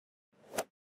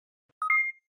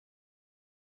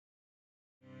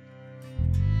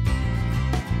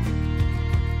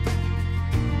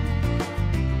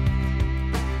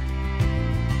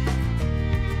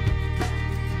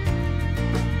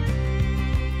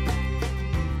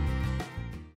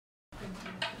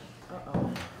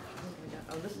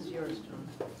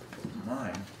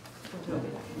Mine.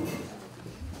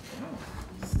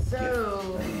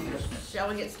 So, shall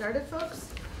we get started, folks?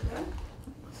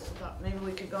 Thought maybe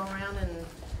we could go around and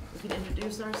we could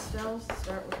introduce ourselves,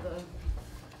 start with the...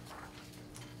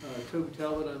 Toby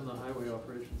Talbot, I'm the Highway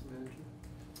Operations Manager.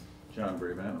 John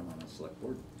Brayman, I'm on the select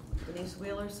board. Denise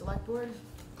Wheeler, Select Board.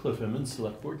 Cliff Emmons,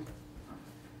 Select Board.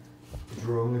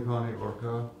 Jerome Niconi,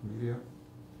 Orca Media.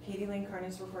 Katie Lane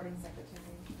Carnes, Recording Secretary.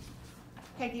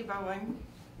 Peggy Bowen.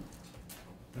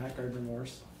 Matt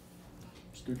Gardner-Morse.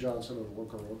 Stu Johnson of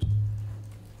Local Roads.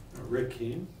 Rick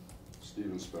Keane.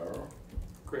 Stephen Sparrow.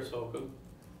 Chris Holcomb.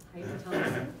 Heidi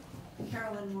Thompson.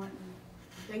 Carolyn Morton.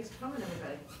 Thanks for coming,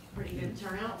 everybody. Pretty good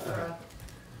turnout for a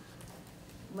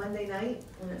Monday night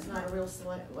when it's not a real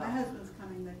select. My husband's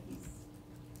coming, but he's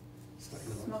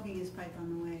smoking his pipe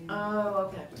on the way. Oh,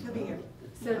 okay. He'll be here.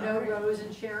 So no Rose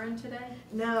and Sharon today?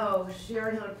 No,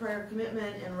 Sharon had a prior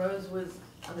commitment and Rose was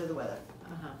under the weather.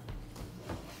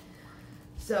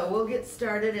 So we'll get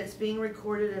started. It's being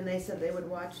recorded and they said they would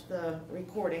watch the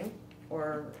recording,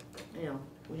 or, you know,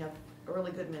 we have a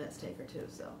really good minutes taker too,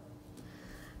 so.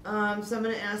 So I'm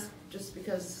gonna ask, just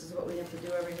because this is what we have to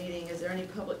do every meeting, is there any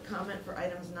public comment for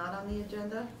items not on the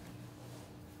agenda?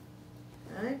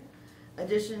 All right,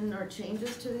 addition or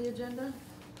changes to the agenda?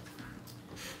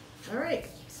 All right,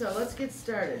 so let's get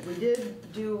started. We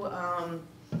did do a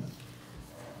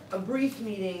brief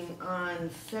meeting on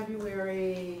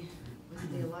February, was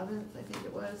it the 11th, I think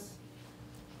it was?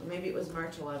 Or maybe it was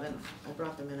March 11th. I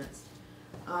brought the minutes.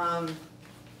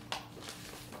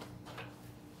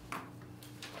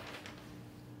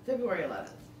 February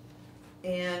 11th.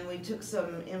 And we took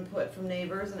some input from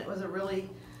neighbors, and it was a really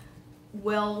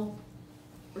well,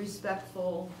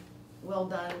 respectful, well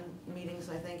done meeting,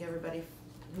 so I thank everybody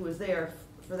who was there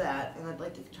for that, and I'd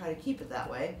like to try to keep it that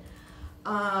way.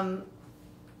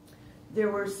 There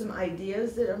were some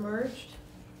ideas that emerged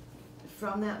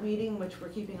from that meeting, which we're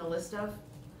keeping a list of.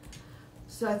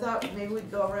 So I thought maybe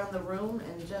we'd go around the room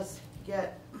and just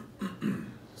get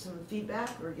some feedback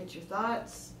or get your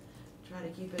thoughts. Try to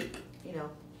keep it, you know,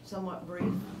 somewhat brief.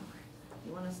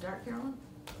 You want to start, Carolyn?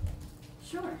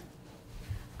 Sure.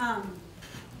 I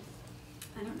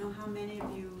don't know how many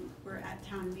of you were at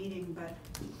town meeting, but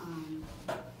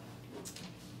I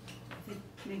think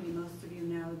maybe most of you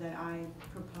know that I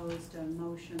proposed a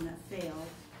motion that failed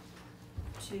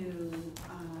to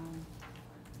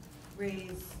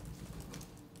raise.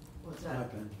 What's that? My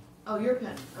pen. Oh, your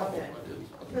pen. Okay.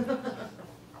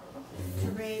 To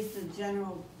raise the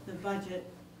budget,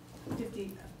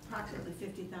 approximately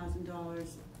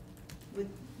 $50,000, with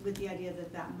the idea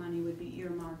that that money would be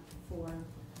earmarked for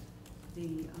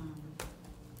the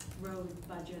road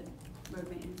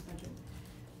maintenance budget.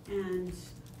 And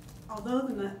although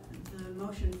the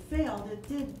motion failed, it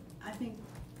did, I think,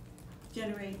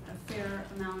 generate a fair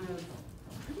amount of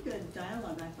pretty good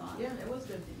dialogue, I thought. Yeah, it was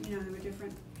good. You know, there were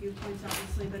different viewpoints,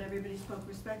 obviously, but everybody spoke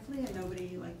respectfully, and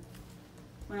nobody went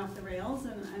off the rails,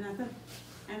 and I thought,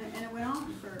 and it went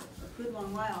on for a good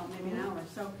long while, maybe an hour.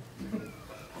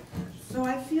 So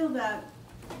I feel that,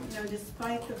 you know,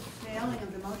 despite the failing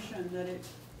of the motion, that it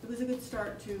was a good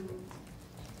start to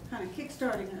kind of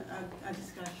kickstarting a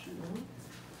discussion.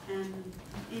 And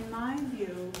in my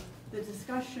view, the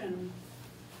discussion,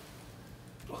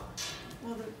 well,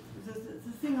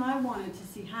 the thing I wanted to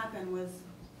see happen was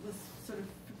sort of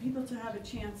for people to have a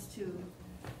chance to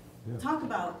talk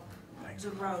about the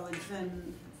roads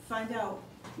and find out,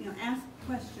 you know, ask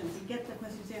questions and get the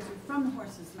questions answered from the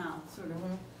horse's mouth, sort of.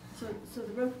 So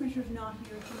the road commissioner's not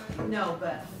here tonight? No,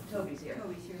 but Toby's here.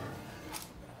 Toby's here.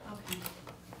 Okay.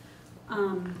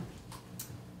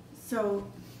 So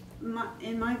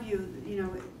in my view, you know,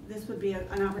 this would be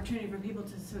an opportunity for people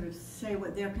to sort of say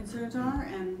what their concerns are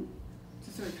and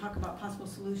to sort of talk about possible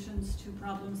solutions to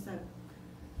problems that,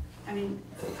 I mean,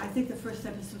 I think the first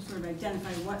step is to sort of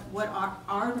identify what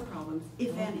are the problems,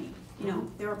 if any. You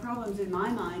know, there are problems in my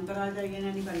mind, but are they in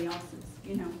anybody else's,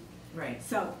 you know? Right.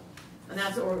 So. And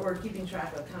that's what we're keeping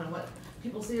track of, kind of what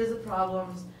people see as the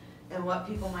problems and what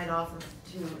people might offer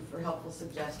for helpful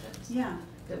suggestions. Yeah.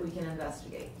 That we can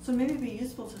investigate. So maybe it'd be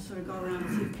useful to sort of go around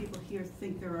and see if people here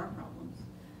think there are problems.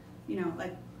 You know,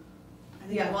 like.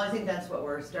 Yeah, well, I think that's what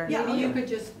we're starting. Yeah, Maybe you could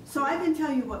just. So I can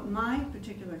tell you what my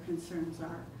particular concerns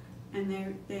are, and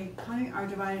they kind of are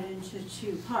divided into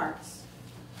two parts.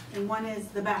 And one is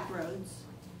the back roads,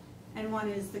 and one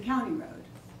is the county road.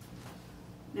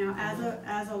 Now,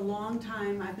 as a long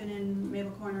time, I've been in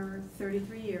Maple Corner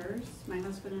 33 years. My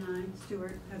husband and I,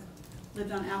 Stuart, have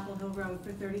lived on Apple Hill Road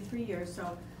for 33 years.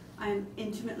 So I'm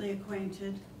intimately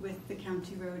acquainted with the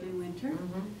county road in winter.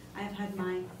 Mhm. I've had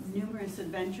my numerous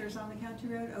adventures on the county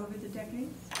road over the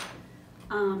decades.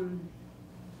 And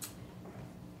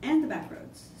the back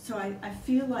roads. So I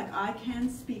feel like I can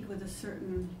speak with a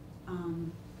certain,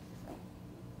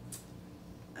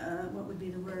 what would be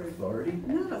the word? Authority?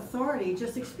 Not authority,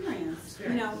 just experience.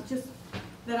 You know, just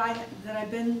that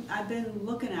I've been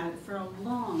looking at it for a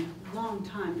long, long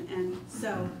time, and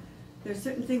so there's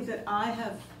certain things that I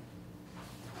have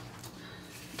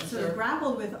sort of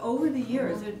grappled with over the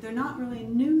years. They're not really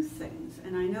new things,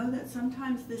 and I know that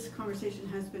sometimes this conversation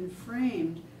has been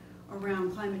framed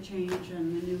around climate change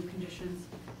and the new conditions,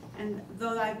 and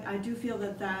though I do feel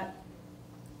that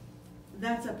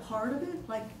that's a part of it,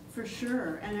 like for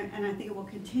sure, and I think it will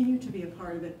continue to be a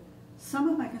part of it. Some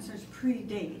of my concerns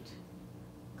predate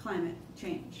climate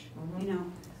change, you know,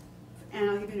 and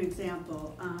I'll give you an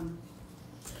example.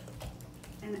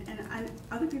 And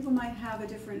other people might have a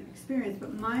different experience,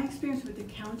 but my experience with the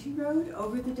county road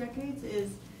over the decades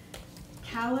is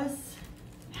Calais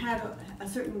had a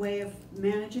certain way of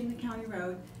managing the county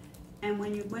road, and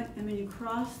when you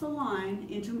crossed the line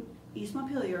into East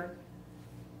Montpelier,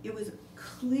 it was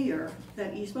clear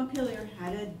that East Montpelier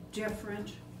had a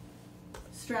different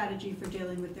strategy for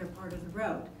dealing with their part of the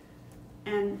road.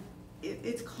 And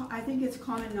I think it's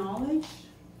common knowledge,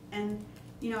 and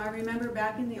you know, I remember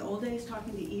back in the old days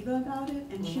talking to Eva about it,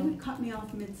 and she would cut me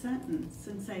off mid-sentence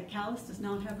and say, Calais does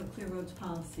not have a clear roads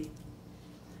policy.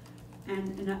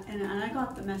 And I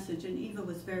got the message, and Eva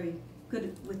was very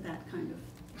good with that kind of.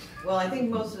 Well, I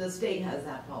think most of the state has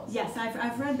that policy. Yes,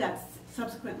 I've read that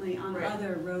subsequently on Right.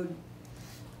 other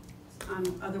on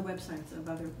other websites of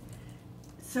other.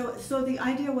 So the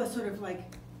idea was sort of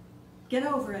like, get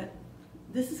over it.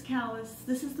 This is Calais.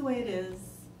 This is the way it is.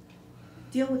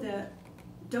 Deal with it.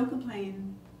 Don't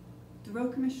complain. The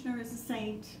road commissioner is a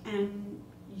saint, and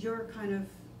you're kind of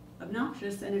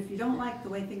obnoxious, and if you don't like the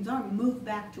way things are, move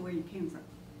back to where you came from.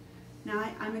 Now,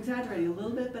 I'm exaggerating a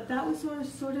little bit, but that was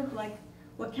sort of like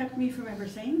what kept me from ever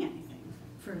saying anything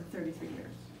for 33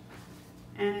 years.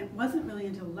 And it wasn't really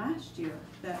until last year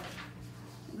that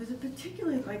it was a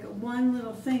particularly like one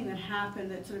little thing that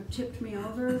happened that sort of tipped me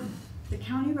over. The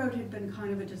county road had been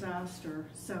kind of a disaster,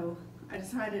 so I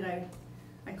decided I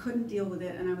couldn't deal with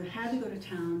it, and I had to go to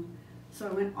town, so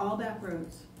I went all back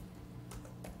roads.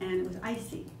 And it was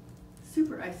icy,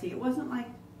 super icy. It wasn't like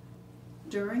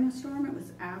during a storm, it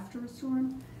was after a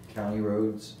storm. County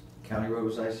road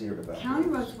was icy or the back? County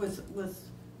roads was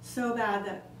so bad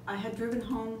that I had driven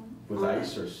home. Was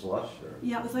ice or slush or?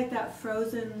 Yeah, it was like that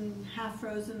frozen,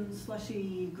 half-frozen,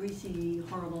 slushy, greasy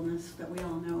horribleness that we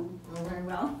all know very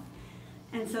well.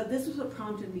 And so this was what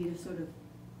prompted me to sort of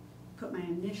put my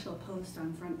initial post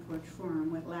on Front Porch Forum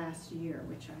with last year,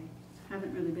 which I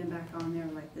haven't really been back on there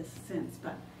like this since.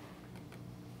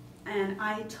 And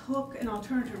I took an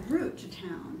alternative route to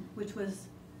town, which was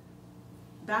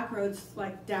back roads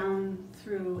like down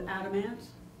through Adamant.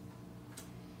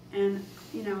 And,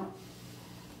 you know,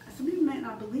 some people might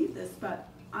not believe this, but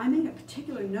I made a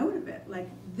particular note of it. Like,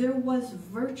 there was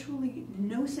virtually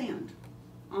no sand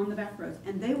on the back roads,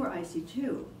 and they were icy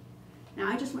too. Now,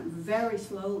 I just went very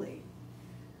slowly.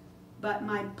 But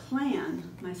my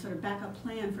plan, my sort of backup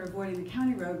plan for avoiding the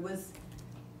county road was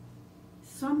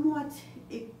somewhat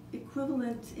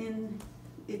equivalent in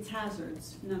its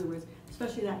hazards. In other words,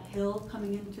 especially that hill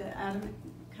coming out of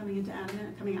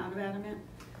Adamant.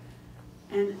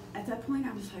 And at that point,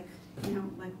 I was like, you know,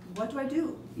 like, what do I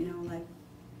do? You know, like,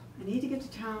 I need to get to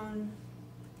town,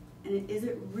 and is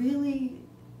it really,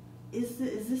 is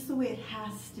this the way it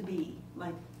has to be?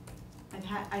 Like,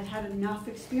 I've had enough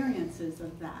experiences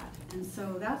of that, and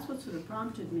so that's what sort of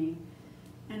prompted me.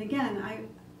 And again,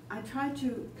 I tried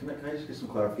to. Can I just get some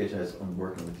clarification as I'm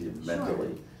working with you Sure.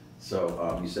 mentally?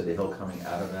 So you said the hill coming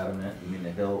out of Adamant. You mean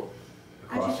the hill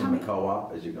As you're across from the coming-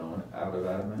 co-op as you're going out of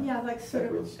Adamant? Yeah, like sort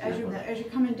That real of steep one. as you're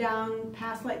coming down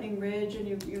past Lightning Ridge, and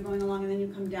you're going along, and then you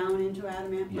come down into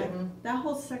Adamant. Yeah. Like that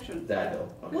whole section. That hill.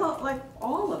 Okay. Well, like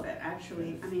all of it,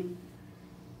 actually. I mean,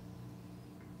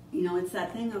 you know, it's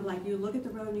that thing of like, you look at the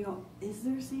road and you go, is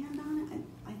there sand on it?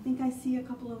 I think I see a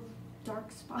couple of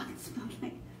dark spots, but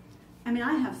like, I mean,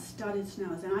 I have studded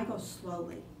snows and I go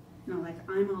slowly. You know, like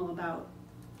I'm all about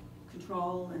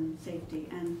control and safety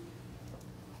and,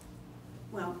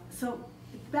 well, so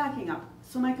backing up.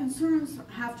 So my concerns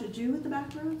have to do with the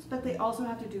back roads, but they also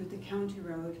have to do with the county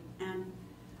road. And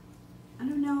I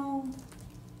don't know,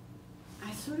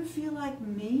 I sort of feel like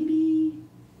maybe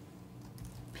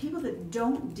people that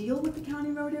don't deal with the county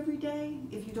road every day,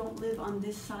 if you don't live on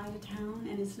this side of town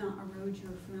and it's not a road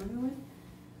you're familiar with,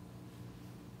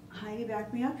 Heidi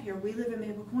backed me up here, we live in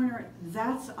Maple Corner,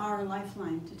 that's our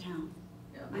lifeline to town.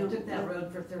 Yeah, I took that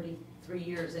road for 33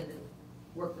 years and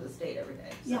work for the state every day.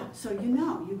 So. Yeah, so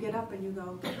you get up and you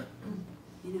go,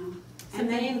 you know. It's a and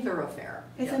then- main thoroughfare.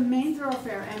 It's a main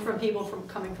thoroughfare, and For people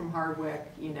coming from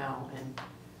Hardwick, you know, and,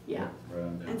 yeah. Right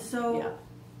on down. and so, Yeah.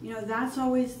 you know, that's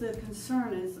always the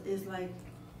concern is like,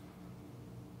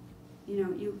 you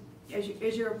know,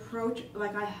 as you approach,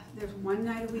 like there's one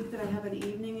night a week that I have an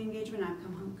evening engagement,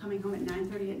 I'm coming home at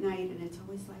 9:30 at night, and it's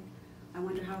always like, I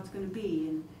wonder how it's gonna be,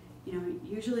 and, you know,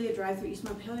 usually a drive through East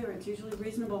Montpelier, it's usually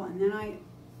reasonable, and then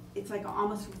it's like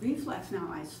almost reflex now,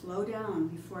 I slow down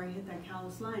before I hit that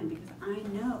Calais line, because I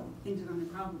know things are gonna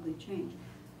probably change.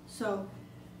 So,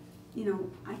 you know,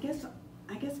 I guess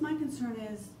my concern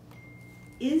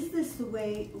is this the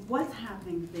way, what's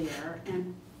happening there,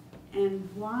 and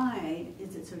why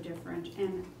is it so different?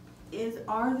 And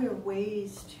are there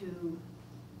ways to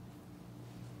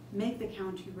make the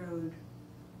county road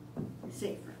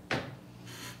safer?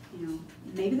 You know,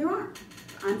 maybe there aren't.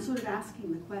 I'm sort of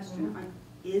asking the question,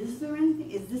 is there anything,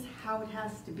 is this how it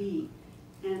has to be?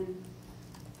 And,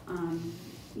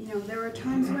 you know, there are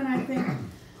times when I think,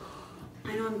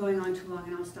 I know I'm going on too long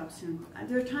and I'll stop soon.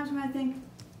 There are times when I think,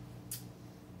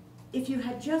 if you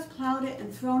had just plowed it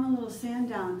and thrown a little sand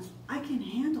down, I can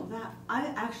handle that. I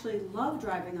actually love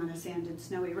driving on a sanded,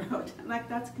 snowy road. Like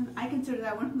I consider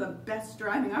that one of the best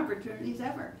driving opportunities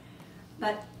ever.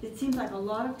 But it seems like a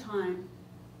lot of time,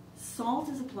 salt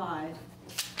is applied,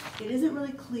 it isn't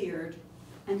really cleared,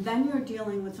 and then you're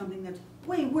dealing with something that's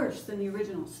way worse than the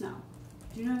original snow.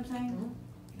 Do you know what I'm saying?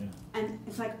 Yeah. And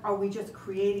it's like, are we just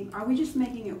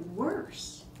making it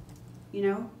worse? You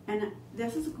know? And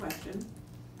this is a question.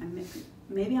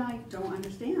 Maybe I don't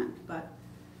understand, but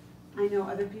I know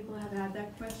other people have had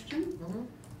that question.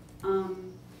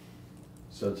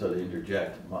 So to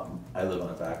interject, I live on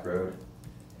a back road,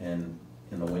 and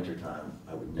in the wintertime,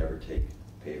 I would never take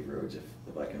paved roads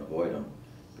if I can avoid them,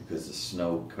 because the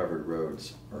snow-covered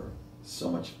roads are so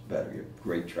much better. You have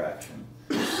great traction.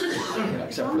 You know,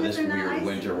 except for this weird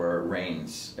winter where it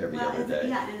rains every other day.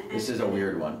 Yeah, This is a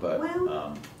weird one, but,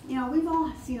 well, you know, we've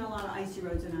all seen a lot of icy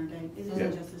roads in our day. It isn't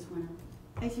Yeah. just this winter.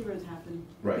 Icy roads happen.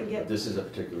 right, but this is a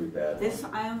particularly bad one. This,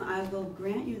 I will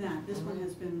grant you that. This one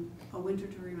has been a winter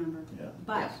to remember. Yeah.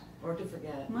 But Or to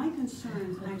forget. my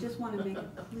concerns, and I just want to make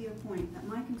a clear point, that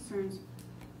my concerns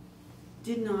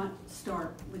did not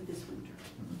start with this winter.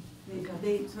 Mhm.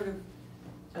 They sort of,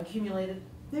 Accumulated.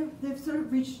 they've sort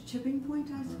of reached a tipping point,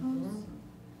 I suppose.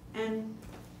 And,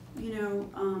 you know,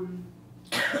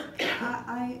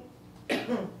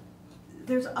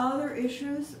 there's other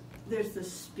issues. There's the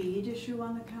speed issue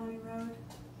on the county road.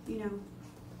 You know,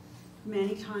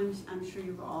 many times, I'm sure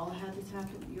you've all had this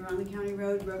happen. You're on the county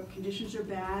road conditions are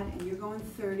bad, and you're going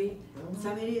 30.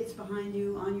 Some idiot's behind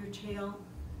you on your tail,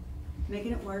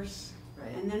 making it worse.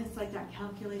 Right. And then it's like that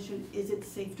calculation, is it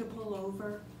safe to pull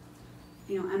over?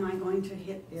 You know, am I going to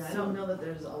hit Yeah, I some- don't know that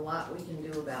there's a lot we can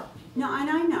do about. No, and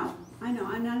I know, and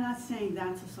I'm not saying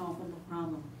that's a solvable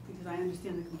problem, because I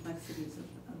understand the complexities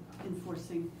of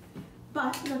enforcing.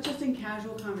 But, you know, just in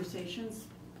casual conversations,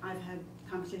 I've had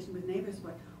conversations with neighbors,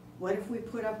 what if we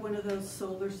put up one of those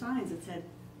solar signs that said,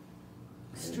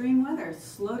 extreme weather,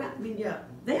 slow down? I mean, Yeah.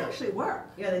 they actually work,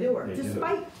 Yeah, they do work. They do.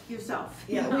 despite yourself.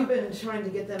 you Yeah, know? we've been trying to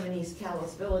get them in East Calais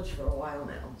Village for a while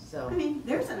now, so. I mean,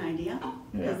 there's an idea.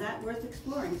 Yeah. Is that worth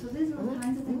exploring? So these are the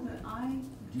kinds of things that I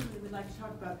really would like to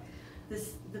talk about.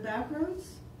 The back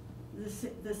roads,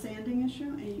 the sanding issue,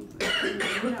 and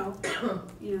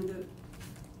you know,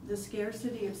 the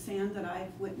scarcity of sand that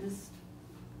I've witnessed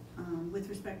with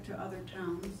respect to other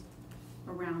towns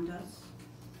around us.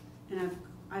 And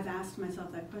I've asked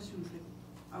myself that question, like,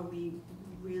 are we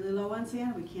really low on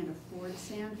sand? We can't afford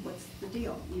sand? What's the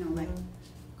deal? You know, like,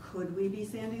 could we be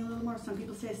sanding a little more? Some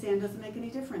people say sand doesn't make any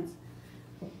difference.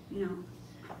 You know,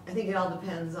 I think it all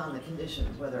depends on the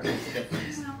conditions, whether it makes a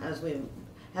difference, Well- as we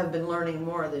have been learning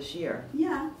more this year.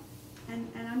 yeah, and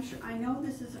I'm sure, I know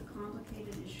this is a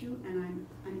complicated issue, and I'm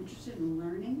interested in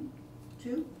learning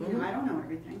too. You know, Mhm. I don't know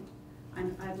everything.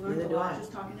 I've learned Neither a do lot I.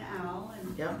 just talking to Al,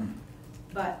 and Yep.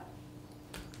 but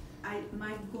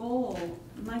my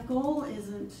goal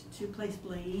isn't to place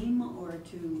blame or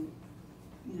to,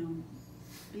 you know,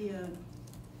 be a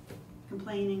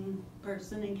complaining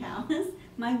person in Calais.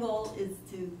 My goal is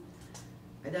to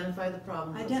Identify the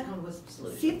problem, let's come with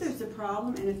solutions. see if there's a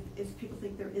problem, and if people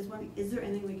think there is one, is there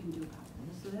anything we can do about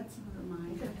it? So that's sort of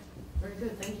my. Okay, very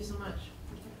good, thank you so much.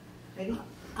 Heidi?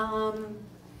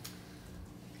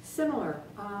 Similar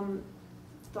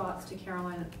thoughts to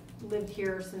Caroline. Lived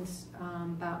here since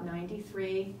about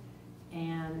 '93,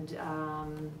 and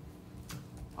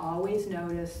always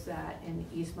noticed that in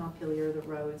East Montpelier, the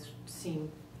roads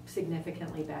seem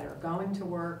significantly better, going to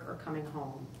work or coming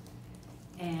home.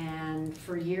 And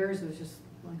for years, it was just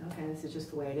like, okay, this is just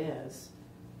the way it is.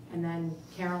 And then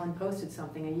Carolyn posted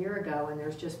something a year ago, and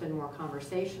there's just been more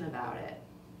conversation about it,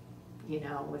 you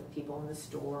know, with people in the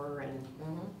store, and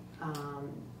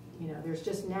you know, there's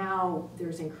just now,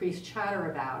 there's increased chatter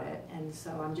about it, and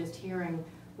so I'm just hearing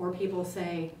more people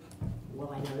say,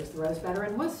 well, I noticed the road's better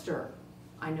in Worcester.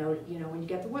 I know, you know, when you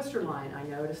get the Worcester line, I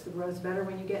noticed the road's better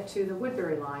when you get to the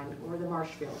Woodbury line or the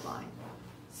Marshfield line.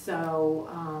 So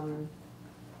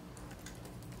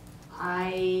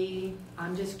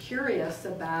I'm just curious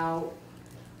about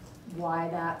why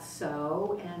that's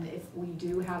so, and if we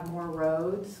do have more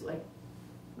roads, like,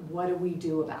 what do we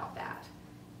do about that?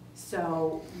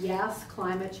 So yes,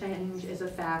 climate change is a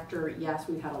factor. Yes,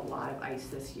 we've had a lot of ice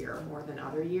this year, more than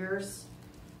other years.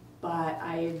 But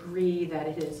I agree that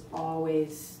it is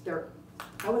always there.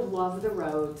 I would love the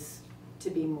roads to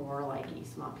be more like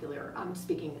East Montpelier. I'm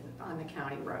speaking on the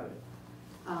county road.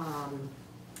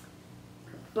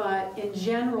 But in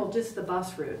general, just the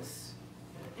bus routes.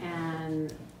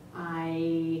 And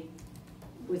I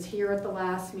was here at the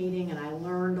last meeting, and I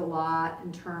learned a lot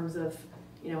in terms of,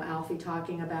 you know, Alfie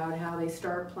talking about how they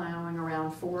start plowing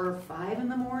around 4 or 5 in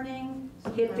the morning.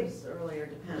 Sometimes earlier,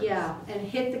 depends. Yeah, and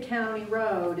hit the county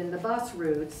road and the bus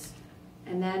routes,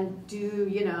 and then do,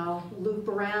 you know, loop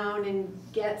around and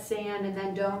get sand, and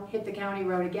then don't hit the county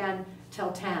road again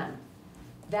till 10.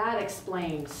 That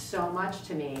explains so much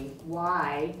to me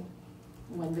why,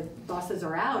 when the buses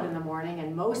are out in the morning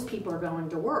and most people are going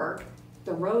to work,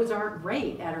 the roads aren't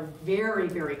great at a very,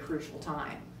 very crucial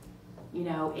time. You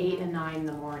know, 8 and 9 in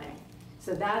the morning.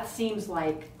 So that seems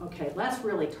like, okay, let's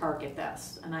really target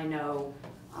this. And I know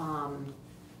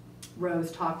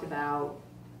Rose talked about,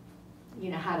 you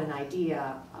know, had an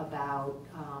idea about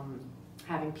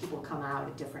having people come out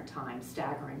at different times,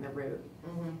 staggering the route.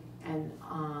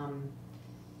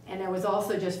 And it was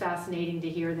also just fascinating to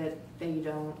hear that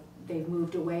they've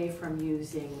moved away from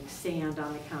using sand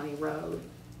on the county road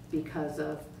because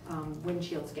of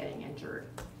windshields getting injured.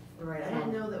 Right, I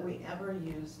don't know that we ever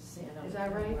used sand on Is the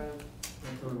that county right? road.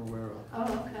 That's what I'm aware of.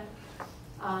 Oh, okay.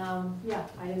 Yeah,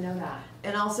 I didn't know that.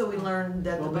 And also we learned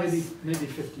that the Well, bus. maybe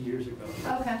 50 years ago.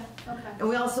 Okay, okay. And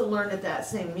we also learned at that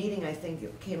same meeting, I think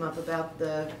it came up about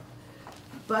the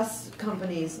bus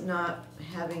companies not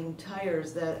having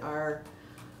tires that are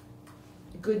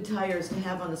good tires to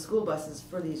have on the school buses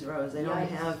for these roads. They don't Yikes.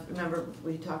 have, remember,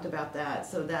 we talked about that,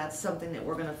 so that's something that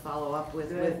we're gonna follow up with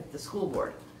Good. the school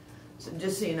board. So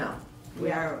just so you know,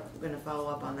 we are gonna follow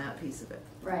up on that piece of it.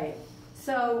 Right.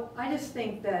 So I just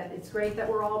think that it's great that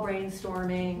we're all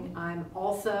brainstorming. I'm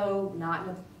also not in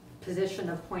a position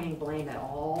of pointing blame at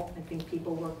all. I think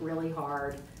people work really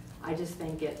hard. I just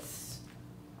think it's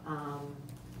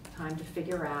time to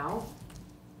figure out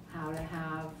how to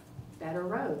have better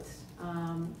roads,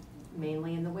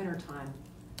 mainly in the wintertime.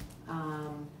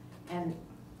 And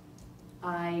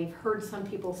I've heard some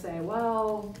people say,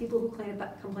 well, people who complain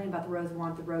about the roads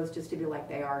want the roads just to be like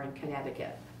they are in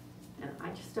Connecticut. And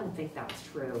I just don't think that's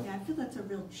true. Yeah, I feel that's a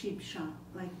real cheap shot.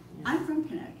 Like, Yeah. I'm from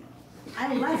Connecticut.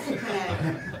 I left from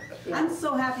Connecticut. Yeah. I'm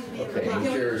so happy to be in Okay, New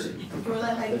Vermont. Jersey. Can we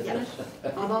let Heidi finish?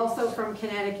 I'm also from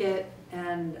Connecticut,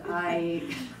 and I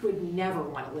would never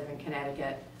want to live in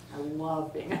Connecticut. I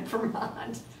love being in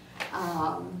Vermont.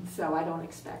 So I don't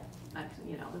expect,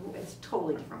 you know, it's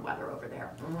totally different weather over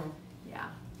there. Yeah,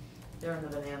 They're in the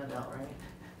banana belt, right?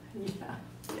 yeah,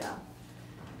 yeah.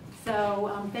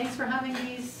 So thanks for having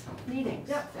these meetings.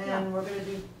 Yep, and we're gonna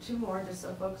do 2 more, just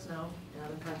so folks know, in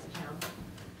other parts of town.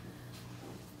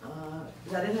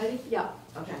 Is that it, Heidi? Yeah.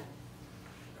 Okay.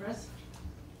 Chris?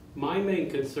 My main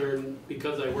concern,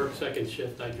 because I work second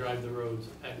shift, I drive the roads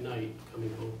at night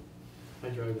coming home. I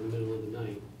drive in the middle of the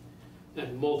night.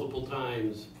 And multiple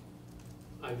times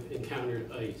I've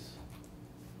encountered ice.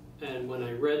 And when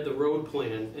I read the road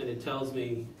plan and it tells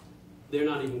me they're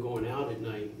not even going out at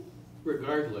night,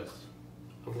 regardless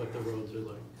of what the roads are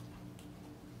like.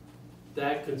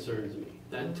 That concerns me.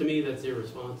 That, to me, that's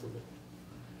irresponsible.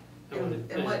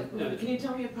 And what, can you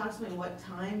tell me approximately what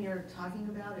time you're talking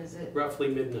about? Is it? Roughly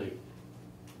midnight.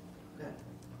 Okay.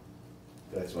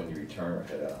 That's when you return or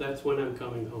head out. That's when I'm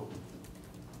coming home.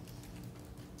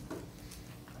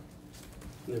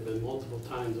 And there've been multiple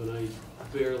times when I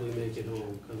barely make it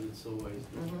home because it's so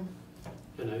icy.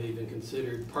 And I've even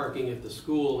considered parking at the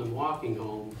school and walking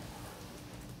home,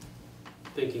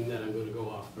 thinking that I'm going to go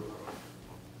off the road.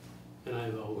 And I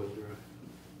have all-wheel drive.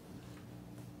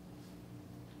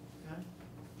 Okay.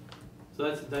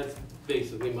 So that's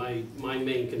basically my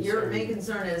main concern. Your main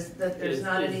concern is that there's Is-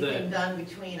 not is anything that- done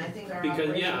between, I think our Because,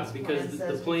 operations yeah, plan because the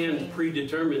says plan between-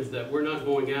 predetermines that we're not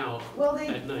going out Well,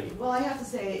 at night. well, I have to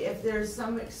say, if there's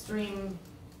some extreme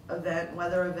event,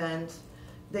 weather event,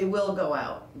 they will go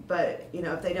out. But, you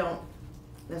know, if they don't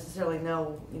necessarily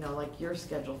know, you know, like your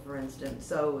schedule, for instance,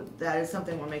 so that is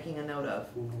something we're making a note of,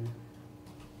 Mhm.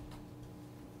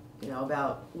 you know,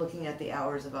 about looking at the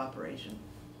hours of operation.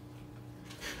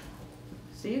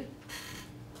 Steve?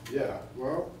 Yeah,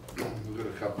 well, we've got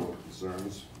a couple of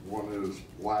concerns. One is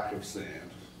lack of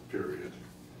sand, period.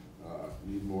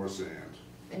 Need more sand.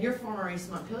 And you're former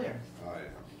East Montpelier. I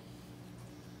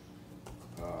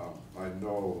am. I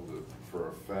know that for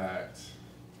a fact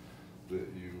that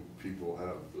you people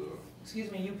have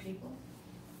Excuse me, you people.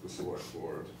 the select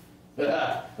board.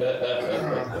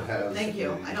 Thank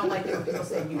you. I don't like it when people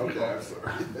say you people. Okay, I'm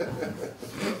sorry.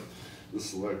 The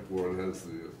select board has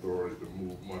the authority to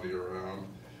move money around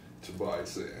to buy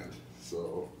sand,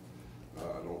 so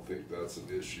I don't think that's an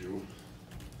issue.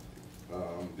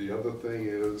 The other thing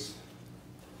is,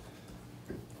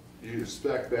 you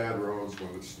expect bad roads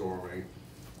when it's storming.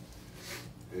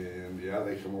 And yeah,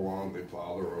 they come along, they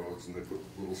plow the roads and they put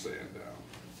little sand down.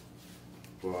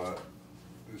 But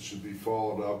it should be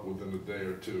followed up within a day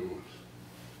or two,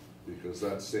 because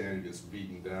that sand gets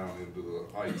beaten down into the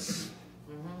ice.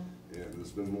 And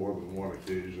there's been more than one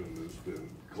occasion there's been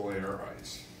glare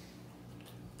ice.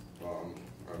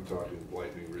 I'm talking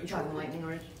Lightning Ridge. You're talking Road. Lightning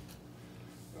Ridge?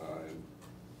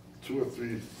 In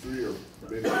three or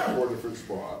maybe 4 different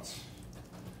spots.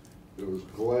 There was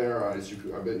glare ice,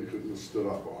 I bet you couldn't have stood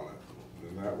up on it,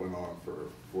 and that went on for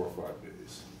 4 or 5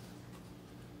 days.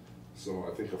 So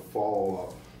I think a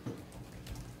follow-up,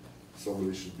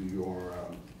 somebody should be going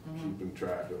around keeping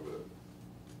track of it,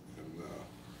 and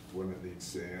when it needs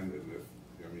sand, and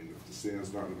if the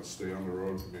sand's not gonna stay on the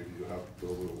road, maybe you have to put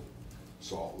a little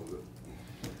salt with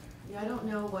it. Yeah, I don't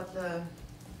know what the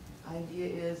idea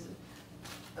is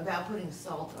about putting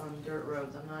salt on dirt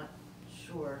roads. I'm not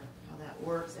sure how that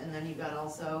works. And then you've got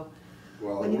also,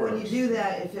 Well, when it you works. do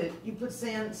that, you put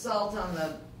salt on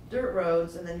the dirt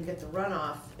roads, and then you get the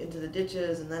runoff into the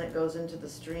ditches, and then it goes into the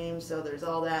stream. So there's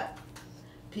all that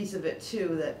piece of it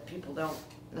too that people don't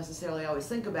necessarily always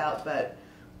think about, but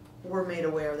we're made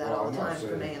aware of that Well, all I'm the not time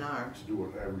from saying A&R. to do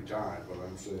it every time, but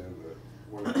I'm saying that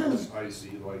when it's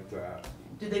icy like that,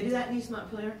 Do they do that in East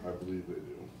Montpelier? I believe they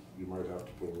do. You might have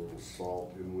to put a little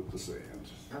salt in with the sand,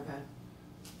 Okay.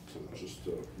 just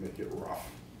to make it rough.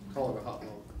 Call it a hot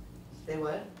load. They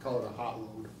would? Call it a hot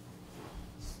load.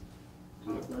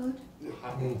 Offload?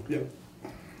 Hot load. Yep.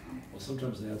 Well,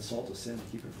 sometimes they add salt to sand to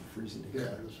keep it from freezing Yeah.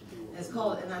 together.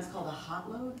 And that's called a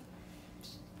hot load?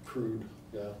 Crude,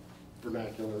 yeah,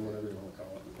 vernacular, whatever you wanna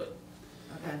call it, but.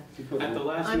 Okay. you put At the a-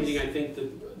 last I'm meeting, s- I think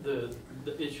the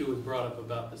issue was brought up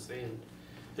about the sand.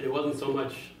 And it wasn't so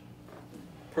much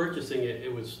purchasing it,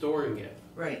 it was storing it.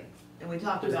 Right, and we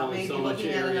talked There's about only maybe so much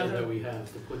looking at area that another. we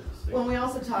have to put the sand. Well, we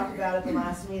also talked about at the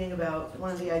last meeting about, one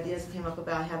of the ideas came up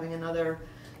about having another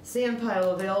sand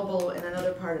pile available in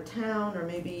another part of town, or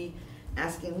maybe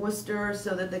asking Worcester,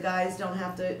 so that the guys don't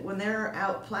have to, when they're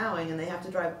out plowing and they have to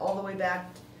drive all the way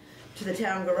back to the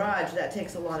town garage, that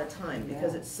takes a lot of time,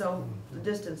 because it's so, the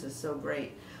distance is so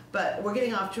great. But we're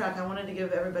getting off track, I wanted to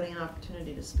give everybody an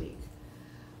opportunity to speak.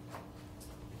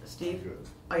 Steve? Good.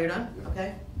 Oh, you're done?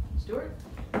 Okay. Stuart?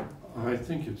 I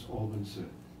think it's all been said.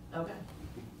 Okay.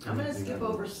 I'm gonna Anything skip I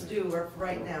over would say. Stu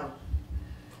right now.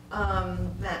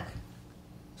 Mac?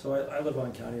 So I live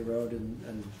on County Road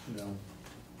and, you know,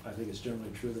 I think it's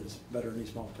generally true that it's better in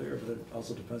East Montpelier, but it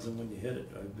also depends on when you hit it.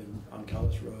 I've been on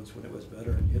Calais roads when it was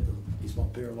better and you hit the East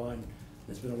Montpelier line.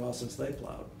 It's been a while since they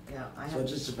plowed. Yeah, I So it have,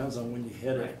 just depends on when you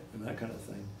hit Right. it and that kind of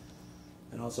thing.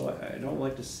 And also, I don't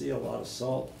like to see a lot of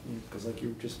salt, because like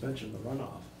you just mentioned, the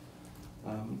runoff.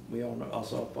 We own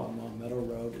also up on Long Meadow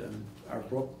Road, and our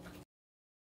brook,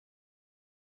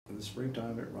 in the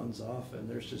springtime, it runs off and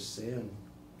there's just sand,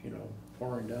 you know,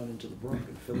 pouring down into the brook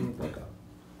and filling the brook up.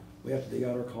 We have to dig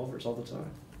out our culverts all the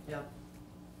time. yeah,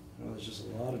 You know, there's just a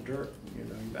lot of dirt, you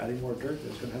know, adding more dirt,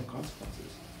 there's gonna have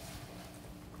consequences.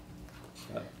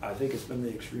 I think it's been the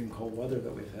extreme cold weather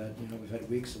that we've had, you know, we've had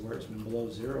weeks where it's been below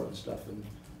zero and stuff, and,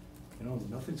 you know,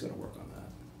 nothing's gonna work on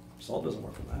that. Salt doesn't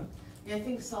work on that. yeah, I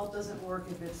think salt doesn't work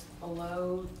if it's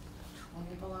below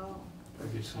 20 below. I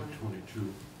think it's like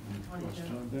 22 last 22.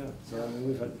 time. Yeah, so I mean,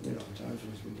 we've had, you know, times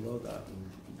when it's been below that,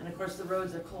 and, And of course, the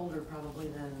roads are colder probably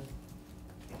than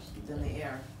the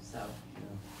air, so. you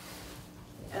know.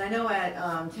 And I know at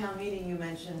town meeting, you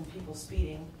mentioned people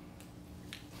speeding.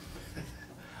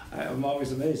 I I'm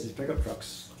always amazed, these pickup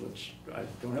trucks, which I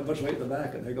don't have much weight in the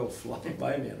back, and they go flying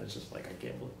by me, and it's just like, I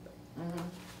can't believe that. Mhm.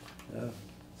 Yeah.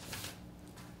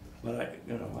 But I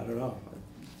don't know.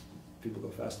 People go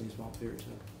fast in these small piers,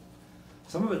 yeah.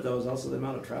 Some of it though is also the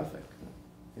amount of traffic.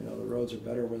 You know, the roads are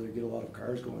better where they get a lot of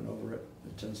cars going over it.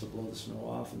 It tends to blow the snow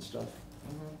off and stuff.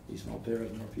 East Montpelier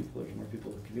has more people, there's more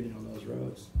people commuting on those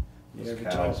roads. You know, every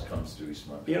Cows time- comes to East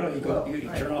You Montpelier. know, you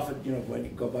turn off at, when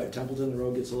you go by Templeton, the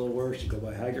road gets a little worse. You go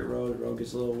by Haggart Road, the road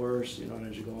gets a little worse, and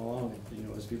as you go along,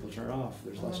 as people turn off,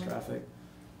 there's less traffic.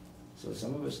 So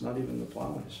some of it's not even the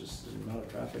plowing, it's just the amount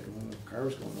of traffic and the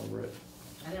cars going over it.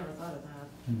 I never thought of that.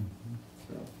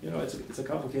 So, it's a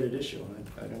complicated issue, and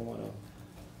I don't wanna,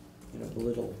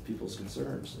 belittle people's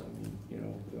concerns. I mean,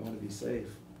 we wanna be safe,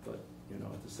 but,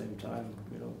 at the same time,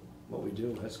 what we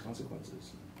do has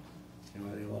consequences.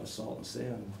 Adding a lot of salt and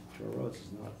sand to our roads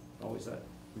is not always that,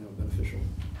 beneficial.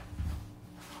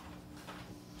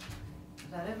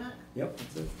 Is that it, Matt? Yep,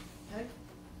 that's it.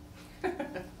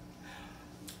 Okay.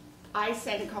 I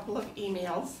sent a couple of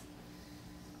emails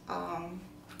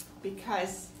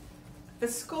because the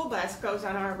school bus goes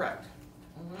on our road,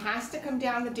 has to come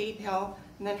down the deep hill,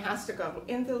 and then has to go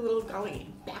in the little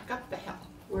gully, back up the hill.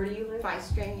 Where do you live? By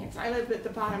Stranians. I live at the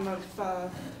bottom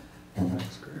of,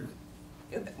 That's great.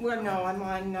 well, no, I'm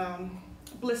on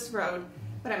Bliss Road,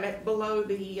 but I'm below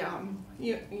the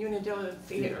Unadilla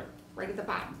Theater, right at the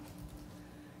bottom.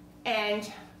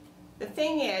 And the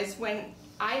thing is, when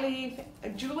I leave,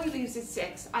 Julie leaves at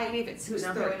 6, I leave at 6:30.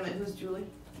 Now, wait a minute, who's Julie?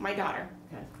 My daughter.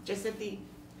 Okay.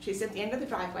 She's at the end of the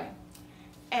driveway.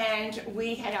 And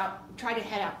we try to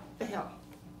head up the hill.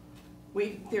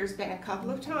 There's been a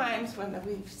couple of times when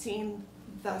we've seen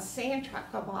the sand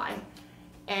truck go by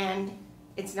and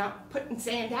it's not putting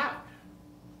sand out.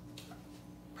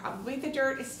 Probably the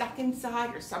dirt is stuck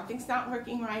inside or something's not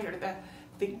working right, or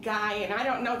the guy, and I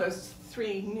don't know those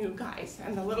 3 new guys,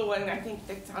 and the little one I think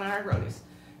that's on our road is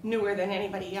newer than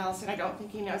anybody else, and I don't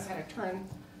think he knows how to turn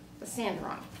the sander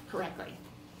on correctly.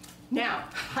 Now,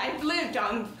 I've lived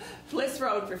on Bliss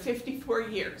Road for 54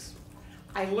 years.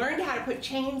 I learned how to put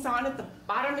chains on at the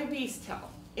bottom of East Hill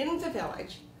in the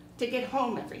village to get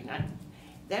home every night.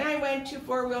 Then I went to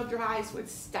 4-wheel drives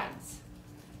with studs,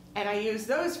 and I used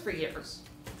those for years.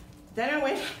 Then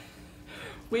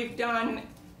we've gone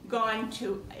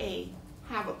to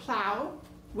have a plow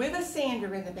with a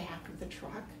sander in the back of the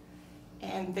truck,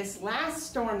 and this last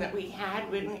storm that we had,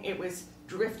 when it was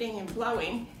drifting and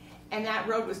blowing, and that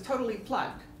road was totally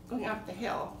plugged going up the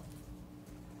hill,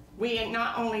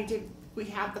 not only did we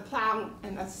have the plow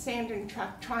and the sanding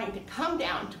truck trying to come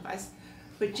down to us,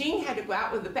 but Jean had to go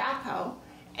out with the backhoe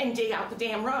and dig out the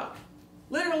damn road.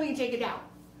 Literally dig it out.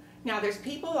 Now there's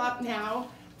people up now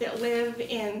that live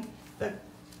in the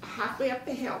halfway up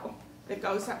the hill that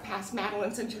goes up past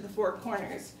Madeline's into the Four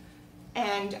Corners.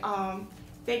 And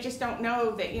they just don't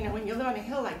know that, when you live on a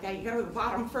hill like that, you go to the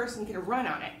bottom first and get a run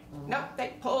on it. Nope,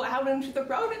 they pull out into the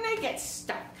road and they get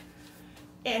stuck.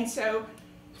 And so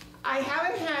I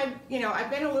haven't had, I've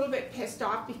been a little bit pissed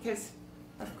off because,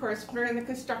 of course, we're in the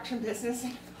construction business.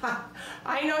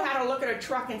 I know how to look at a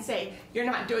truck and say, you're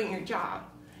not doing your job.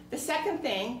 The second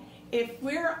thing, if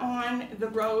we're on the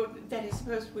road that is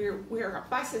supposed to where a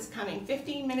bus is coming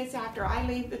 15 minutes after I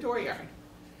leave the dooryard,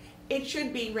 it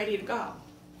should be ready to go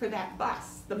for that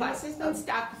bus. The bus has been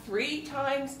stuck 3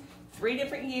 times, 3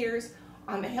 different years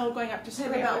on the hill going up to Tell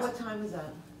me about what time is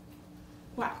that?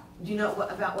 What? Do you know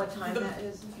about what time that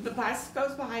is? The bus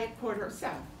goes by at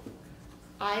 6:45.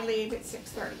 I leave at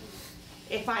 6:30.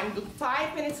 If I'm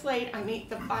 5 minutes late, I meet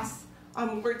the bus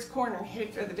on Woods Corner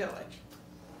headed for the village.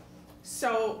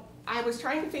 So I was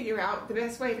trying to figure out the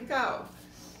best way to go.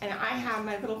 And I have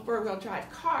my little 4-wheel drive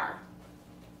car.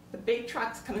 The big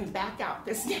truck's coming back out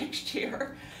this next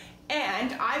year.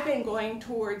 And I've been going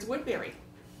towards Woodbury.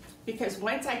 Because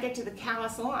once I get to the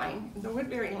Calais line, the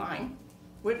Woodbury line,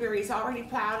 Woodbury's already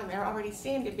plowed and they're already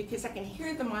sanded, because I can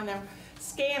hear them on their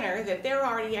scanner that they're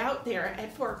already out there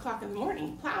at 4 o'clock in the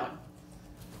morning plowing.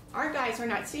 Our guys are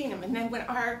not seeing them. And then when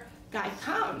our guy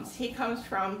comes, he comes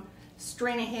from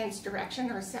Stranahan's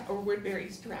direction or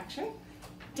Woodbury's direction,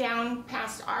 down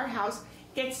past our house,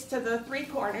 gets to the 3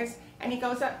 corners, and he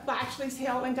goes up Blatchley's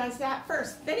Hill and does that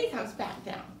first. Then he comes back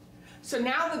down. So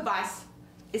now the bus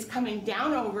is coming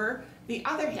down over the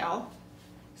other hill.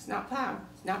 It's not plowed.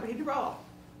 It's not ready to roll.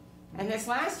 And this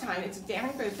last time, it's a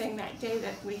damn good thing that day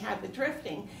that we had the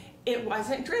drifting, it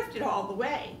wasn't drifted all the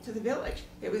way to the village.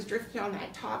 It was drifted on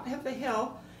that top of the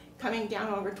hill coming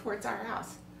down over towards our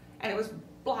house. And it was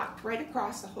blocked right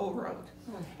across the whole road.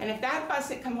 And if that bus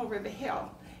had come over the hill,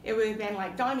 it would have been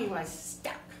like Donnie was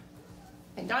stuck.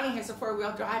 And Donnie has a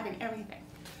 4-wheel drive and everything.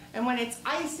 And when it's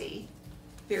icy,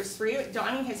 there's three,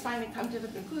 Donnie has finally come to the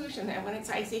conclusion that when it's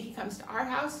icy, he comes to our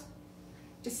house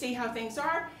to see how things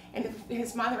are, and if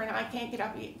his mother and I can't get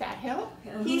up that hill,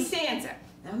 And he who's- stands it.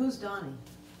 Now, who's Donnie?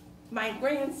 My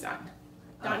grandson,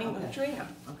 Donnie Oh, okay. Mutrino.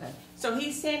 Okay. So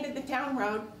he sanded the town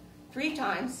road 3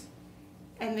 times,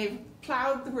 and they've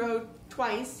plowed the road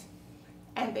twice,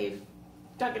 and they've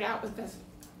dug it out with this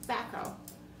backhoe.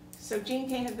 So Gene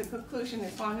came to the conclusion,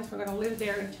 as long as we're gonna live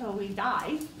there until we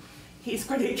die, he's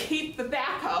gonna keep the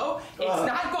backhoe. It's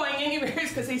not going anywhere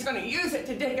because he's gonna use it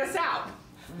to dig us out.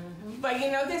 But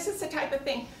you know, this is the type of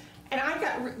thing, and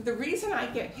the reason I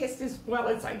get pissed as well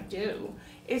as I do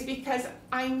is because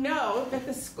I know that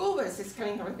the school bus is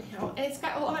coming over the hill, and it's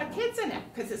got a lot of kids in it,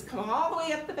 because it's coming all the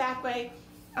way up the back way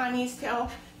on East Hill,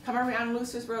 come around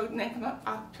Luce's Road, and then come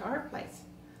up to our place.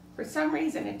 For some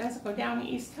reason, it doesn't go down the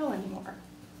East Hill anymore.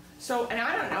 So, and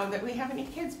I don't know that we have any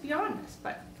kids beyond us,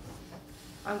 but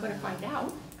I'm gonna find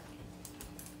out.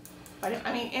 But,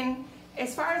 I mean, and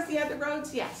as far as the other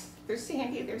roads, yes, they're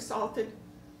sandy, they're salted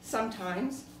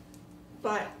sometimes,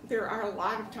 but there are a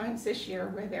lot of times this year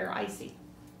where they're icy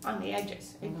on the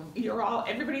edges.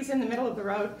 Everybody's in the middle of the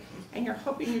road, and you're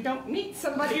hoping you don't meet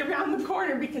somebody around the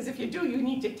corner, because if you do, you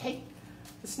need to take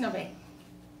the snowbank.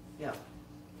 Yep.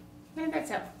 And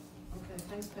that's it. Okay,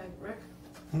 thanks, Peg. Rick?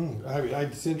 I mean,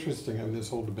 it's interesting in this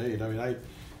whole debate. I mean,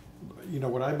 you know,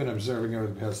 what I've been observing over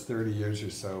the past 30 years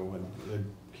or so, and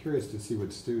I'm curious to see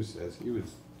what Stu says. He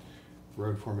was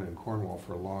road foreman in Cornwall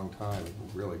for a long time,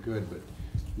 really good, but,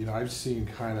 you know, I've seen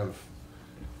kind of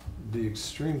the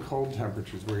extreme cold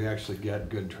temperatures where you actually get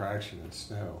good traction in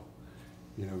snow,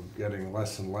 you know, getting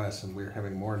less and less, and we're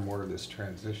having more and more of this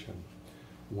transition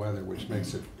weather, which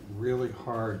makes it really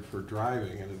hard for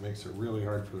driving, and it makes it really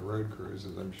hard for the road crews,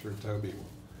 as I'm sure Toby will,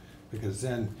 because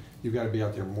then you've got to be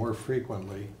out there more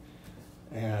frequently,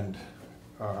 and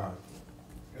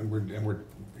we're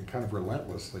kind of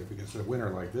relentlessly, because a winter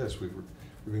like this, we've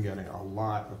been getting a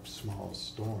lot of small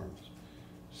storms.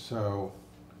 So,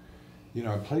 you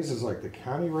know, in places like the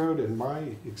county road, in my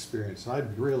experience,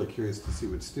 I'd be really curious to see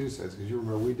what Stu says, because you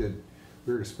remember we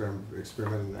were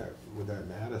experimenting with that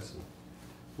in Addison,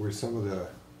 where some of the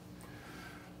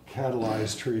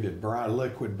catalyzed treated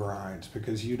liquid brines,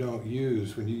 because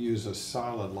when you use a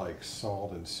solid like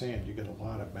salt and sand, you get a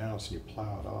lot of bounce and you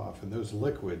plow it off, and those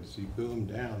liquids, you boom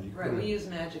down. Right, we use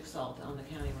magic salt on the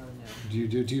county road now. Do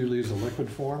you use a liquid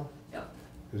form? Yep.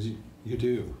 Because you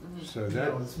do. So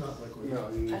that. No, it's not liquid.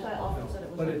 I thought Alfred said it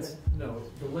was But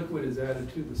liquid. the liquid is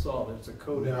added to the salt, it's a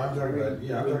coating. No, I'm talking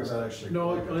about actually.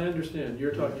 No, I understand,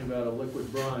 you're talking about a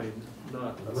liquid brine,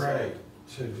 not a salt. Right.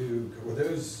 Well,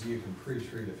 those you can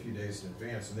pre-treat a few days in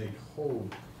advance, and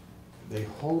they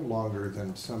hold longer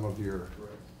than some of your,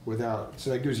 so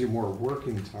that gives you more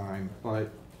working time,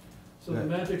 but. So the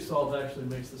magic salt actually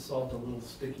makes the salt a little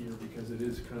stickier, because it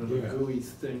is kind of a gooey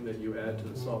thing that you add to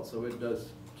the salt, so it does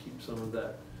keep some of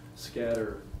that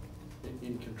scatter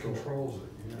in control. Controls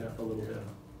it, Yeah, a little bit.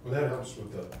 Well, that helps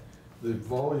with the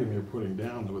volume you're putting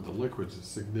down with the liquids is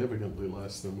significantly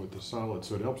less than with the solids,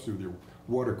 so it helps with your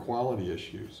water quality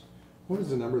issues. What is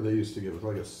the number they used to give? It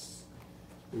was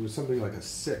something like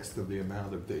 1/6 of the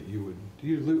amount of that you would,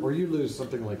 you lose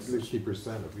something like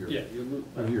 60%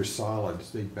 of your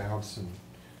solids. They bounce and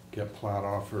get plowed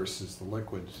off versus the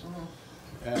liquids.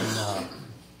 And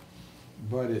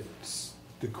but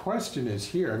the question is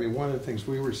here. I mean, one of the things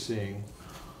we were seeing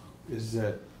is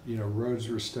that, you know, roads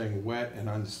were staying wet and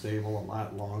unstable a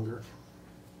lot longer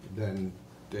than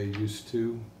they used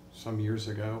to some years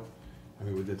ago. I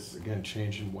mean, with this, again,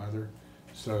 change in weather.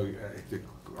 So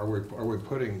are we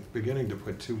beginning to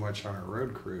put too much on our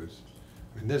road crews?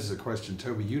 I mean, this is a question,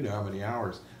 Toby, you know how many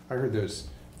hours. I heard there's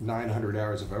 900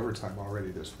 hours of overtime already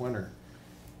this winter.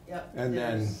 Yep. And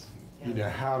then, you know,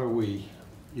 how do we,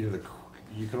 you know,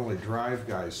 you can only drive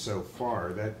guys so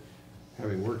far. That,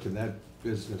 having worked in that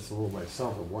business a little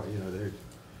myself, of what, you know,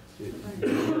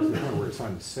 where it's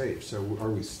unsafe. So are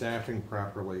we staffing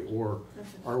properly, or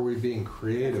are we being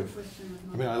creative?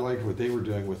 I mean, I liked what they were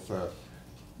doing with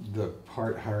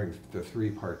hiring the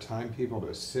 3 part-time people to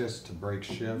assist, to break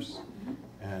shifts.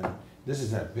 And this is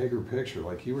that bigger picture,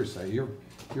 like you were saying.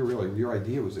 Your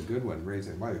idea was a good one,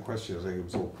 raising the question is, I think it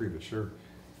was a little premature.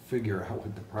 Figure out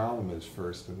what the problem is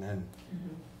first, and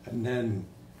then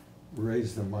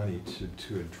raise the money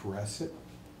to address it.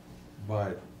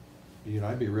 But, you know,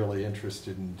 I'd be really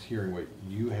interested in hearing what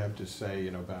you have to say,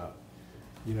 you know, about,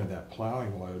 you know, that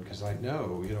plowing load, because I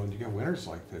know, you know, when you get winters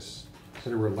like this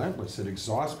that are relentless, it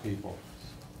exhausts people.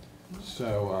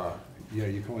 So, you know,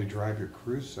 you can only drive your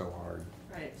crews so hard.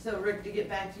 Right, so Rick, to get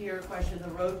back to your question, the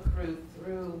road crew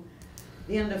through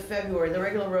the end of February, the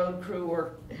regular road crew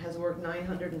has worked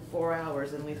 904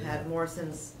 hours, and we've had more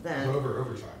since then.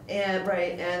 Overtime. And,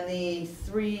 right, and the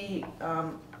 3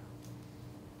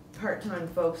 part-time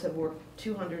folks have worked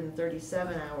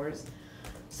 237 hours.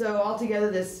 So altogether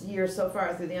this year so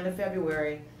far, through the end of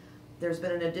February, there's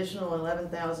been an additional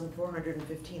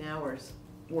 11,415 hours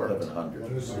worked.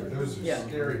 1,100. Those are Yeah.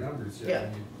 scary numbers, Yeah.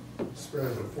 when you spread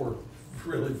it over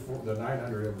the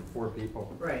 900 over 4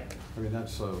 people. Right, I mean,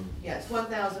 that's, yeah, it's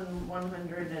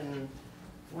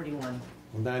 1,141.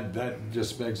 well, that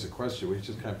just begs the question, we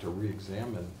just have to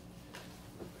re-examine,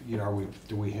 you know,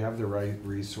 do we have the right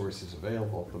resources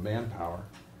available, the manpower?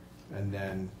 And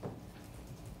then,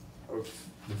 the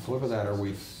flip of that, are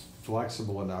we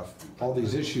flexible enough? All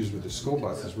these issues with the school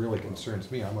buses really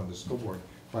concerns me, I'm on the school board,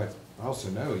 but I also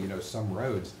know, you know, some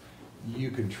roads,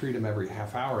 you can treat them every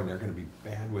half hour and they're gonna be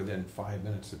bad within 5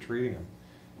 minutes of treating them.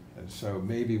 And so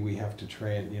maybe we have to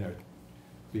train, you know,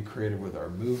 be creative with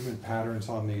our movement patterns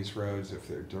on these roads if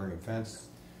they're during events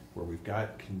where we've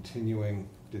got continuing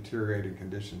deteriorating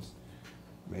conditions.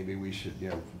 Maybe we should, you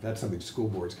know, that's something school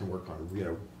boards can work on, you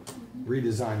know,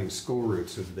 redesigning school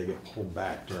routes so that they get pulled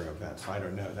back during events. I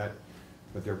don't know that,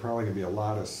 but there are probably gonna be a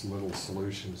lot of little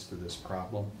solutions to this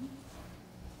problem.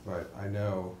 But I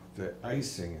know that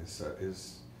icing is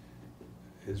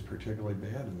particularly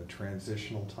bad in the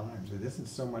transitional times. It isn't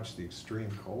so much the extreme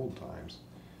cold times.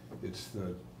 It's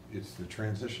the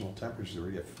transitional temperatures where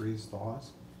you get freeze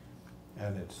thaws.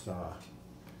 And it's, yeah,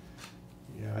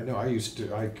 I know I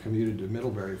commuted to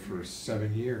Middlebury for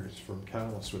 7 years from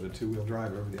Calais with a 2-wheel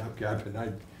drive over the Upgap, and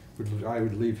I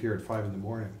would leave here at 5 in the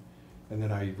morning. And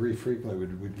then I very frequently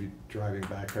would be driving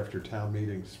back after town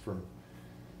meetings from,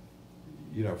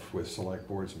 you know, with select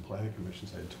boards and planning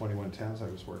commissions. I had 21 towns I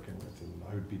was working with, and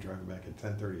I would be driving back at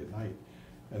 10:30 at night.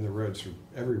 And the roads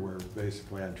everywhere were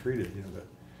basically untreated, you know,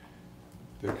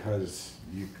 because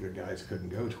the guys couldn't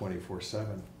go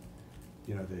 24/7.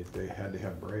 You know, they had to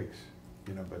have breaks,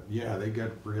 you know, but yeah, they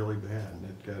get really bad, and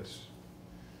it gets,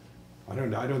 I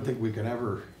don't think we can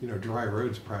ever, you know, dry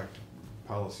roads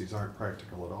policies aren't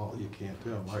practical at all. You can't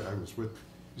do them. I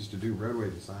used to do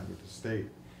roadway design with the state,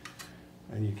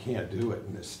 and you can't do it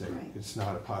in this state. Right. It's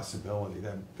not a possibility.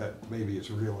 That maybe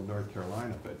is real in North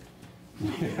Carolina, but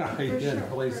yeah, For in sure, a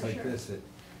place for like sure. this,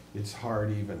 it's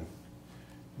hard even,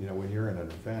 you know, when you're in an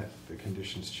event, the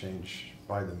conditions change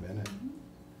by the minute.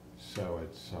 So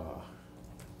it's,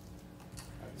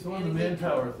 So on the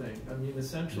manpower thing, I mean,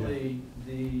 essentially,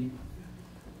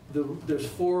 there's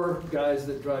 4 guys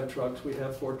that drive trucks, we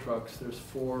have 4 trucks, there's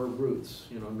 4 routes,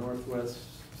 you know, northwest,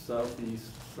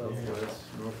 southeast, southwest,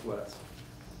 northwest.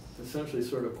 Essentially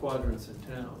sort of quadrants in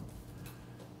town.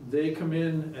 They come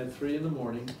in at 3 in the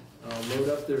morning, load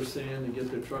up their sand and get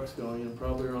their trucks going, and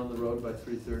probably are on the road by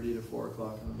 3:30 to 4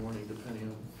 o'clock in the morning, depending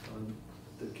on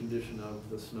the condition of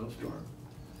the snowstorm.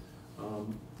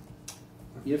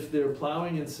 If they're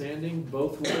plowing and sanding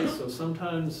both ways, so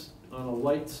sometimes on a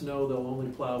light snow, they'll only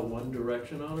plow one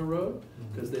direction on a road,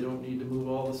 because they don't need to move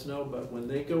all the snow, but when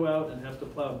they go out and have to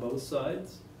plow both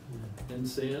sides and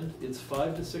sand, it's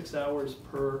 5 to 6 hours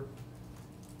per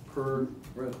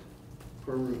route.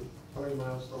 How many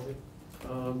miles, Toby?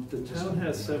 The town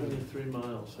has 73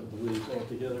 miles, I believe,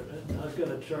 altogether. And I've got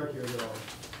a chart here that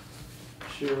I'll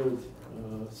share with,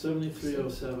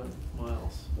 7307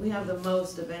 miles. We have the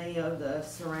most of any of the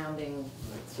surrounding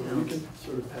So we towns. can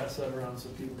sort of pass that around so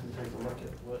people can take a look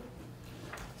at what,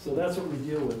 so that's what we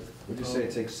deal with. Would you say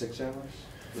it takes 6 hours?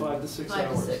 5 to 6 5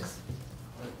 hours. to 6.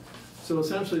 So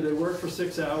essentially, they work for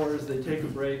 6 hours, they take a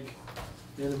break,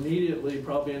 and immediately,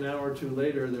 probably an hour or 2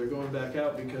 later, they're going back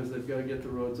out because they've got to get the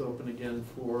roads open again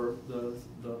for the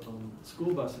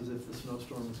school buses if the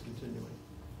snowstorm is continuing.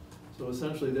 So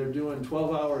essentially, they're doing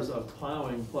 12 hours of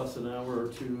plowing plus an hour or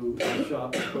 2 in the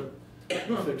shop to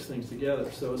fix things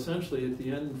together. So essentially, at the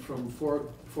end, from 4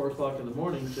 o'clock in the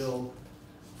morning till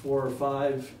 4 or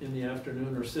 5 in the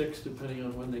afternoon, or 6, depending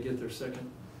on when they get their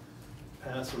second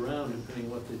pass around,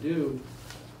 depending what they do,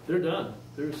 they're done.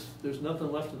 There's nothing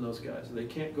left in those guys. They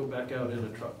can't go back out in a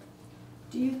truck.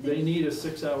 Do you think? They need a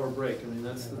 6-hour break. I mean,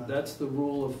 that's the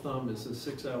rule of thumb, is a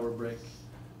 6-hour break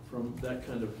from that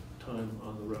kind of time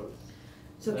on the road.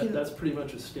 So That's pretty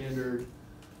much a standard,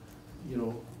 you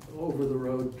know,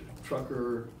 over-the-road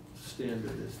trucker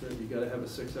standard, is that you gotta have a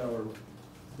 6-hour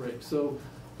break. So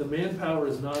the manpower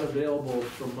is not available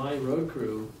from my road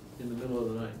crew in the middle of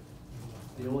the night.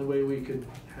 The only way we could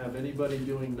have anybody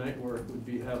doing night work would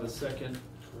be have a second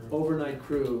overnight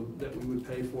crew that we would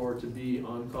pay for to be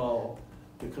on call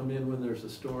to come in when there's a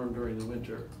storm during the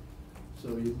winter.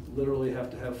 So you literally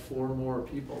have to have 4 more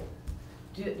people.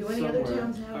 Do any other somewhere.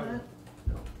 towns have that?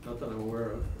 No. not that I'm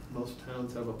aware of. Most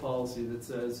towns have a policy that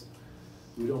says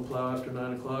we don't plow after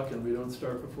 9 o'clock and we don't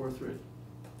start before 3.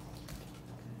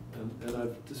 And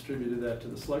I've distributed that to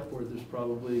the select board. There's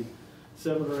probably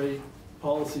 7 or 8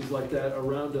 policies like that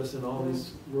around us in all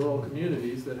these rural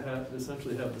communities that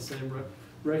essentially have the same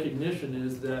recognition,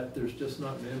 is that there's just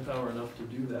not manpower enough to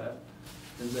do that.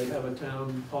 And they have a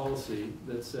town policy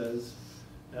that says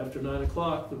after 9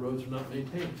 o'clock, the roads are not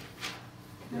maintained.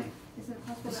 Is it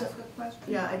possible to ask a question?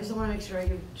 Yeah, I just want to make sure I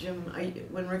give Jim,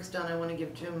 when Rick's done, I want to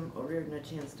give Jim O'Riordan a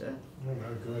chance to. No,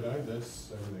 good,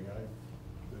 that's everything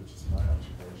it's just my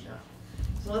observation.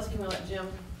 So can we let Jim?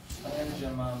 My name is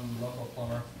Jim, I'm a local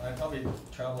plumber. I probably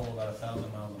travel about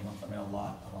 1,000 miles a month, I mean a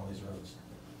lot on all these roads.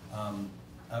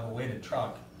 I have a weighted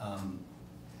truck. I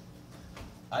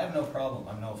have no problem,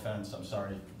 no offense, I'm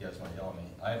sorry if you guys want to yell at me.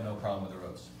 I have no problem with the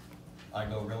roads. I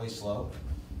go really slow,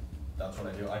 that's what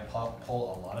I do. I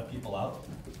pull a lot of people out.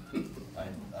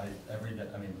 Every day,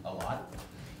 a lot.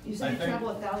 You said you travel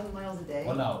 1,000 miles a day?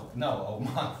 Well, no, a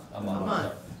month. A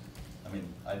month.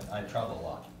 I travel a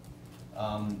lot.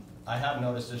 I have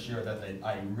noticed this year that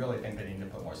I really think they need to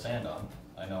put more sand on.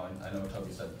 I know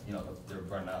Toby said, they're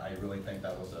running out. I really think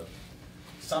that was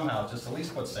somehow just at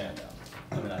least put sand down.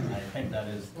 I think that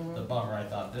is the bummer. I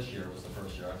thought this year was the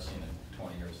first year I've seen in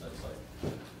 20 years that's like.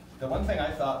 The one thing I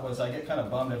thought was, I get kind of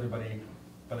bummed everybody,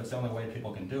 but it's the only way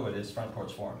people can do it, is front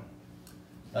porch forum.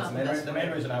 That's the main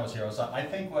reason I was here. So I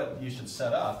think what you should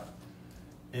set up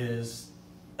is,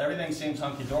 everything seems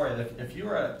hunky-dory. If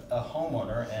you're a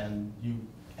homeowner and you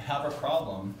have a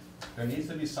problem, there needs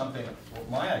to be something.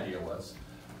 My idea was,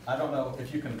 I don't know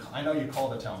if you can, I know you call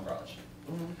the town garage.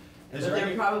 But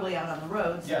they're probably out on the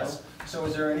road. Yes, so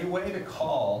is there any way to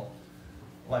call,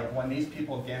 like when these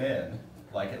people get in,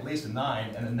 like at least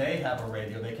 9, and then they have a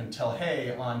radio, they can tell,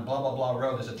 hey, on blah, blah, blah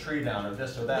road, there's a tree down, or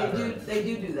this or that. They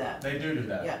do that. They do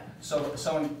that. Yeah. So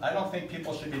I don't think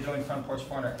people should be doing front porch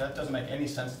forum. That doesn't make any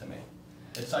sense to me.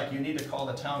 It's like you need to call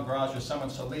the town garage or someone,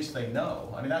 so at least they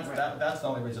know. That's the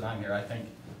only reason I'm here. I think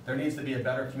there needs to be a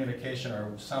better communication,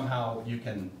 or somehow you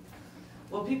can.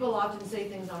 Well, people often say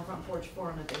things on front porch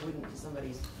forum that they wouldn't to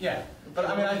somebody's. Yeah, but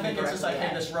I think it's just like,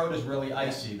 hey, this road is really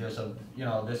icy. There's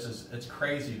it's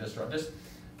crazy, this road.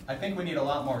 I think we need a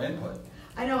lot more input.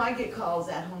 I know I get calls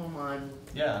at home on.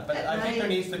 Yeah, but I think there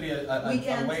needs to be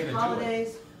a way to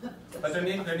holidays. do it. But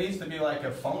there needs to be like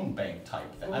a phone bank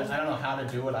type thing. I don't know how to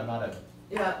do it. I'm not a.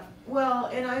 Yeah, well,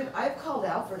 and I've called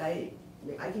Alfred. I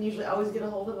can usually always get a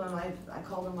hold of him. I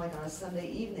called him like on a Sunday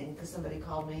evening because somebody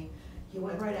called me. He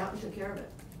went right out and took care of it.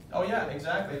 Oh yeah,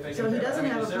 exactly. So he doesn't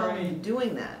have a problem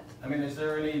doing that. Is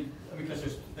there any?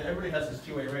 Because everybody has these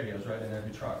 2-way radios, right, in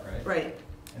every truck, right? Right.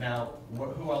 Now,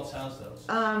 who else has those?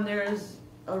 There's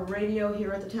a radio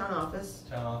here at the town office.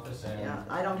 Town office and. Yeah,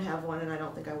 I don't have one, and I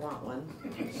don't think I want one.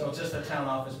 So it's just the town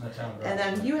office and the town garage. And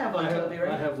then you have one, Toby,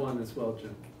 right? I have one as well,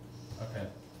 Jim. Okay.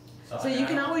 So you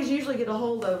can always usually get a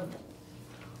hold of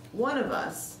one of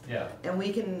us. Yeah. And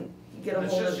we can get a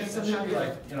hold of It should be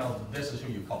like, this is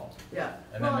who you called. Yeah.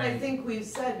 And well, and I think we've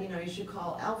said, you should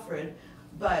call Alfred,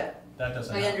 but that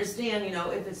doesn't I understand,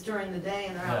 if it's during the day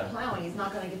and they're out plowing, he's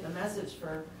not gonna get the message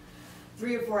for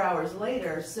 3 or 4 hours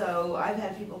later. So I've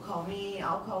had people call me,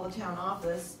 I'll call the town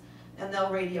office, and they'll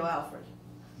radio Alfred.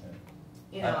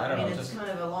 Yeah. It's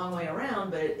kind of a long way around,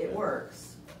 but it works.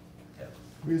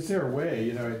 Is there a way,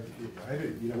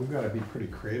 we've got to be pretty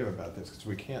creative about this, because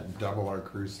we can't double our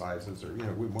crew sizes, or,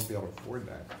 we won't be able to afford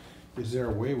that. Is there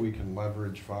a way we can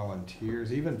leverage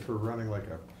volunteers, even for running like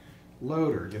a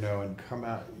loader, and come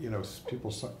out,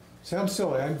 people, sounds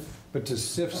silly, but to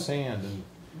sift sand and,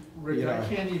 Rick, I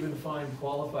can't even find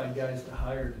qualified guys to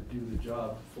hire to do the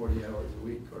job 40 hours a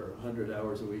week or 100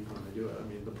 hours a week when they do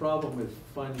it. The problem with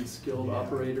finding skilled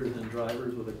operators and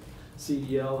drivers with a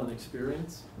CDL and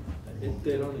experience,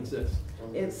 they don't exist.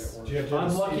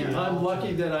 I'm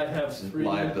lucky that I have 3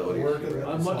 liability.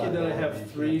 I'm lucky that I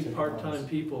have 3 part-time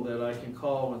people that I can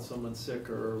call when someone's sick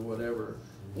or whatever.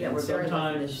 Yeah, and we're very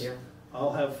lucky this sometimes year.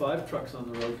 I'll have 5 trucks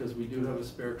on the road because we do have a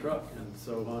spare truck, and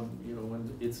so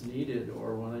when it's needed,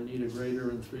 or when I need a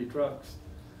grader and 3 trucks,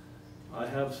 I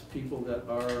have people that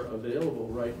are available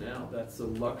right now. That's a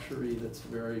luxury that's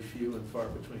very few and far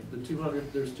between.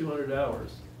 There's 200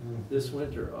 hours this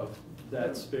winter of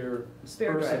that spare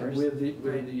person drivers. with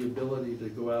the ability to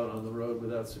go out on the road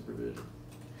without supervision.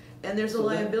 And there's a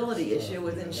liability issue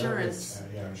with insurance.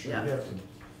 I'm sure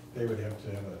they would have to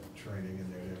have a training,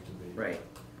 and they'd have to be. Right.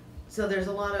 So there's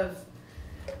a lot of,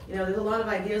 there's a lot of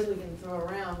ideas we can throw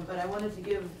around, but I wanted to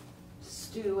give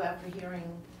Stu, after hearing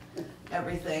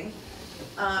everything.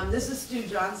 This is Stu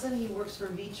Johnson. He works for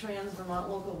V-Trans Vermont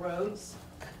Local Roads.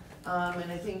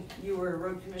 And I think you were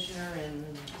road commissioner in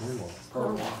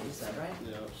Cornwall, you said, right?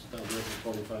 Yeah, I was down there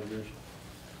for 25 years.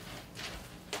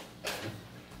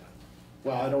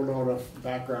 Well, I don't know enough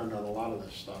background on a lot of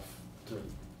this stuff to,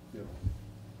 you know,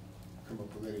 come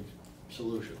up with any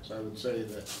solutions. I would say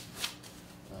that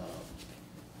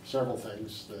several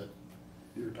things that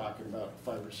you're talking about,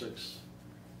 5 or 6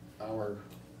 hour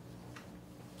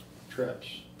trips,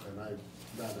 and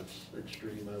that is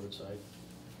extreme, I would say.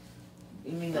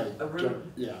 You mean a route?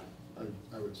 Yeah,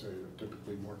 I would say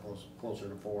typically more closer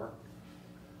to 4,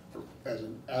 as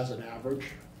an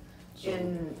average. So,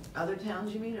 In other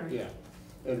towns, you mean, or? yeah,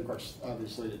 and of course,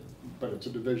 obviously, but it's a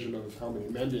division of how many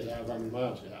men do you have, how many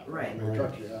miles you have, Right. how many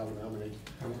trucks you have, and how many,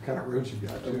 And what kind of roads you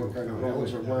got and too. what kind of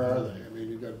roads, or where are they? I mean,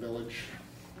 you've got village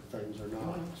things or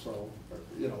not, so, but,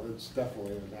 you know, it's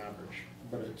definitely an average.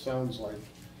 But it sounds like,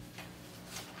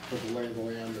 for the lay of the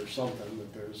land or something,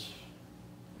 that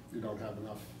you don't have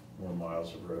enough More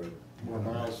miles of road. more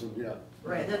miles, and, yeah.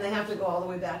 Right, then they have to go all the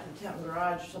way back to the town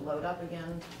garage to load up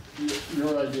again.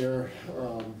 Your idea,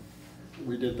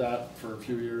 we did that for a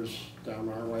few years down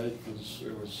our way, because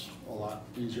it was a lot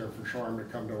easier for Shoreham to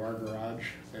come to our garage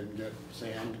and get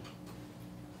sand.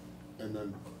 And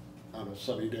then on a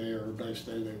sunny day or a nice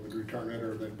day, they would return it,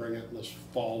 or they'd bring it in this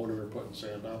fall when we were putting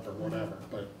sand up or whatever.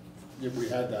 But we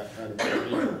had that kind of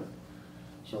arrangement,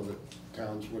 so that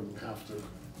towns wouldn't have to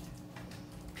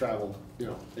travel,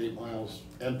 8 miles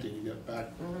empty to get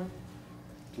back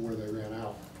to where they ran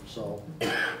out, so,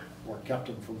 or kept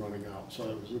them from running out. So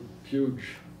it was a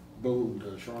huge boom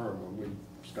to Shoreham when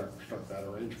we struck that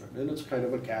arrangement. And it's kind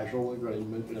of a casual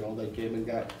arrangement, they came and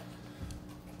got,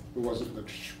 the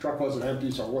truck wasn't empty,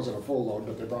 so it wasn't a full load,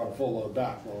 but they brought a full load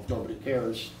back. Well, if nobody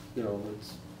cares, you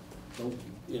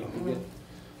get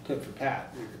tit for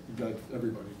tat, you drive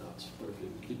everybody nuts. But if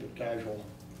you keep it casual,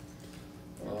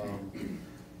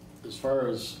 as far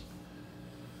as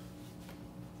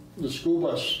the school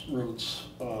bus routes,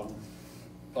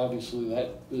 obviously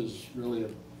that is really a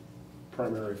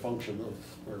primary function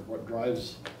of, or what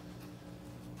drives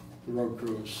the road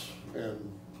crews. And,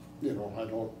 I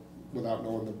don't, without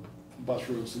knowing the bus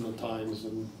routes and the times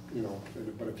and,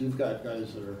 but if you've got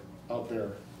guys that are out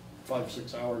there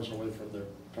 5-6 hours away from their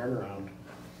turnaround,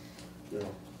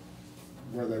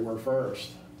 where they were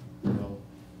first,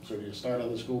 so do you start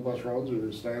on the school bus roads, or do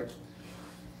you start,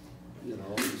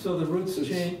 So the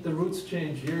routes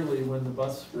change yearly when the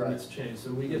bus routes change.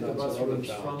 So we get the bus routes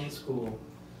from the school.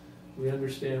 We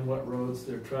understand what roads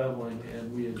they're traveling,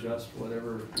 and we adjust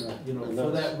whatever,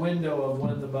 for that window of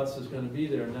when the bus is gonna be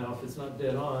there. Now, if it's not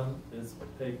dead on, as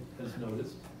Peg has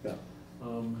noticed, Yeah.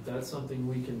 That's something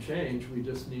we can change. We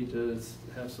just need to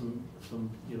have some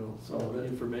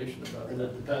information about And that.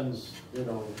 it depends, are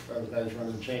the guys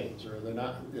running chains, or they're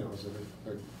not, so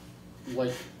they're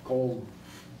light, cold,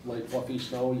 light fluffy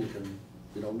snow, you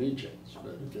don't need chains,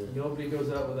 but. Nobody goes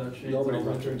out without chains all Nobody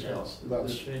winter runs long. chains. They're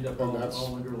chained up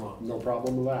all winter long. No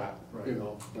problem with that, Right.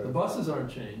 but. The buses aren't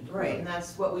chained. Right, and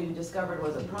that's what we discovered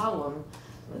was a problem.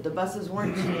 The buses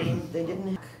weren't chained, they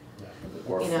didn't,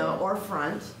 or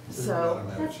front, so.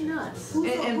 That's nuts. But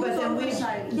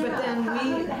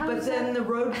then the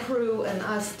road crew and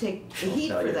us take the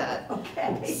heat for that.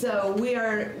 Okay. So we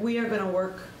are gonna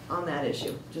work on that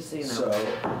issue, just so you know. So,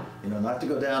 not to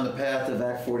go down the path of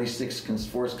Act 46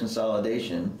 forced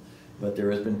consolidation, but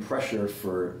there has been pressure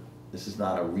this is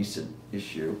not a recent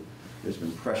issue, there's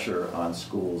been pressure on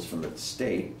schools from the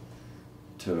state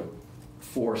to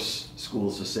force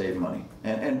schools to save money,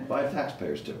 and by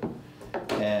taxpayers too,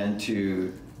 and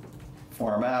to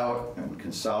farm out and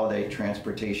consolidate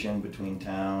transportation between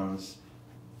towns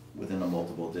within the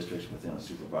multiple districts within a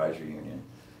supervisory union.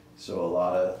 So a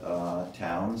lot of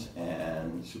towns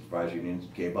and supervisory unions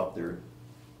gave up their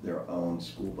own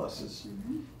school buses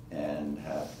and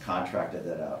have contracted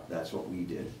that out. That's what we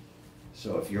did.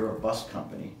 So if you're a bus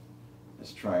company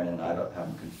that's trying, and I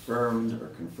haven't confirmed or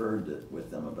conferred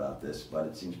with them about this, but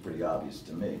it seems pretty obvious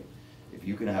to me. If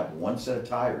you can have one set of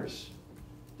tires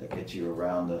that gets you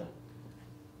around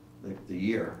the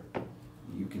year,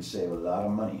 you can save a lot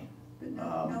of money.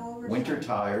 Winter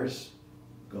tires,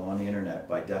 go on the internet,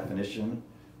 by definition,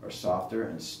 are softer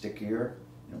and stickier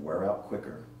and wear out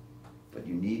quicker. But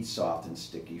you need soft and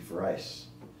sticky for ice.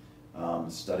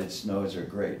 Studded snows are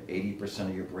great. 80%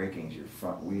 of your braking is your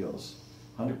front wheels.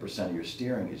 100% of your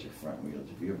steering is your front wheels.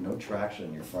 If you have no traction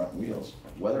in your front wheels,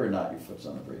 whether or not your foot's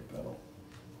on the brake pedal,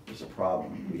 there's a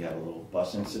problem. We had a little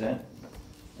bus incident.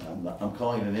 I'm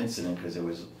calling it an incident because it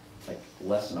was like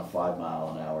less than a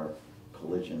 5-mile-an-hour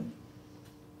collision.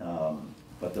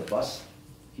 But the bus,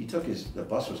 the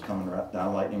bus was coming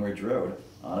down Lightning Ridge Road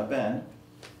on a bend,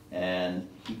 and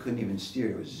he couldn't even steer,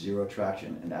 there was zero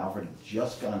traction, and Alfred had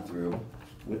just gone through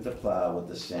with the plow, with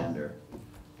the sander.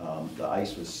 The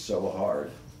ice was so hard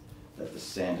that the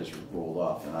sand just rolled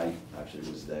off, and I actually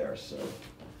was there, so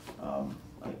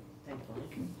I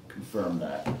can confirm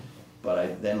that. But I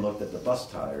then looked at the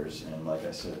bus tires, and like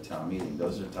I said at town meeting,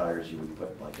 those are tires you would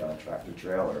put like on a tractor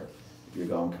trailer if you're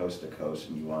going coast to coast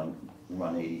and you want to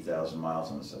run 80,000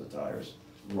 miles on a set of tires.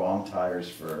 Wrong tires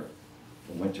for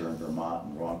the winter in Vermont,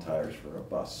 and wrong tires for a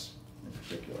bus in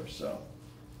particular. So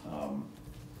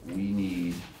we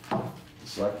need, the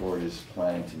select board is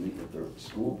planning to meet with the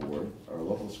school board, our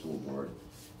local school board,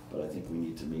 but I think we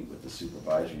need to meet with the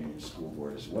supervisory union school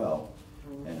board as well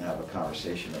and have a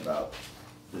conversation about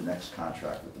the next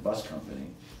contract with the bus company.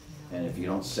 And if you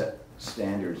don't set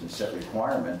standards and set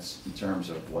requirements in terms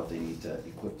of what they need to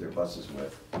equip their buses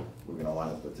with, we're gonna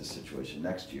wind up with this situation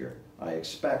next year. I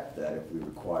expect that if we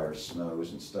require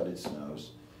snows and studded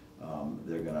snows,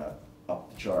 they're gonna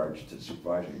up the charge to the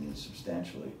supervisory union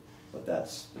substantially, but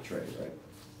that's the trade, right?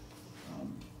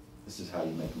 This is how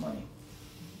you make money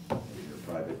if you're a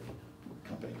private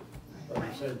company. I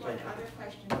have one other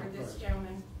question for this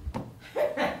gentleman.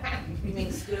 You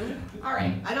mean Stu? All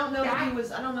right. I don't know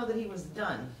that he was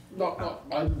done. No,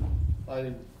 I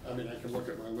mean, I can look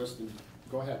at my list and,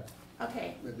 go ahead.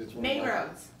 Okay, Maybe it's one main of my-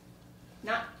 roads,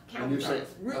 not When county you say-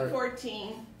 roads, Route alright.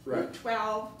 14, Right. Route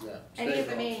 12, Yeah. any state of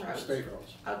the main roads. State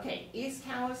roads. Okay, East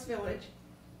Calais Village,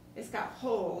 it's got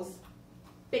holes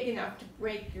big enough to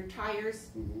break your tires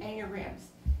Mhm. and your rims.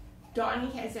 Donnie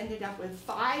has ended up with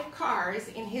 5 cars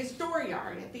in his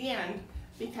dooryard at the end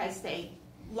because they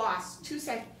lost 2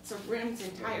 sets of rims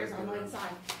and tires on one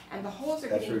side, and the holes are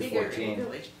That's getting Route bigger 14. in the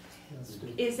village.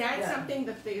 Is that something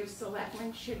that the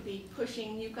selectmen should be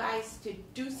pushing you guys to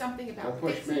do something Don't about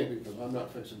push fixing? me because I'm not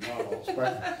fixing potholes,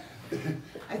 but.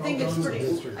 I think it's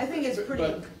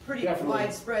pretty Definitely.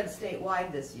 widespread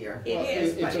statewide this year. It Well,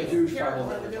 is, but it's a it's huge terrible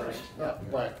problem in the everywhere. village. Yeah,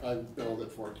 but I know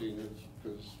that 14 is,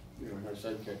 because, you know, my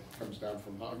sidekick comes down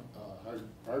from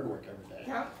Hardwick every day.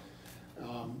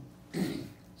 Yeah,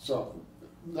 So,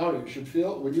 no, you should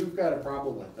feel, when you've got a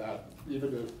problem like that,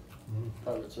 even if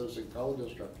private citizen, call the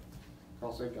district,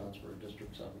 call St. John's for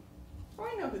District 7. oh,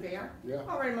 I know who they are. Yeah.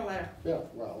 I'll write them a letter. Yeah,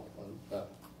 well, that,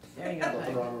 There you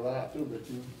nothing go. wrong with that too, but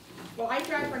you, Well, I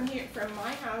drive from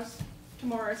my house to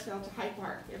Morrisville to Hyde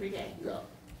Park every day, yeah.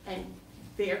 and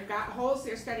they've got holes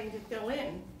they're starting to fill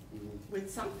in Mhm. with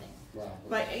something. Wow.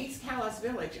 But East Calais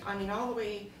Village, I mean, all the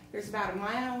way, there's about 1.5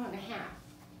 miles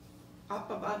up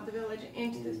above the village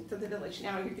into to the village.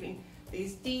 Now you're getting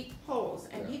these deep holes,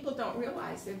 and Yeah. people don't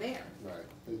realize they're there. Right,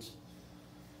 it's,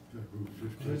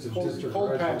 It's a cold district cold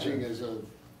right patching there. is a,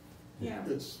 Yeah.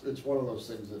 it's one of those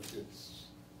things that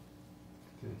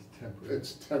It's temporary.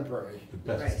 it's temporary. The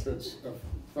best. It's a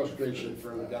frustration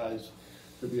for the guys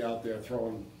to be out there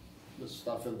throwing this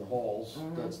stuff in the holes,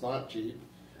 that's not cheap,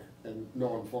 and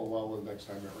knowing full well the next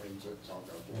time it rains, it's all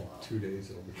gonna blow out. 2 days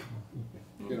it'll be.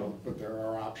 You know, but there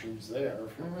are options there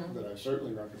that I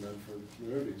certainly recommend for the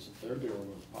communities, if they're dealing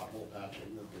with pothole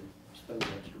patching, that they spend the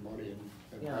extra money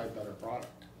and buy a better product.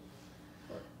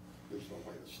 But there's no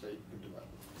way the state could do it.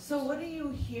 So what are you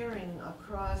hearing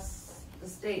across the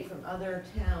state from other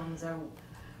towns?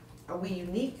 Are we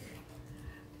unique?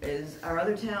 Are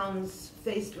other towns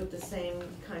faced with the same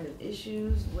kind of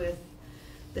issues with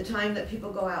the time that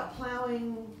people go out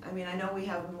plowing? I mean, I know we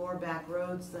have more back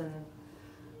roads than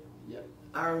Yep.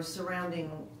 our surrounding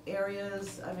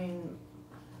areas. I mean,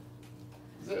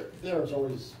 There's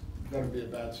always gonna be a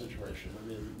bad situation. I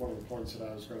mean, one of the points that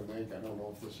I was gonna make, I don't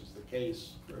know if this is the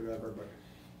case or whatever, but,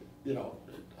 you know,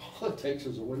 all it takes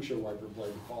is a windshield wiper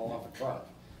blade to fall off a truck,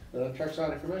 and that truck's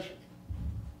out of commission.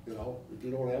 You know, if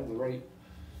you don't have the right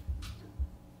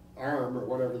arm or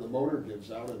whatever the motor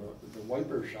gives out and the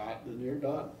wiper shot, then you're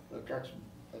done. That truck's,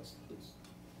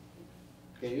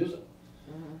 can't use it,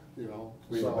 you know?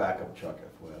 We have a So- backup truck,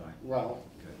 FYI. Well,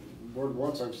 more than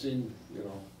once I've seen, you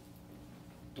know,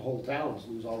 the whole towns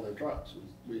lose all their trucks.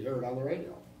 We hear it on the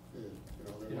radio. You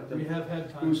know, they're Yeah, looking, we have had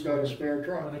times. who's got a where spare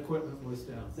truck? When equipment was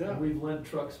down. Yeah. And we've lent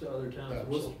trucks to other towns,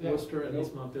 Absolutely. Yeah. Worcester and Yep.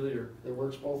 East Montpelier It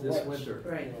works both ways. this winter.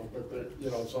 Right. You know, but,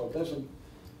 you know, so it doesn't,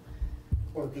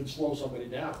 or it can slow somebody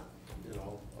down, you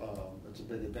know. It's a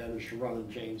big advantage to run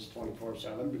in chains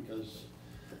 24/7 because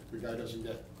the guy doesn't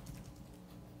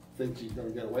thinks he's gonna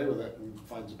get away with it and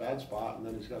finds a bad spot, and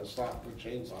then he's gotta stop and put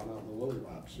chains on out in the lily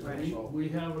laps, you know, Right. so. We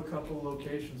have a couple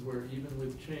locations where even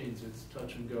with chains, it's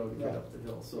touch and go to get Right. up the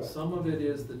hill. So Right. some of it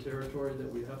is the territory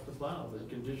that we have to plow, the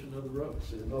condition of the roads.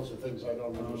 See, those are things I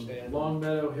don't understand. Long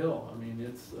Meadow Hill, I mean,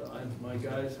 it's, my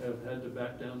guys have had to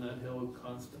back down that hill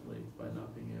constantly by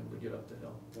not being able to get up the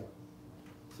hill. Yeah.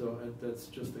 So that's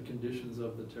just the conditions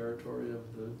of the territory of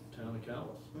the town of Calais.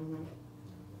 Mhm.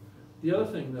 The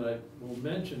other thing that I will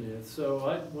mention is,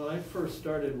 when I first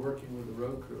started working with the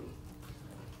road crew,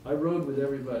 I rode with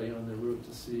everybody on their route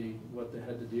to see what they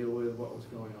had to deal with, what was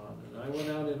going on. And I went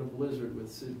out in a blizzard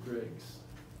with Sid Griggs.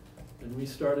 And we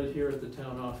started here at the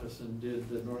town office and did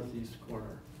the northeast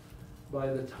corner.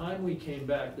 By the time we came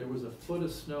back, there was a foot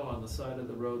of snow on the side of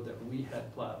the road that we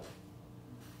had plowed.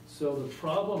 So the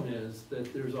problem is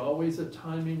that there's always a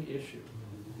timing issue.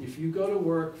 If you go to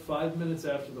work 5 minutes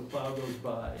after the plow goes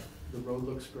by, the road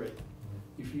looks great.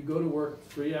 If you go to work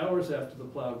 3 hours after the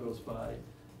plow goes by,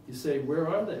 you say, where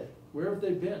are they? Where have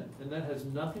they been? And that has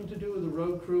nothing to do with the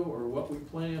road crew or what we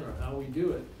plan or how we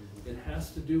do it. It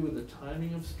has to do with the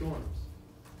timing of storms.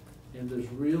 And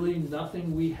there's really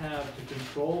nothing we have to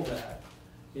control that.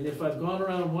 And if I've gone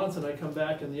around once and I come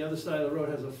back and the other side of the road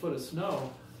has a foot of snow,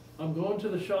 I'm going to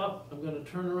the shop, I'm gonna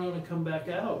turn around and come back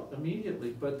out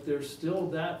immediately. But there's still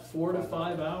that 4 to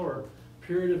 5 hour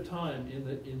period of time in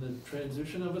the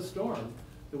transition of a storm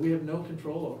that we have no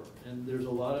control over. And there's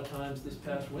a lot of times this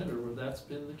past winter where that's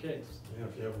been the case. Yeah,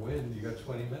 if you have wind, you got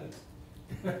 20 minutes.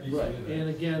 Right, and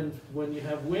again, when you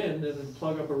have wind and then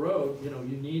plug up a road,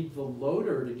 you need the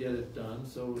loader to get it done.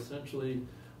 So essentially,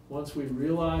 once we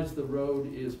realize the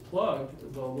road is plugged,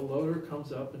 well, the loader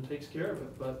comes up and takes care of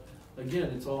it. But again,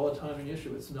 it's all a timing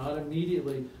issue. It's not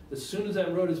immediately, as soon as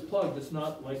that road is plugged, it's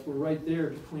not like we're right there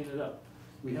to clean it up.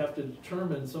 We have to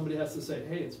determine, somebody has to say,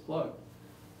 hey, it's plugged.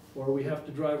 Or we have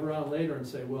to drive around later and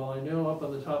say, well, I know up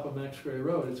on the top of Max Gray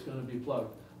Road, it's gonna be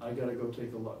plugged. I gotta go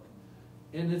take a look.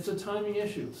 And it's a timing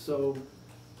issue, so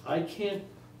I can't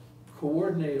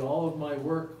coordinate all of my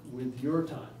work with your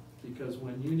time, because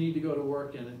when you need to go to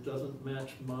work and it doesn't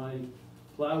match my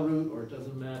plow route or it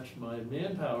doesn't match my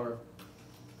manpower,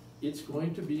 it's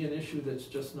going to be an issue that's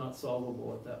just not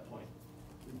solvable at that point.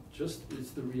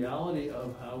 It's the reality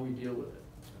of how we deal with it.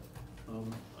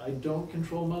 I don't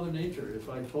control Mother Nature. If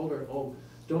I told her, oh,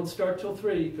 don't start till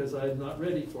 3 because I'm not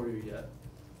ready for you yet,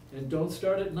 and don't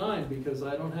start at 9 because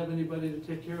I don't have anybody to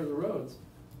take care of the roads,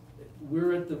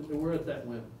 we're at that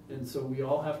whim. And so we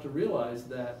all have to realize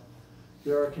that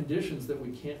there are conditions that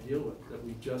we can't deal with, that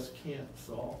we just can't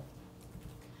solve.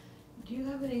 Do you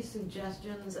have any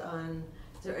suggestions on,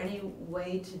 is there any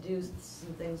way to do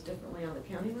some things differently on the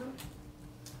county road?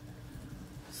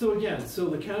 So again,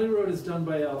 the county road is done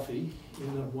by Alfie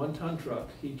in a 1-ton truck.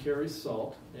 He carries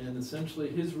salt, and essentially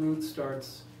his route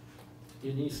starts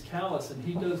in East Calais, and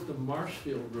he does the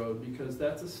Marshfield Road because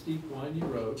that's a steep, windy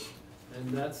road, and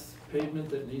that's pavement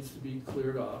that needs to be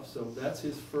cleared off. So that's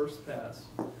his first pass.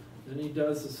 Then he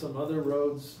does some other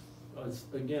roads,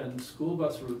 again, school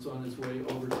bus routes on his way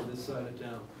over to this side of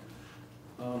town.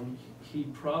 He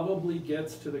probably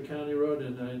gets to the county road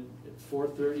at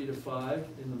 4:30 to 5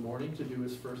 in the morning to do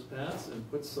his first pass and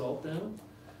put salt down.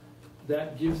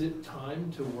 That gives it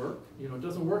time to work. It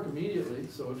doesn't work immediately,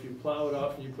 so if you plow it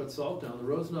off and you put salt down, the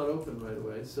road's not open right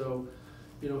away. So,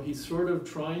 he's sort of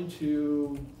trying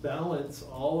to balance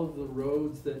all of the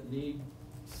roads that need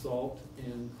salt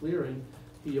and clearing.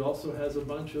 He also has a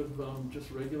bunch of just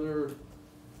regular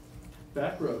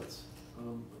back roads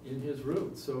in his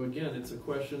route. So again, it's a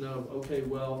question of, okay,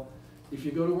 well, if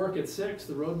you go to work at 6,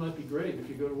 the road might be great. If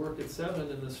you go to work at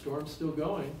 7 and the storm's still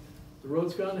going, the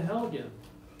road's gone to hell again.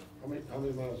 How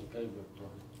many miles of pavement?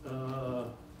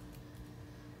 The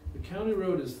county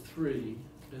road is 3,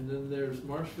 and then there's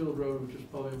Marshfield Road, which is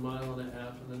probably 1.5 miles, and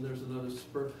then there's another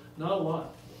spur. Not a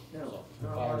lot. No,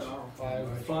 not a lot at all.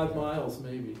 5 miles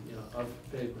maybe, of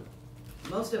pavement.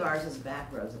 Most of ours is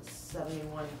back roads. It's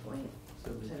 71.73.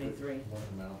 1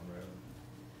 mountain road.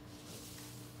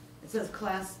 It says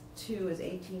class 2 is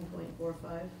 18.45. Well,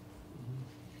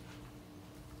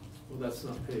 that's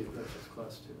not paved, that's just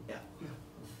class 2. Yeah.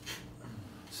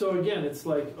 So again, it's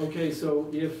like, okay, so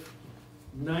if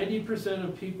 90%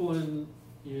 of people in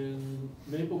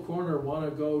Maple Corner want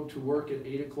to go to work at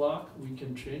 8 o'clock, we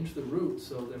can change the route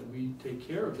so that we take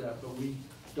care of that, but we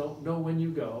don't know when you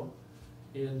go.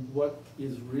 And what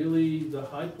is really the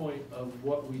high point of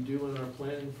what we do in our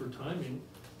planning for timing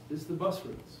is the bus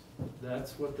routes.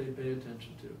 That's what they pay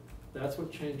attention to. That's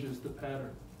what changes the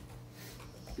pattern,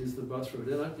 is the bus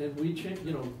route. And we change,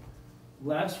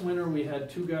 last winter we had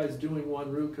 2 guys doing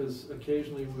one route because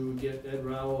occasionally we would get Ed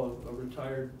Rowell, a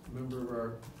retired member of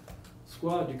our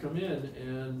squad, to come in,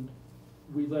 and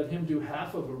we let him do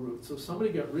half of a route. So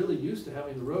somebody got really used to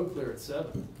having the road clear at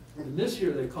 7. And this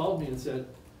year they called me and said,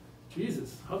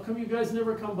 Jesus, how come you guys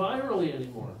never come by early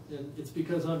anymore? And it's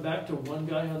because I'm back to 1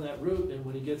 guy on that route, and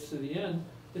when he gets to the end,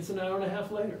 it's an hour and a half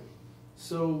later.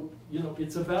 So,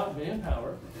 it's about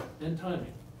manpower and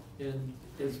timing. And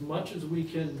as much as we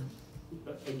can,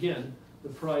 again, the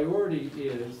priority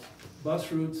is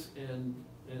bus routes and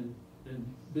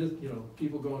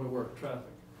people going to work, traffic.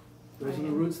 Those are the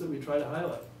routes that we try to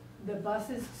highlight. The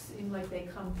buses seem like they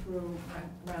come through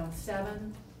around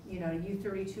 7,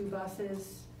 U32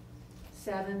 buses,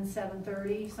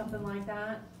 7:30, something like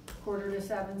that,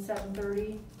 6:45,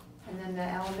 7:30, and then the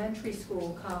elementary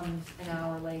school comes an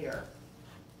hour later.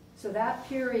 So that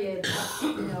period,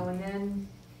 and then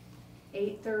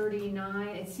 8:30, 9,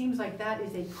 it seems like that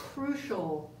is a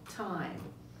crucial time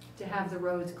to have the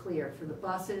roads cleared for the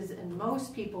buses, and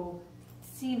most people,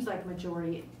 seems like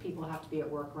majority of people have to be at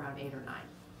work around 8 or 9.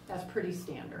 That's pretty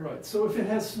standard. Right, so if it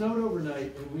has snowed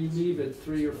overnight and we leave at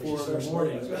 3 or 4 in the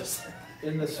morning,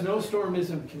 and the snowstorm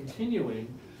isn't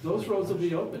continuing, those roads will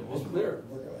be open, it's clear.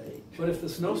 But if the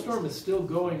snowstorm is still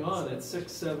going on at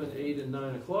 6, 7, 8, and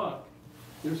 9 o'clock,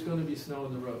 there's gonna be snow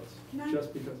in the roads,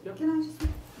 just because, yep. Can I just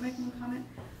make one comment?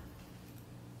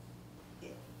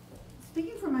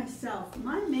 Speaking for myself,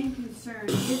 my main concern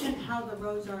isn't how the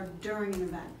roads are during an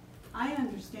event. I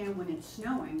understand when it's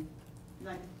snowing,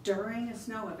 like during a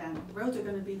snow event, roads are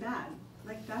gonna be bad.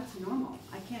 Like, that's normal.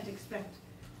 I can't expect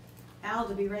Al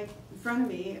to be right in front of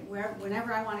me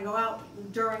whenever I wanna go out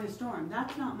during a storm.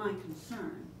 That's not my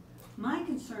concern. My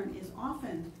concern is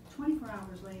often 24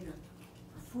 hours later,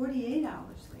 or 48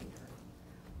 hours later,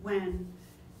 when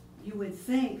you would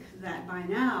think that by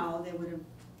now they would have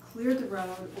cleared the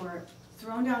road or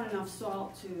thrown down enough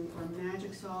salt or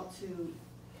magic salt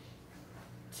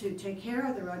to take care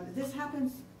of the road. But this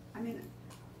happens, I mean,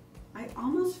 I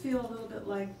almost feel a little bit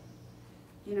like,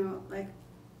 like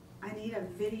I need a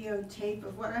videotape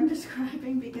of what I'm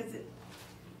describing, because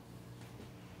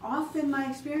often my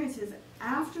experience is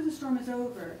after the storm is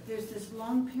over, there's this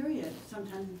long period,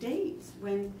 sometimes days,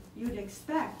 when you'd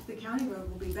expect the county road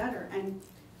will be better, and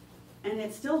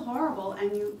it's still horrible,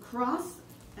 and you cross,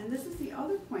 and this is the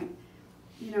other point,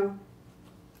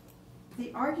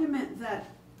 the argument that,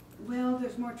 well,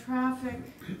 there's more traffic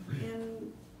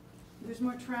in East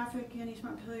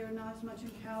Montpelier, not as much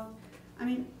in Cal. I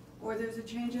mean, or there's a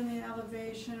change in the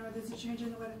elevation, or there's a change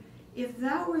in the weather. If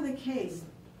that were the case,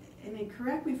 I mean,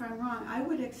 correct me if I'm wrong, I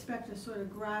would expect a sort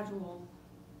of gradual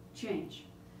change.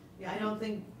 Yeah, I don't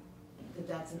think that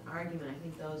that's an argument. I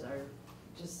think those are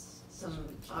just some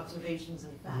observations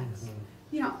and facts.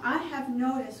 I have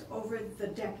noticed over the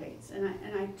decades, and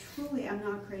I truly am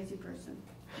not a crazy person.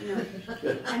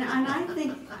 And I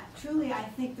think, truly, I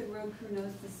think the road crew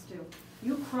knows this too.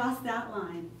 You cross that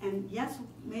line, and yes,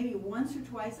 maybe once or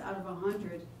twice out of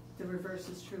 100, the reverse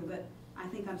is true, but I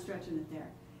think I'm stretching it there.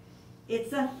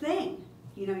 It's a thing.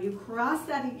 You cross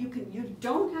that, you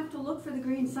don't have to look for the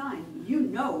green sign. You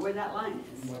know where that line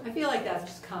is. I feel like that's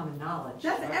just common knowledge.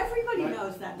 Everybody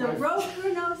knows that. The road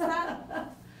crew knows that.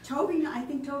 I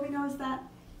think Toby knows that.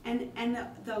 And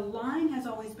the line has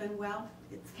always been, well,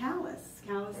 it's Calais.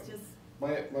 Calais just...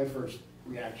 My first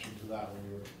reaction to that when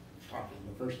you were talking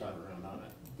the first time around on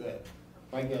it, that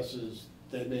my guess is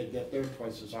they may get there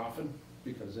twice as often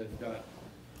because they've got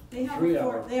They have a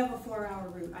 4-hour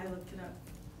route. I looked it up.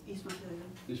 East Montpelier.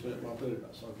 East Montpelier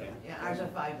does, okay. Yeah, ours are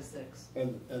 5 to 6.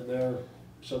 And they're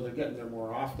getting there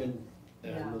more often,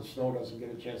 and the snow doesn't get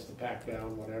a chance to pack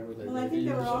down, whatever. Well, I think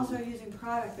they were also using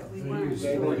product that we weren't.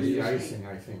 They use more de-icing,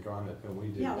 I think, on it than we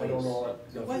did. Yeah, I don't know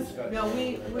what. No,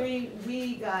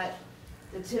 we got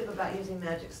the tip about using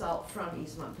magic salt from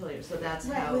East Montpelier, so that's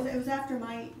how. Right, it was after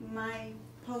my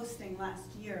posting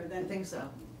last year. I think so.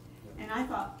 And I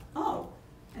thought,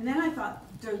 and then I thought,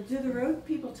 do the road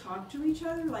people talk to each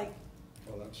other? Like,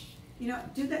 Well, that's.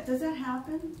 Does that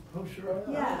happen? Oh, sure.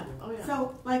 Yeah. Oh, yeah.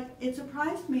 So, it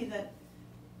surprised me that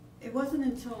it wasn't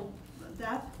until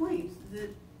that point that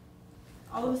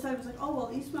all of a sudden it was like, oh,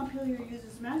 well, East Montpelier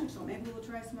uses magic salt. Maybe we'll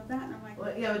try some of that. And I'm like,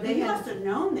 Well, yeah, but they must have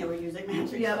known they were using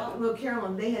magic Yeah, salt. well,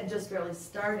 Carolyn, they had just barely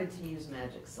started to use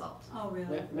magic salt. Oh,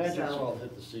 really? Magic So- salt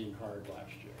hit the scene hard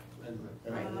last year, and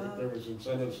Right. there was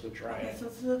incentives to try Okay, it.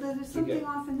 so there's something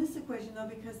off in this equation though,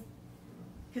 because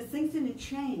things didn't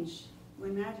change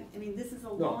when magic, this is a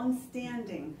No.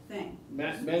 long-standing thing.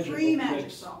 Magic Pre-magic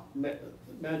makes- salt.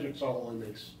 Magic salt only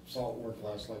makes salt work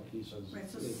less, like he says. Right,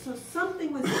 so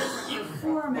something was different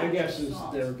before My magic guess is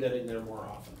salt. they're getting there more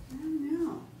often. I don't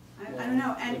know. I don't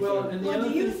know. And, Well, and the other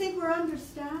do you thing- think we're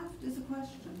understaffed is a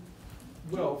question.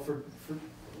 Well,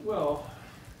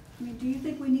 Do you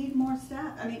think we need more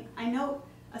staff? I know,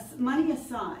 money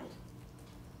aside,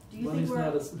 do you think money's we're...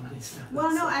 not as, money's not.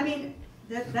 Well, no,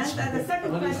 The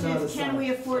second Money's question not is, a can we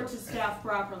science. afford to staff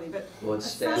properly, but. Well, it's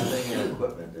aside- staffing and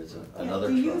equipment, there's another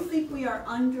Do you truck. think we are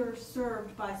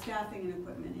underserved by staffing and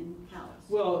equipment in Calais?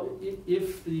 Well,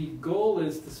 if the goal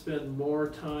is to spend more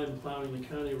time plowing the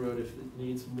county road, if it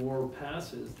needs more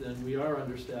passes, then we are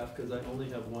understaffed, because I only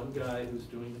have one guy who's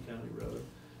doing the county road.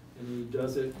 And he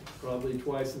does it probably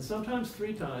twice, and sometimes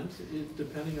 3 times,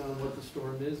 depending on what the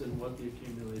storm is and what the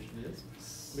accumulation is.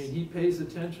 I mean, he pays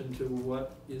attention to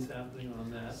what is happening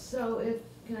on that. So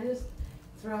can I just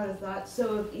throw out a thought?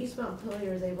 So if East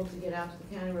Montpelier is able to get out to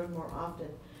the county road more often,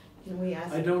 can we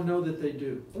ask? I don't know that they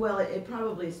do. Well, it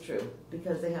probably is true,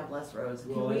 because they have less roads.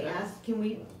 Well, Can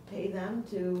we pay them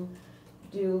to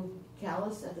do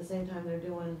Calais at the same time they're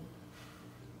doing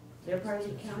their part of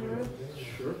the county road?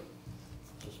 Sure.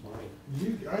 Just money.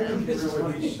 I think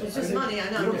really. It's just money, I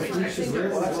know. You know, I think really-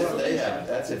 Well, that's if they have,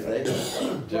 that's if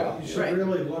they Well, you should Right.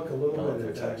 really look a little Well, bit for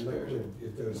at that taxpayers. liquid,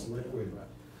 if those liquid,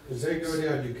 because they go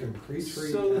down, you can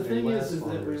pre-treat. So the and they thing last is that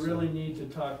longer, we so- really need to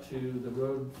talk to the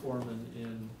road foreman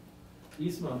in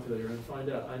East Montpelier and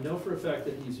find out. I know for a fact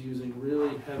that he's using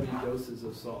really heavy doses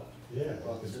of salt. Yeah.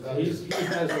 He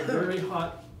has a very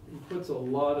hot, he puts a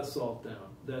lot of salt down.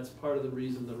 That's part of the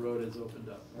reason the road has opened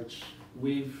up. Which,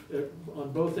 We've,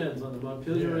 on both ends, on the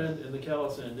Montpelier Yeah. end and the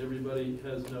Calais end, everybody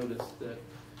has noticed that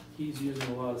he's using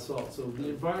a lot of salt. So the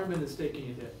environment is taking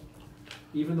a hit.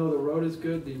 Even though the road is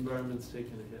good, the environment's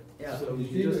taking a hit. Yeah. So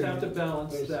you just have to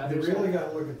balance that. They really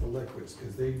gotta look at the liquids,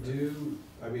 because they do,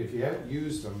 I mean, if you haven't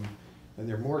used them, and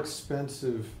they're more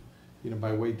expensive,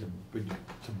 by weight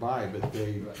to buy, but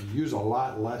they use a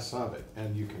lot less of it,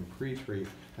 and you can pre-treat,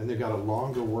 and they've got a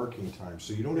longer working time,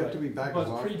 so you don't have to be back as But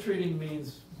often. pre-treating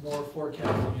means more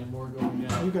forecasting and more going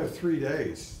out. You got 3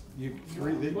 days, people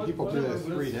do that Whatever,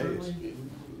 3 that's days.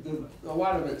 certainly- a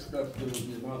lot of it's got to do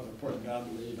with the amount they're putting down,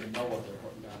 do they even know what they're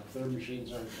putting down? If their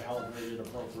machines aren't calibrated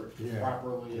Yeah.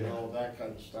 properly and Yeah. all that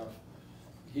kind of stuff.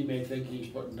 He may think he's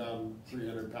putting down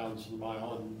 300 pounds a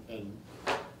mile, and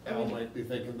Al might be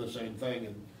thinking the same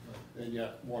thing, and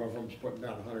yet one of them's putting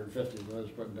down 150, the other's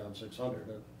putting down 600,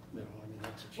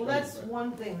 that's extreme. Well, that's but-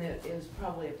 one thing that is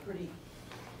probably a pretty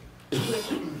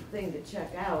quick thing to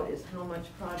check out, is how much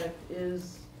product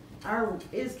is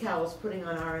Calais putting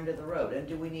on our end of the road, and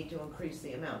do we need to increase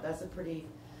the amount? That's a pretty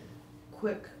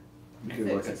quick You fix. can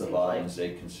look it at the seems volumes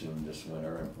they consumed this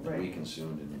winter and Right. we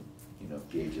consumed and,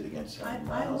 gauge it against how I many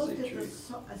miles looked they at the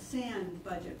treat. sand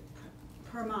budget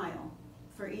per mile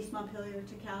for East Montpelier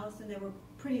to Calais, and they were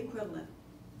pretty equivalent.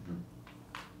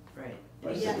 Right.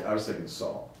 I was thinking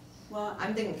salt. Well,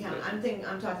 I'm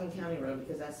talking county road,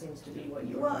 because that seems to be what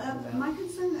you were well, talking about. my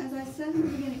concern, as I said in the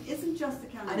beginning, isn't just the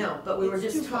county. I know, road. but we were It's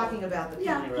just twofold. talking about the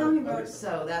Yeah, county county road, road.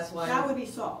 so that's why. That would be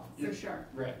solved, for sure.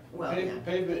 Right. Well, yeah.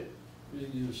 Pavement, you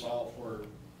use salt, or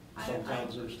some I-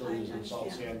 towns are still I using salt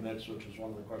understand. sand mix, which is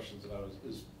one of the questions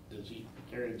that is he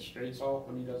carrying straight salt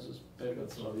when he does his pavement?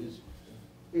 So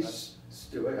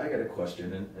Stu, I got a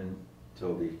question, and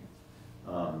Toby,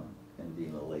 and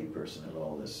being a layperson at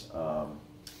all this,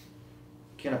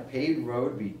 can a paved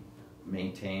road be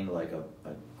maintained like a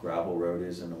gravel road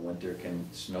is in the winter?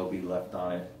 Can snow be left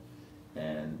on it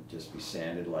and just be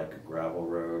sanded like a gravel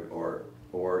road,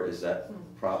 or is that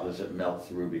does it melt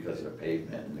through because of the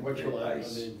pavement and the Which great will,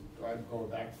 ice? I'm going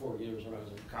back 4 years when I was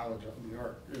in college up in New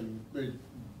York, and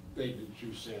they did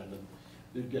use sand, and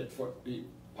you'd get foot deep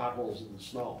potholes in the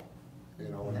snow, and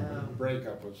the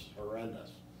breakup was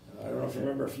horrendous. I don't know if you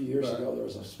remember a few years ago, there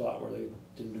was a spot where they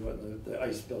didn't do it, and the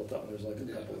ice built up, and there was like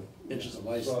a couple inches of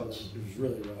ice, and it was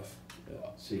really rough. Yeah.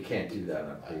 So you can't do that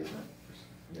on pavement?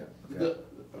 Yeah, okay.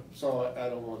 So I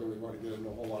don't know whether we want to get into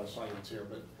a whole lot of science here,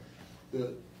 but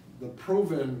the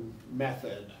proven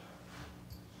method,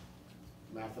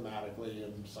 mathematically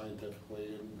and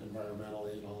scientifically and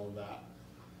environmentally and all of that,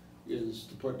 is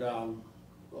to put down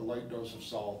a light dose of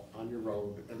salt on your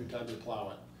road every time you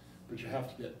plow it, but you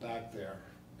have to get back there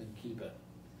and keep it.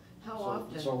 How So-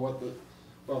 often? So it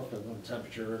depends on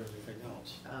temperature and everything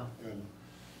else. Oh. And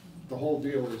the whole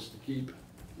deal is to keep,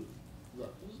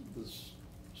 the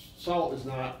salt is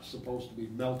not supposed to be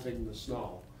melting the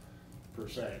snow, per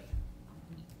se,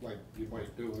 like you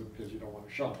might do it because you don't want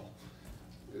to shovel.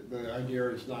 The idea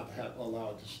is not to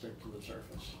allow it to stick to the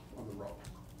surface on the road.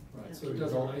 Right, so So it you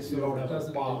doesn't don't- ice you don't over, it have a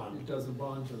doesn't, bond. it doesn't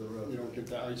bond to the road. You don't get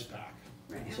the ice pack.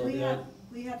 Right, So and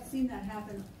we have seen that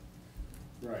happen.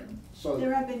 Right, so.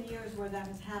 There have been years where that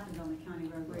has happened on the county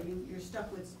road, where you're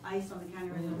stuck with ice on the county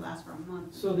road that lasts for a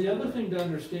month. So the other thing to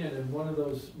understand, in one of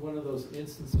those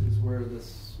instances where the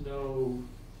snow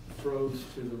froze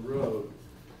to the road,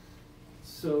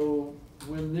 so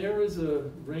when there is a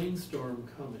rainstorm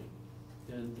coming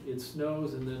and it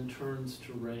snows and then turns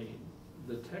to rain,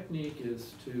 the technique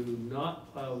is to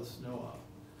not plow the snow off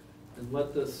and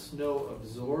let the snow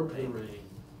absorb the rain.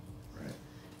 Right.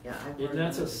 Yeah, I've And learned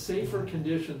that's a that. safer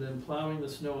condition than plowing the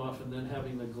snow off and then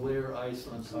having the glare ice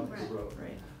on top of Right. the road.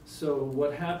 Right. So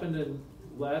what happened in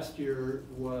last year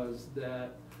was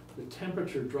that the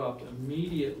temperature dropped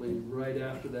immediately right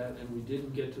after that, and we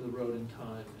didn't get to the road in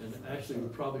time. And actually, we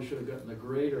probably should have gotten the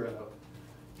grader out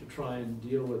to try and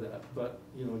deal with that. But,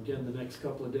 you know, again, the next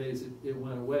couple of days, it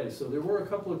went away. So there were a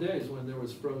couple of days when there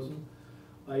was frozen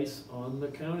ice on the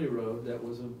county road. That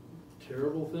was a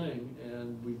terrible thing,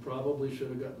 and we probably should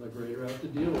have gotten the grader out to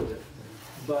deal with it.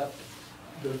 But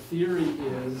the theory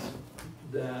is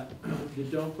that you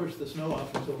don't push the snow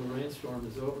off until the rainstorm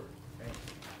is over. Right.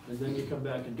 And then you come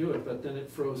back and do it, but then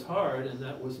it froze hard, and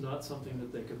that was not something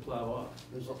that they could plow off.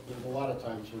 There's a lot of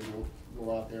times when you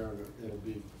go out there and it'll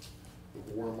be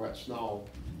warm, wet snow,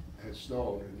 has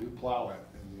snowed, and you plow it,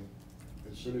 and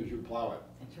as soon as you plow it,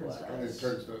 It turns to and it ice.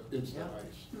 turns to instant Yeah.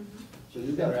 ice. Mhm. So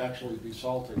you've gotta actually be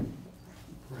salting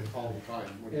all the time,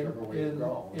 whichever way you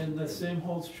go. And the same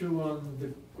holds true on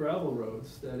the gravel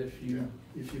roads, that if you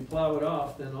plow it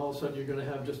off, then all of a sudden you're gonna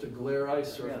have just a glare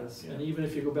ice surface. Yeah. And even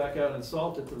if you go back out and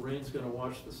salt it, the rain's gonna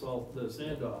wash the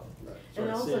sand off. Right. And Sorry,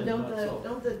 also, sand, don't not the, salt.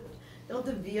 don't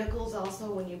the vehicles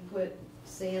also, when you put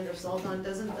sand or salt on,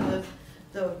 doesn't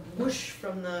the whoosh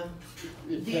from the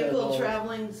You can't vehicle go-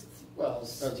 traveling, Well,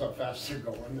 depends how fast they're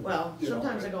going. well, you know,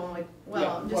 sometimes they're going like, Yeah,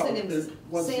 well, I'm just well, thinking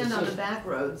once the sand on the system- back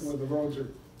roads. When the roads are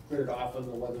cleared off and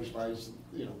the weather's nice,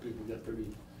 you know, people get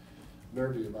pretty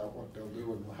nervy about what they'll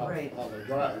do and Right. how they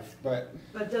drive, but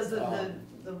But does the, Um,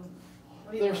 the, what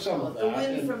do you there's wanna some call of it? The that,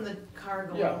 wind and- from the car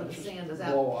going yeah, over the just sand, does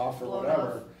that blow off or blow it whatever.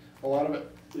 off? A lot of it,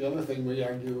 the other thing we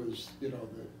argue is, you know,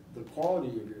 the quality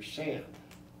of your sand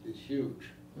is huge.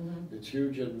 Mhm. It's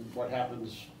huge, and what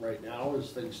happens right now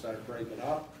is things start breaking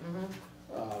up.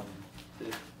 Mhm.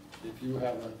 If you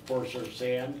have a coarser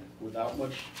sand without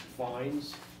much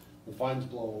fines, the fines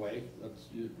blow away. That's,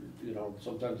 you know,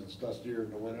 sometimes it's dustier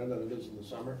in the winter than it is in the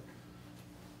summer.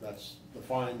 That's the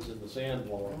fines and the sand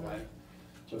blowing away.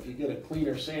 So if you get a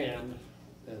cleaner sand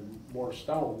and more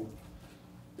stone,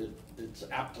 it's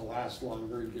apt to last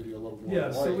longer and give you a little more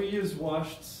Yeah, so light. we use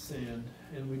washed sand,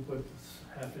 and we put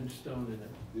half-inch stone in it.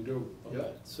 You do? Yeah,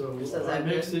 Okay. so Does our that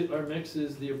mix, good? our mix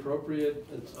is the appropriate,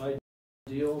 it's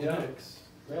ideal Yeah. mix.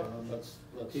 Yeah, Um, that's.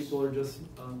 People are just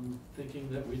thinking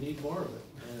that we need more of it.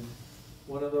 And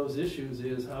one of those issues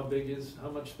is how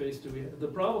much space do we have? The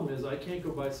problem is I can't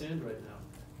go buy sand right now.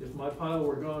 If my pile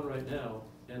were gone right now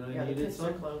and I Yeah, the needed pits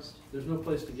are some, closed. there's no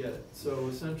place to get it. So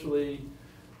essentially,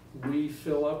 we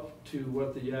fill up to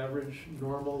what the average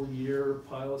normal year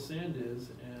pile of sand is,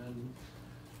 and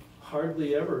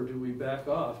hardly ever do we back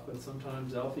off, but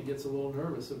sometimes Alfie gets a little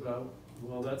nervous about,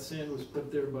 well, that sand was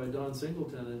put there by Don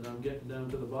Singleton, and I'm getting down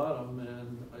to the bottom,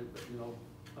 and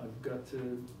I've got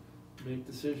to make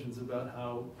decisions about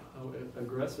how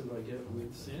aggressive I get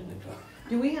with sanding.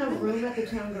 Do we have room at the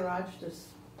town garage to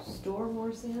store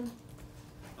more sand?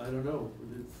 I don't know,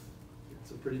 it's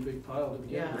a pretty big pile to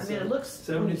begin Yeah, with. I mean, it looks,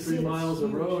 when you see 73 it, it's miles of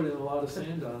huge. road and a lot of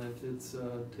sand on it, takes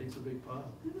a big pile.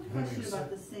 I have a question about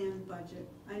the sand budget.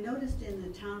 I noticed in the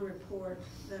town report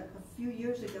that a few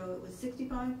years ago, it was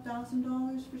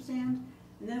 $65,000 for sand,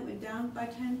 and then it went down by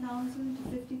 10,000 to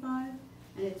 55,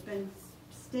 and it's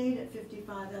stayed at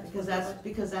 55, that's what.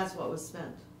 Because that's what was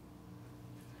spent.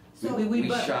 So- We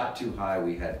but- shot too high,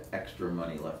 we had extra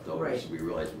money left over, Right. so we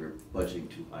realized we were budgeting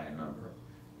too high a number.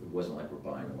 It wasn't like we're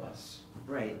buying less.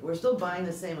 Right, we're still buying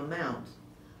the same amount,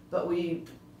 but we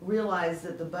realized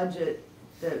that the budget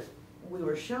that we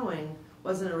were showing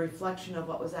wasn't a reflection of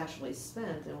what was actually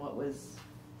spent and what was,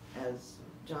 as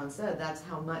John said, that's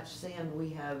how much sand we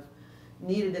have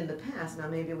needed in the past. Now,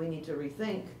 maybe we need to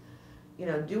rethink,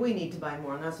 do we need to buy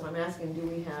more? And that's what I'm asking, do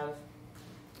we have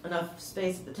enough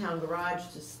space at the town garage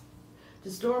to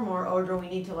store more, or do we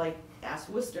need to ask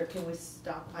Worcester, can we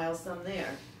stockpile some there?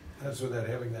 That's where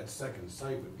having that second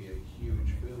site would be a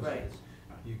huge boon. Right.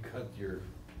 You cut your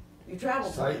You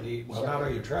travel site time. need, well, not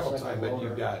only your travel Second time, but loader.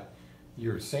 you've got,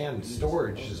 your sand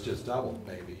storage is just doubled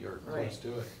maybe, or close Right.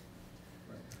 to it.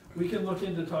 We can look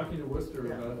into talking to Worcester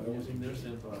Yeah. about using their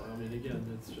sand pile. I mean, again,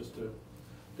 it's just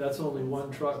that's only one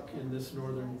truck in this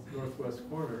northwest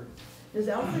corner. Does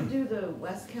Alfred do the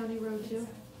West County Road too?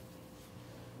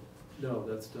 No,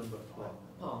 that's done by Paul.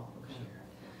 Paul, okay.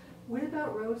 What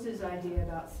about Rose's idea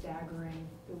about staggering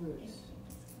the routes?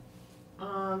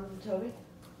 Toby?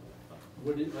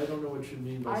 I don't know what you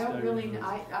mean by I don't staggering really,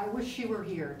 roads. I wish she were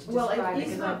here to Well, describe it.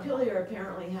 East 'cause I'm- Montpelier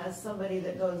apparently has somebody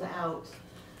that goes out.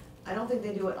 I don't think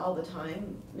they do it all the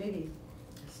time. Maybe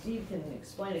Steve can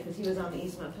explain it, because he was on the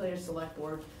East Montpelier Select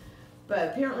Board. But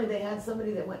apparently they had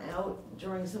somebody that went out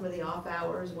during some of the off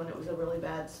hours when it was a really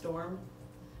bad storm.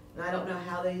 And I don't know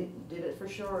how they did it for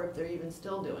sure, or if they're even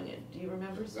still doing it. Do you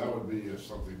remember? Steve? That would be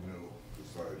something new,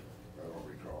 because I don't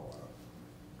recall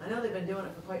that. I know they've been doing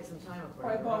it for quite some time.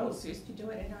 Roy Bowles used to do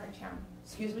it in our town.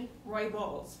 Excuse me? Roy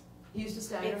Bowles. He used to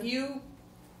stagger? If you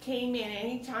came in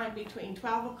any time between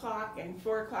 12 o'clock and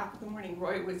 4 o'clock in the morning,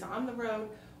 Roy was on the road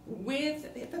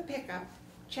with the pickup,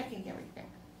 checking everything.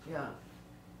 Yeah.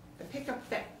 The pickup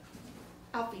that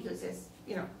Alfie uses,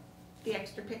 you know, the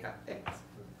extra pickup things.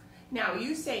 Now,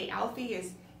 you say Alfie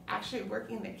is actually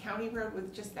working the county road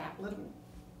with just that little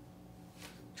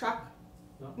truck?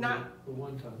 Not- The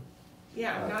one ton.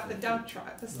 Yeah, not the dump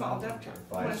truck, the small dump truck.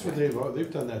 That's what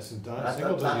they've done that since Don Not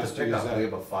Singleton the used to use pickup, we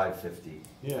have that. a 550.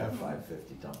 Yeah.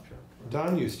 550 dump truck.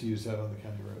 Don used to use that on the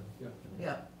county road. Yeah.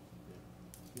 Yeah.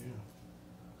 Yeah.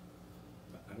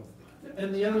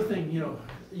 And the other thing, you know,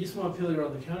 East Montpelier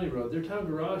on the county road, their town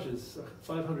garage is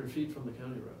 500 feet from the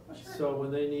county road. So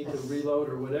when they need to reload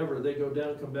or whatever, they go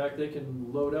down, come back, they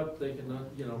can load up, they can,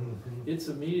 you know, it's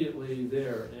immediately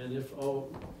there. And if,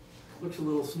 looks a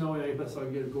little snowy, I guess I'll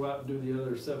get to go out and do the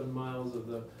other 7 miles of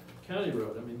the county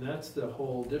road. I mean, that's the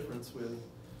whole difference with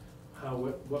how,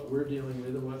 what we're dealing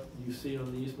with and what you see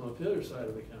on the East Montpelier side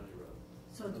of the county road.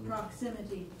 So it's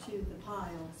proximity to the pile,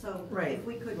 so Right. if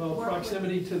we could Well, work with.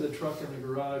 proximity to the truck in the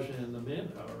garage and the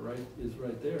manpower, right, is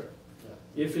right there.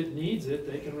 If it needs it,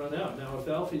 they can run out. Now, if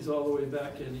Alfie's all the way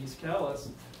back in East Calais,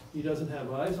 he doesn't have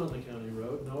eyes on the county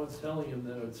road, no one's telling him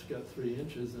that it's got 3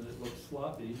 inches and it looks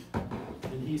sloppy,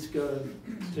 and he's gotta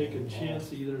take a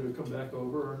chance either to come back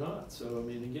over or not. So, I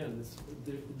mean, again,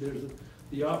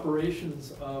 the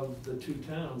operations of the two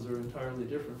towns are entirely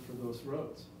different for those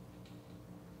roads.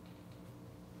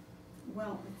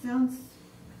 Well, it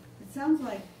sounds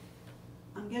like,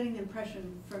 I'm getting the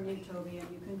impression from you, Toby, and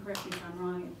you can correct me if I'm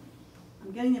wrong.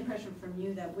 I'm getting the impression from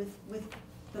you that with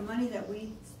the money that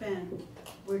we spend,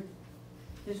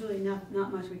 there's really not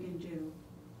much we can do.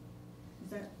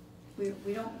 Is that,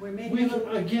 we're maybe a little.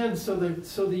 Again, so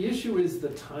the issue is the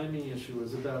timing issue,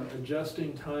 is about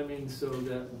adjusting timing so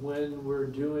that when we're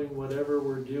doing whatever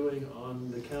we're doing on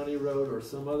the county road or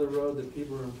some other road that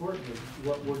people are important to,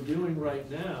 what we're doing right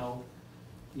now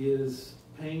is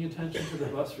paying attention to the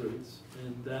bus routes,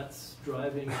 and that's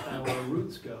driving how our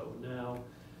routes go. Now,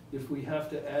 if we have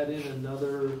to add in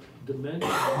another dimension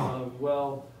of,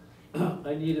 well,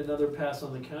 I need another pass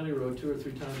on the county road 2 or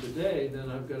 3 times a day, then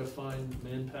I've got to find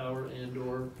manpower and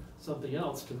or something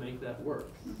else to make that work,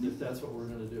 if that's what we're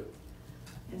gonna do.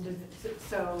 And does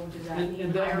that And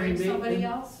mean that may hiring make- somebody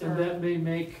else? And or- that may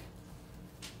make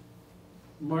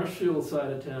Marshfield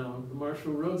side of town, the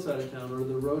Marshfield Road side of town, or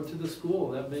the road to the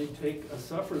school, that may take a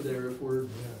suffer there if we're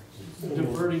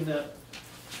diverting that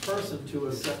person to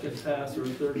a second pass or a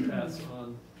third pass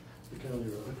on the county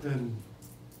road. But then,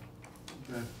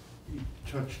 that you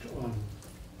touched on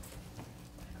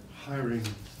hiring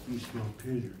East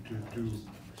Montpelier to do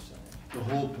the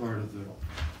whole part of the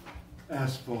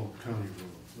asphalt county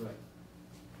road.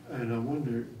 Right. And I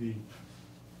wonder, it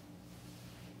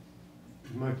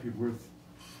might be worth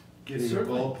getting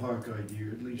Certainly. a ballpark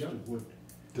idea, at least, Yeah. of what,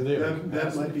 Do they have that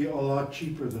capacity? might be a lot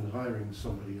cheaper than hiring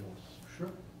somebody else. Sure.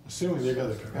 Assuming they've got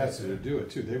the capacity to do it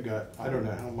too. They've got, I don't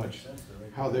know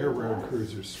how their road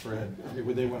crews are spread.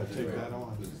 Would they wanna take that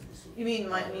on? You mean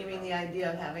the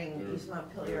idea of having East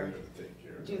Montpelier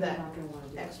do that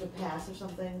extra pass or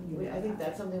something? I think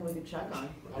that's something we could check on.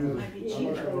 It might be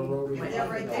cheaper. They're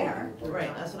right there.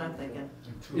 Right, that's what I'm thinking.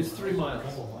 It's 3 miles.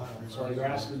 So you're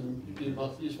asking East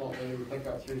Montpelier to pick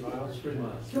up 3 miles? 3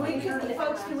 miles.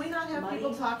 Folks, can we not have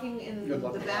people talking in the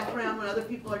background when other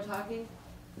people are talking?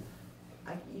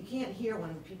 You can't hear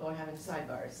when people are having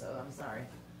sidebars, so I'm sorry.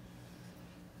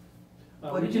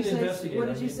 What We did you can say? investigate. What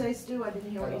I did you mean, say, Stu? I didn't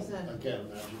hear what you I said. can't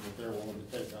imagine that they're willing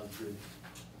to take on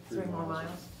 3 more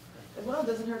miles? Well, it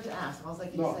doesn't hurt to ask. All I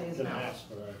can No, say is can no. ask,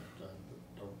 but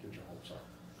don't get your hopes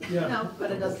up. Yeah. No,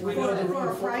 but it doesn't. We know the For a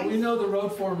road, price? we know the road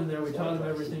foreman there, we taught him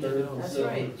everything he knows. That's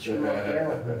right.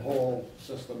 The whole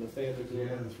system, if they had to do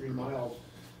it in 3 miles,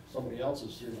 somebody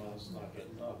else's 3 miles is not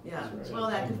getting done. Yeah, That's well,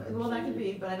 right. that could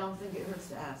be, but I don't think it hurts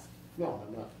to ask. No,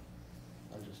 I'm not,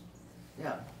 I just,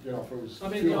 Yeah. you know, if it was. I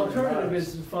mean, the 200 alternative yards,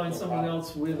 is to find no someone problem.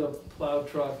 else with a plow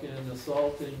truck and a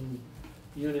salting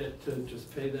unit to just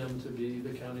pay them to be the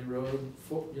county road,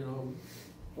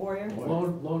 Warrior?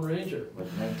 lone ranger. Like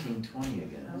 1920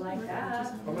 again. I like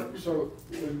that. How much- So,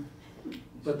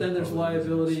 But then there's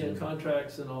liability and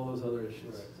contracts and all those other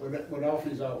issues. when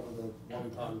Alfie's out with the 1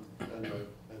 ton and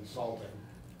salting,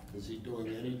 is he doing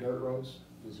any dirt roads?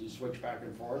 Does he switch back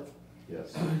and forth?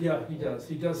 Yes. Yeah, he does.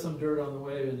 He does some dirt on the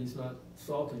way and he's not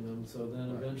salting them, so then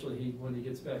eventually when he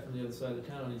gets back from the other side of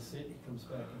town, he comes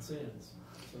back and sands.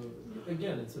 So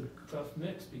again, it's a tough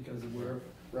mix because of where,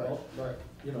 Right, right.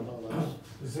 you know,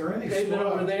 Is there any pavement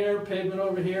over spot? there, pavement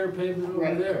over here, pavement over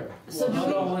Right. there. So do Not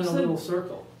we- all in a so- little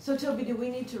circle. So Toby, do we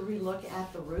need to relook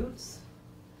at the routes?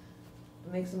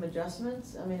 Make some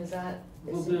adjustments? I mean, is that?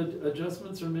 Well, the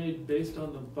adjustments are made based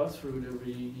on the bus route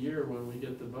every year when we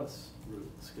get the bus route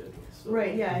scheduled. So-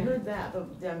 Right, yeah, I heard that,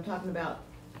 but I'm talking about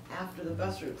after the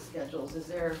bus route schedules, is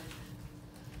there?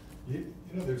 You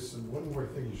know, there's one more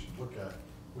thing you should look at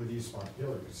with East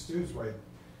Montpelier, because Stu's right,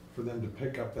 for them to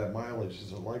pick up that mileage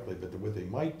isn't likely, but what they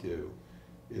might do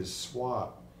is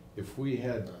swap. If we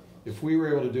were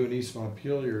able to do an East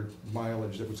Montpelier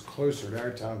mileage that was closer to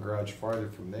our town garage, farther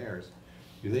from theirs,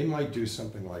 they might do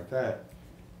something like that,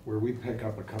 where we pick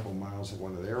up a couple miles of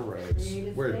one of their roads,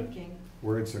 Creative where thinking.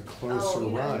 it's a closer Oh, you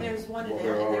know, run. and there's one in Well,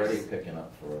 they're Adamant, already there's, picking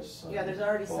up for us. Yeah, there's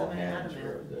already Paul some in Hann's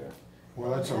Adamant. Road there.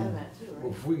 Well, that's on, Adamant too, right?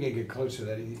 well, if we can get closer to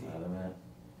that, Adamant.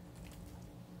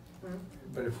 Hmm?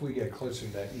 but if we get closer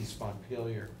to that East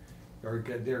Montpelier, or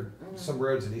there are some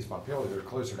roads in East Montpelier that are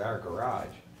closer to our garage,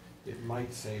 it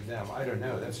might save them. I don't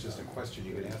know, that's just a question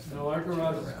you could ask them. No, our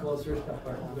garage is closer to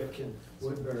Hardwick and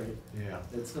Woodbury. Yeah.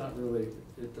 It's not really,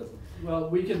 it doesn't, well,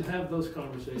 we can have those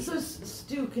conversations. So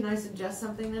Stu, can I suggest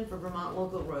something then for Vermont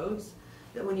local roads?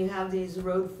 That when you have these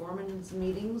road foremen's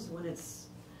meetings, when it's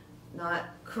not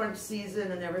crunch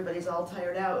season and everybody's all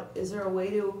tired out, is there a way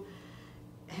to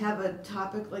have a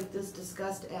topic like this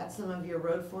discussed at some of your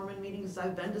road foreman meetings?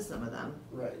 I've been to some of them.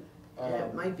 Right. And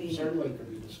it might be. Certainly could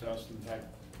be discussed, in fact,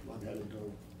 I'm headed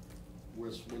to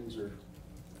Windsor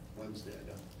Wednesday, I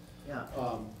guess. Yeah.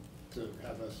 To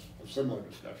have a similar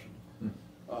discussion.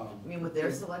 I mean, with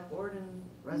their select board and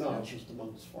No, residents? it's just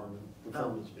amongst the Oh.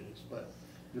 foreman's meetings, but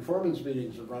the foreman's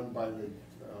meetings are run by the,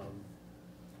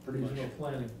 pretty much Regional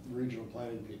planning. regional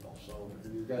planning people, so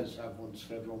and you guys have one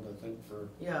scheduled, I think, for.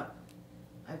 Yeah.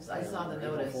 I saw the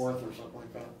April notice. 4th or something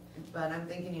like that. But I'm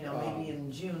thinking, maybe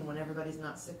in June, when everybody's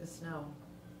not sick of snow,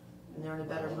 and they're in a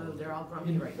better mood, they're all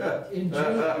grumpy right now. In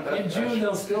June,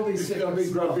 they'll still be sick They'll of be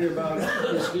snow. grumpy about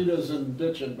mosquitoes and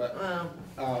ditching, but,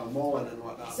 Well, mowing and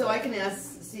whatnot. so I can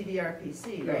ask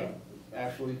CVRPC, right?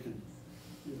 Ashley could,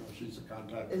 she's a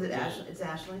contact. Is it Ashley? It's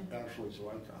Ashley? Ashley's who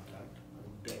I contact.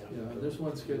 Dan. Yeah, and there's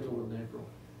one scheduled in April.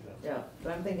 Yeah,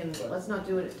 but I'm thinking, let's not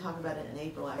do it, talk about it in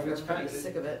April after it's kind everybody's of-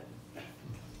 sick of it.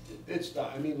 It's,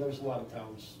 I mean, there's a lot of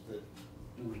towns that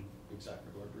do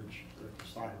exactly what Rich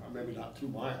is talking about, maybe not 2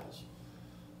 miles,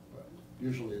 but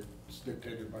usually it's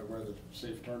dictated by where the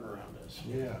safe turnaround is.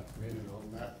 Yeah.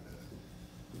 And that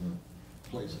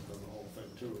plays into the whole thing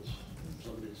too, is if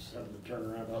somebody's having to turn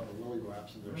around out in the lily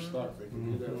laps and they're stuck, they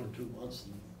can be there for 2 months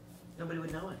and, Nobody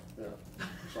would know it. yeah,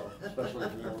 so, especially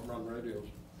if they don't run radios.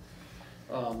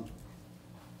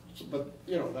 But,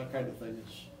 that kind of thing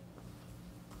is.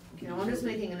 Okay, well, I'm just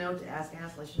making a note to ask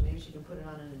Ashley, maybe she can put it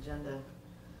on an agenda.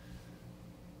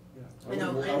 Yeah. I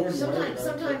know, wouldn't and wait,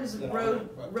 sometimes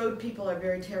but- road people are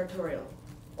very territorial.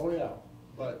 Oh, yeah,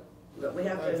 but But we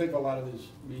have I to- think a lot of these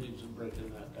meetings are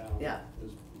breaking that down. Yeah.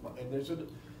 And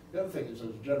the other thing is there's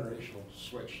a generational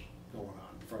switch going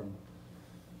on from,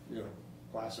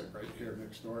 classic right here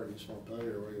next door in East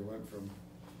Montpelier, where you went from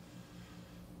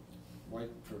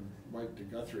Mike to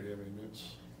Guthrie. I mean,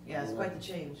 it's. Yeah, it's quite the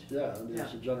change. Yeah, and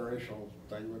it's Yeah. a generational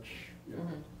thing, which,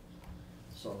 Mhm.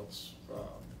 so it's,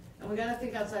 And we gotta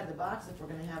think outside the box if we're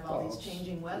gonna have all Well, these it's-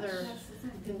 changing weather That's the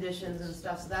thing. conditions and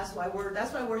stuff, so that's why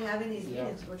we're having these Yeah.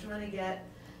 meetings, we're trying to get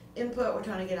input, we're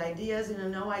trying to get ideas,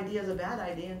 and no idea is a bad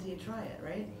idea until you try it,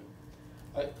 right?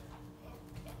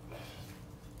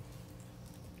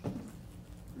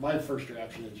 my first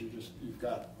reaction is you've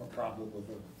got a problem with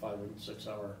a 5 and 6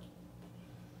 hour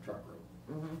truck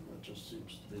route. Mhm. It just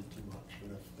seems to be too much,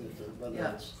 and whether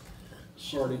Yeah. it's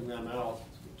sorting them out,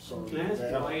 so. Can I ask they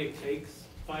have- why it takes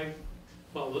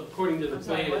according to the I'm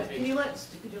sorry, plan, what? Could you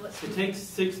let? it takes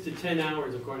 6 to 10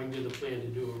 hours according to the plan to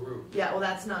do a route. Yeah, well,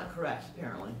 that's not correct,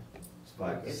 apparently. It's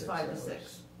 5 to 6 It's 5 to hours.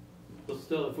 6. But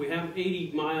still, if we have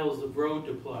 80 miles of road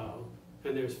to plow,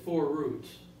 and there's 4 routes,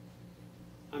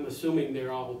 I'm assuming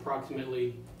they're all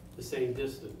approximately the same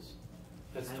distance.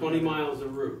 That's I don't 20 know. miles a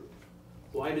route.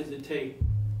 Why does it take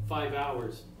 5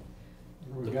 hours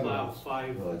We've to got plow a-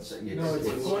 5? Well, it's, No,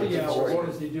 it's 40 hours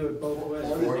because you do it both ways.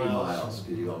 40 miles,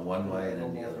 because you go one way and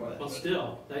then the other way. Well,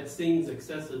 still, that seems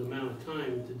excessive amount of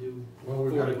time to do Well,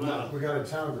 we 40 miles. got a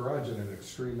town garage in an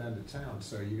extreme end of town,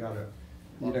 so you gotta,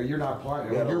 you're not, You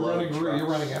gotta you're load running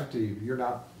trucks. empty, you're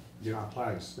not you're not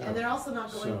plowing snow. And they're also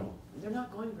not going, So- they're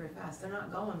not going very fast, they're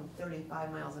not going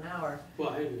 35 miles an hour. Well,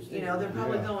 I understand. You know, they're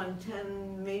probably Yeah. going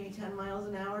 10, maybe 10 miles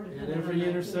an hour, And depending on every the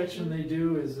intersection condition. they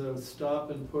do is a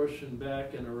stop and push and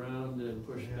back and around and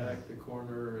push Yeah. back the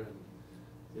corner and,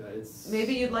 yeah, it's.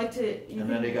 Maybe you'd like to, you And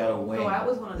then they got a can wing, go out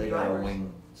with one of the they got a drivers.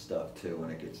 wing stuff too when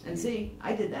it gets. And deep. see,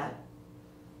 I did that.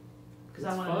 Cause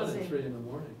I wanted to It's fun see. at 3 in the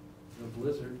morning, in a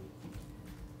blizzard.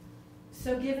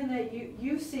 So given that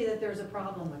you see that there's a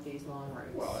problem with these long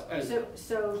Well, roads,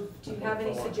 so do you have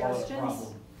any I don't wanna call it a suggestions?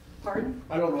 problem. Pardon?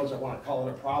 I don't know if I wanna call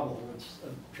it a problem, it's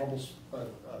a a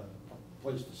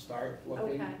place to start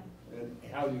looking. Okay. And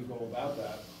how you go about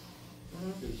that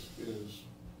Mhm. is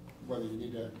whether you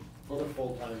need to put a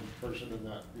full-time person in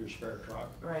that, your spare truck.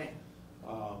 Right,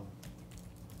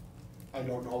 I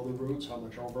don't know the routes, how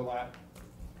much overlap,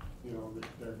 that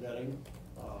they're getting.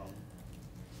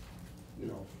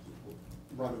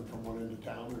 Running from one end of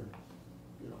town, or,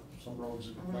 some roads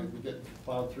that might be getting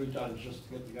plowed 3 times just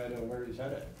to get the guy to where he's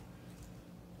headed.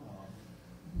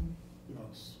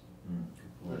 It's,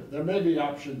 there may be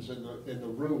options in the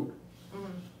route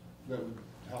that would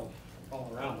help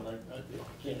all around, but I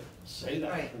can't say that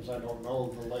Right. because I don't know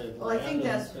the lay of the Well, I land. think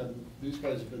that's- And these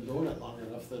guys have been doing it long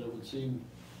enough that it would seem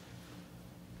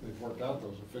they've worked out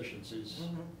those efficiencies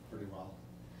pretty well.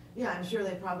 yeah, I'm sure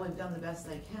they probably have done the best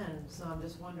they can, so I'm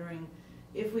just wondering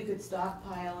if we could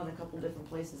stockpile in a couple different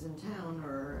places in town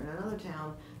or in another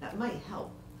town, that might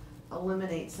help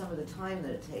eliminate some of the time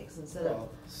that it takes instead of, Well,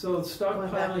 So Going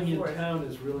back and stockpiling in forth. town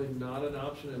is really not an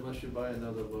option unless you buy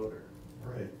another loader.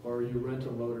 Right. Or you rent a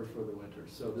loader for the winter.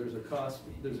 So there's a cost,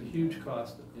 there's a huge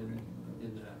cost in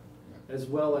that, as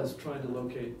well as trying to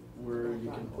locate where you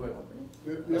can put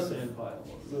The a other- sand pile.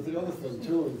 The other thing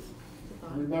too is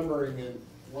remembering that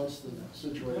once the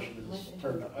situation is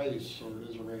turned to ice or it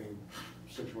is a raining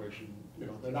situation,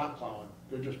 they're not plowing,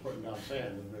 they're just putting down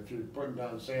sand. And if you're putting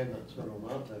down sand that's gonna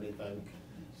amount to anything,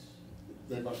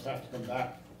 they must have to come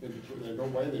back. There's no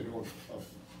way they're doing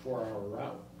a 4-hour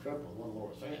route trip with one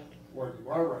load of sand, or you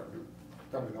are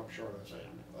coming up short of sand.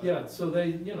 Yeah, so they,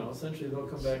 essentially they'll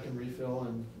come back and refill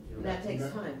and. and that takes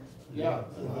time. Yeah,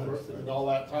 and all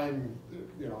that time,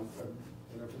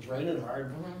 and if it's raining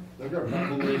hard, they're gonna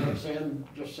probably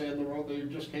just sand the road they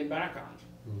just came back on.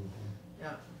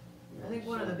 Yeah, I think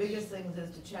one of the biggest things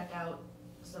is to check out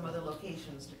some other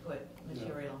locations to put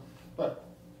material. But,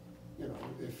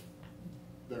 if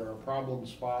there are problem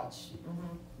spots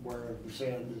where the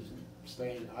sand isn't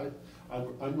staying,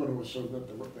 I'm gonna assume that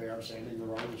they are sanding the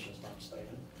road, it's just not staying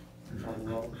on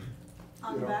the road.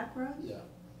 On the back road? Yeah,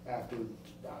 after,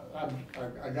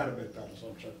 I gotta make that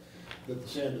assumption, that the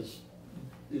sand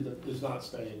is not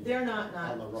staying. They're not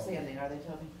On the road. standing, are they,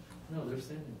 Toby? No, they're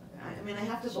standing. I mean, I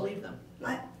have to believe them.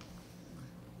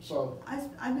 So,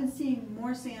 I've been seeing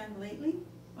more sand lately,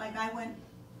 like I went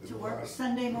to work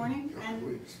Sunday morning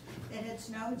and it had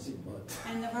snowed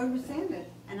and the road was sanded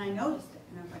and I noticed it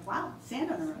and I was like, wow,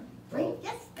 sand on the road, great,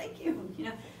 yes, thank you,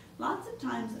 Lots of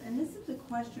times, and this is a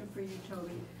question for you,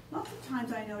 Toby, lots of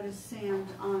times I notice sand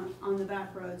on the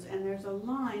back roads and there's a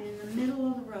line in the middle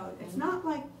of the road. It's not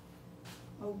like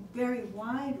a very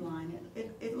wide line,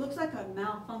 it looks like a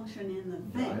malfunction in the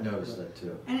thing. I noticed that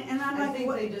too. And I'm I like, think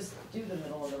what? they just do the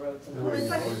middle of the road Well, it's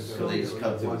like- sometimes. So they just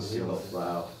cut through a single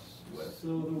plow with. So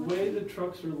the way the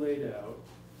trucks are laid out,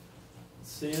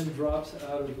 sand drops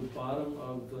out of the bottom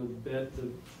of the bed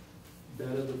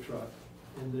of the truck,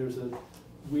 and there's a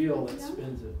wheel that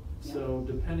spins it. So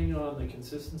depending on the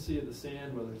consistency of the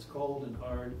sand, whether it's cold and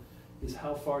hard, is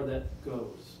how far that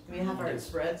goes. I mean, how far it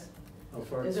spreads? How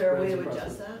far it Is there a way spreads to across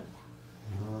adjust the- that?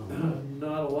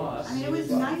 Not a lot. I mean, it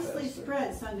was nicely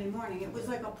spread Sunday morning, it was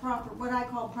like a proper, what I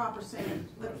call proper sand,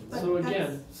 but So that's-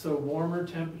 again, so warmer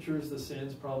temperatures, the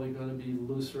sand's probably gonna be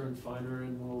looser and finer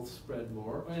and will spread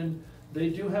more. And they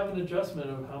do have an adjustment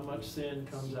of how much sand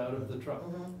comes out of the truck.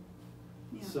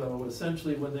 Yeah. So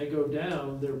essentially, when they go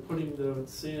down, they're putting the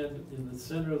sand in the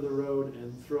center of the road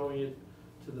and throwing it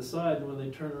to the side. And when they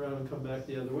turn around and come back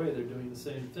the other way, they're doing the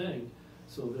same thing.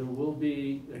 So there will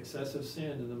be excessive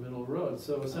sand in the middle of the road.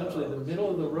 So essentially, the middle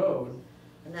of the road,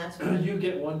 And that's what, you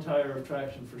get one tire of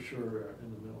traction for sure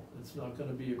in the middle. It's not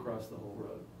gonna be across the whole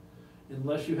road.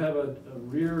 Unless you have a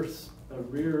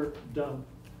rear dump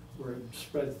where it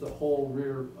spreads the whole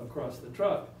rear across the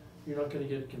truck, you're not gonna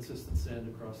get consistent sand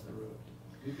across the road.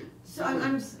 you could so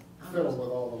I'm fiddle with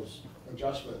all those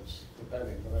adjustments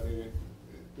depending, but I mean,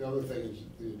 the other thing is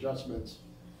the adjustments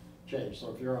change.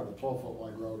 So if you're on a 12-foot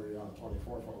wide road or you're on a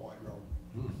 24-foot wide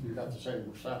road, you got the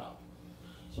same setup.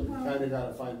 So you Well, kinda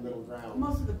gotta find middle ground.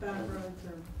 most of the back roads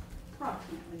are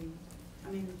approximately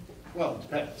I mean, Well, it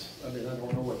depends. I mean, I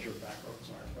don't know what your back roads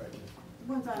are, right?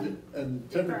 ones on. And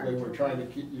typically, you're trying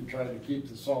to keep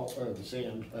the salt, or the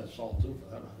sand, salt too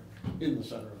for that matter, in the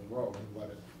center of the road and let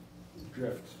it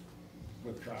drift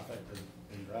with traffic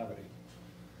and gravity.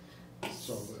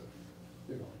 So that,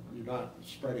 you know, you're not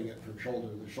spreading it from shoulder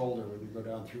to shoulder when you go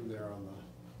down through there on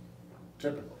the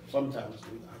typical. Some towns do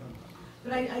that, I don't know.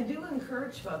 But I do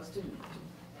encourage folks to,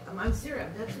 I'm serious,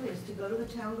 I'm dead serious, to go to the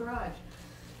town garage.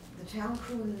 The town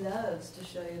crew loves to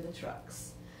show you the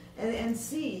trucks and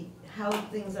see how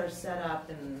things are set up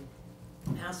and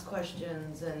ask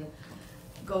questions and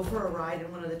go for a ride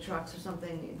in one of the trucks or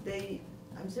something.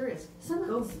 I'm serious,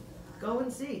 go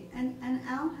and see. And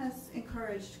Al has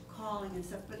encouraged calling and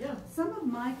stuff, but Yeah. some of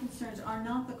my concerns are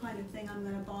not the kind of thing I'm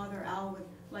gonna bother Al with,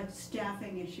 like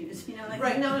staffing issues, you know, like.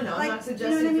 Right, no, I'm like, not you know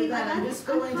suggesting what I for mean? that, Like, I'm just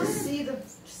going to kind of-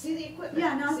 see the equipment.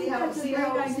 Yeah, no, I think that's a great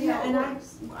idea, how it and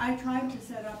works. I tried to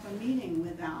set up a meeting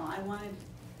with Al, I wanted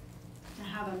to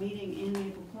have a meeting in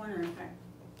Maple Corner, in fact.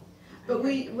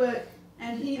 But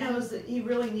And he knows that it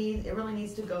really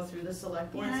needs to go through the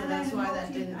select board, Yeah, so that's why that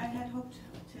I didn't. had hoped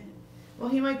to, Well,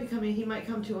 he might be coming, he might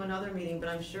come to another meeting, but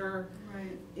I'm sure,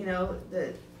 right. you know,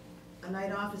 that a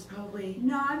night off is probably.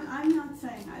 No, I'm not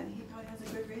saying, he probably has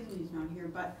a good reason he's not here,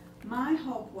 but my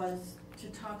hope was to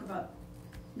talk about,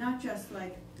 not just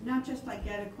like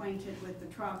get acquainted with the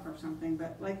truck or something,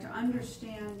 but like to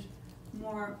understand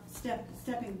more,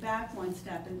 stepping back one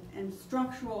step and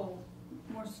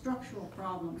more structural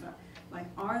problems. Like,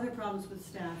 are there problems with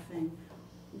staffing?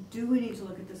 Do we need to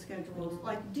look at the schedules?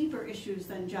 Like deeper issues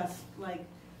than just like,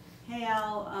 hey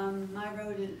Al, my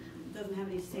road doesn't have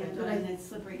any sand on it and it's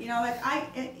slippery. You know, like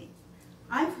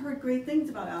I've heard great things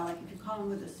about Al. Like if you call him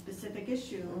with a specific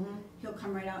issue, he'll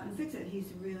come right out and fix it.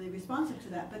 He's really responsive to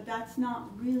that. But that's not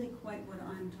really quite what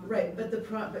I'm talking Right,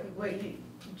 about. but wait,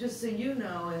 just so you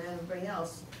know and everybody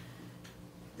else,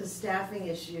 the staffing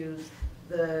issues,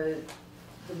 the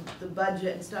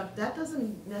budget and stuff, that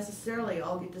doesn't necessarily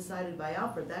all get decided by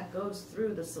Alfred. That goes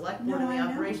through the select board No, and the I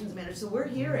know. operations manager. So we're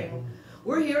hearing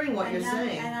what you're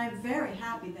saying. And I'm very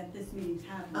happy that this meeting's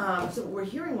happening. So we're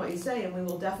hearing what you say, and we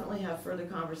will definitely have further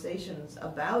conversations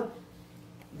about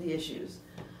the issues.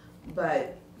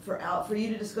 But for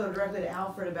you to just go directly to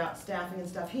Alfred about staffing and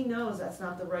stuff, he knows that's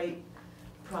not the right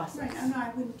process. Right, no,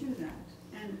 I wouldn't do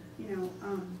that. And, you know,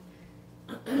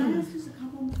 can I ask just a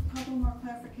couple more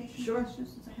clarification questions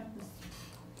since I have this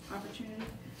opportunity?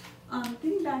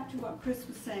 Getting back to what Chris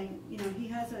was saying, you know, he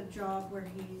has a job where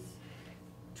he's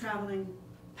traveling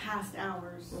past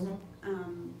hours.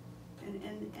 And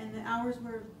the hours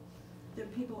where the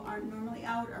people aren't normally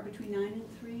out are between 9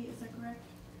 and 3, is that correct?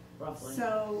 Roughly.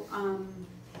 So,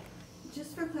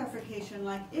 just for clarification,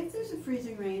 like if there's a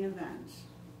freezing rain event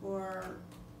or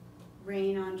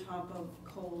rain on top of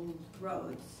cold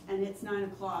roads and it's 9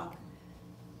 o'clock,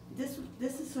 this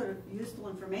is sort of useful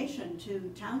information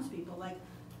to townspeople. Like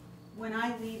when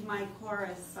I leave my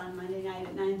chorus on Monday night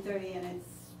at 9:30 and it's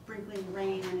sprinkling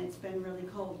rain and it's been really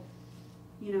cold,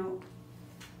 you know,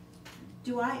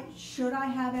 should I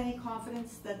have any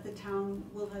confidence that the town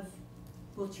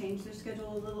will change their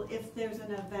schedule a little if there's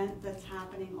an event that's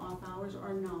happening off hours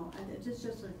or no? And it's just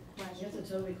a question. That's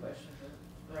a Toby question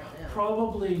right now.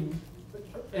 Probably,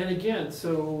 and again,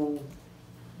 so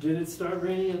did it start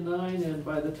raining at 9 and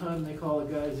by the time they call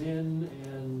the guys in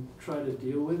and try to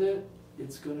deal with it,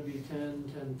 it's gonna be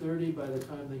 10:30. By the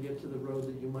time they get to the road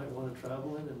that you might wanna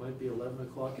travel in, it might be 11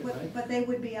 o'clock at night. But they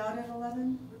would be out at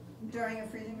 11 during a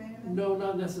freezing rain event? No,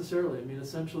 not necessarily. I mean,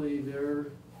 essentially,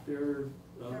 they're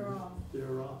off.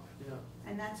 They're off, yeah.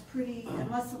 And that's pretty,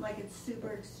 unless like it's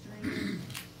super extreme.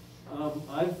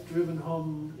 I've driven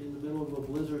home in the middle of a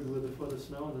blizzard with a foot of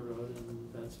snow on the road, and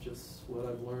that's just what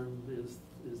I've learned is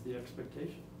the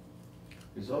expectation.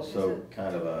 There's also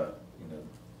kind of a,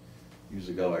 years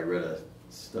ago I read a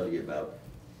study about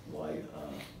why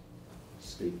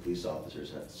state police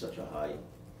officers had such a high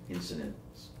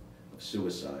incidence of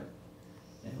suicide.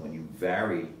 And when you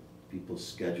vary people's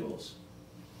schedules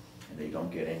and they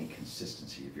don't get any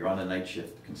consistency, if you're on a night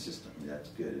shift consistently, that's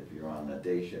good. If you're on a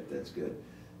day shift, that's good.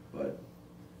 But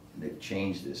they've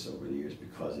changed this over the years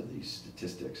because of these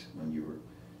statistics. When you were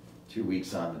 2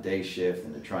 weeks on the day shift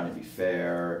and they're trying to be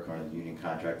fair according to the union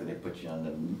contract, and they put you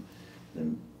on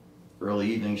the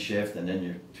early evening shift, and then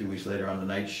you're 2 weeks later on the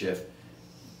night shift,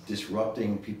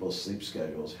 disrupting people's sleep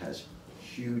schedules has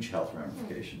huge health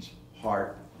ramifications.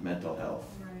 Heart, mental health,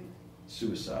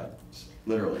 suicide,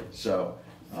 literally. So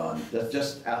that's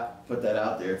just put that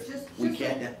out there. We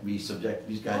can't be subject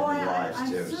these guys to lives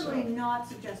too. I'm certainly not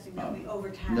suggesting that we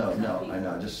overtax No, people. I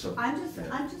know. Just so I'm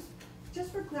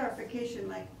just for clarification,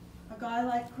 like a guy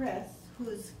like Chris,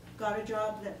 who's got a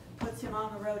job that puts him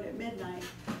on the road at midnight,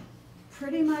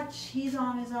 pretty much he's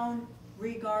on his own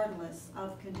regardless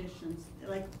of conditions,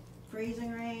 like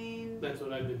freezing rain. That's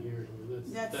what I've been hearing.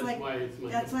 That's like, why it's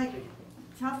my. that's like,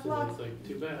 tough So luck, it's like,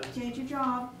 too bad. change your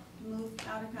job, move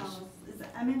out of Calais.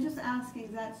 I mean, just asking,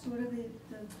 is that sort of the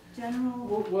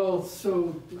general? Well, so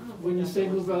when you say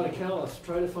move out of Calais,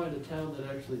 try to find a town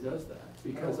that actually does that.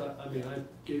 Because I mean, I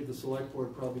gave the select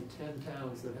board probably 10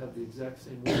 towns that have the exact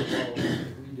same weather policy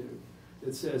that we do.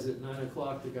 It says at 9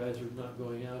 o'clock the guys are not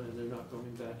going out and they're not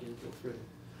coming back in till 3.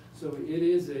 So it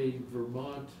is a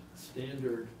Vermont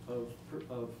standard of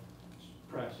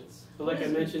practice. But like I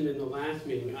mentioned in the last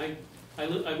meeting,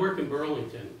 I work in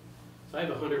Burlington, so I have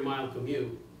a 100-mile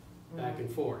commute back and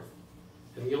forth.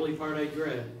 And the only part I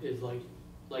dread is like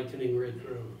Lightning Ridge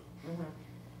Road.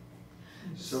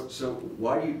 So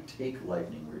why do you take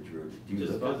Lightning Ridge Road? Do you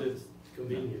Just live on? because it's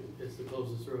convenient, it's the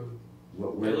closest road. I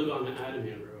Where? live on the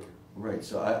Adamant Road. Right,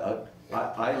 so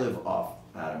I live off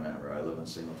Adamant Road, I live on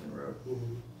Singleton Road.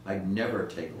 I never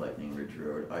take Lightning Ridge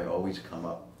Road, I always come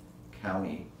up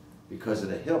county because of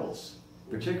the hills,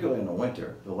 particularly in the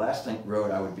winter. The last road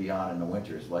I would be on in the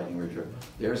winter is Lightning Ridge Road.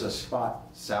 There's a spot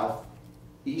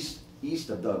east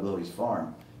of Doug Lily's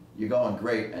farm. You're going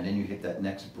great, and then you hit that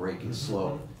next break and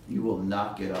slope. You will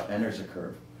not get up, and there's a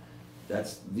curve.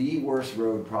 That's the worst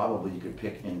road probably you could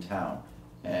pick in town.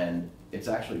 And it's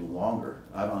actually longer.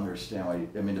 I don't understand why,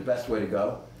 I mean, the best way to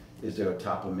go is to go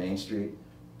top of Main Street,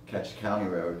 catch County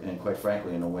Road, and quite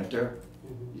frankly, in the winter,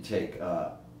 you take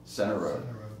Center Road.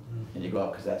 And you go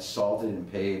up, because that's salted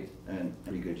and paved and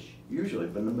pretty good usually,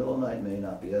 but in the middle of the night may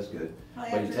not be as good.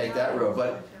 But you take that road.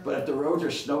 But if the roads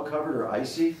are snow covered or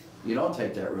icy, you don't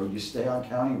take that road, you stay on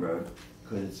County Road,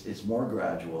 because it's more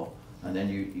gradual. And then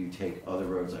you take other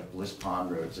roads like Bliss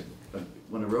Pond Road.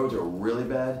 When the roads are really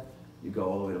bad, you go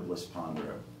all the way to Bliss Pond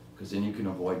Road, because then you can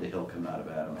avoid the hill coming out of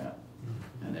Adamant.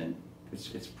 And then it's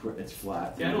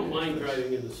flat. See, I don't mind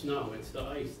driving in the snow, it's the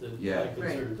ice that Yeah,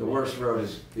 concerns me. the worst road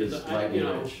is Lightning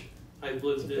Ridge. I've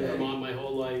lived in Vermont my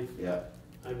whole life. Yeah.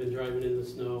 I've been driving in the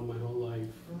snow my whole life.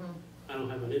 I don't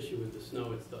have an issue with the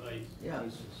snow, it's the ice. Yeah.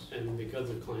 And because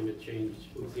of climate change,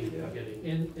 we seem to be getting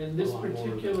In this a lot more of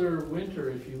it. particular winter,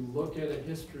 if you look at a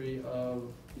history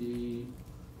of the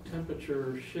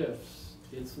temperature shifts,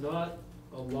 it's not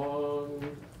a long,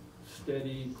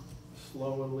 steady,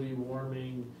 slowly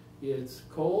warming. It's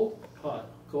cold, hot,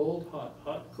 cold, hot,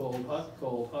 hot, cold, hot,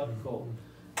 cold, hot, cold.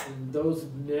 And those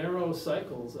narrow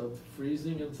cycles of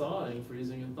freezing and thawing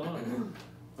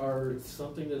are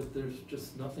something that there's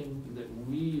just nothing that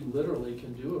we literally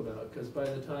can do about. Because by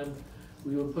the time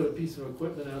we would put a piece of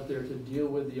equipment out there to deal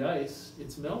with the ice,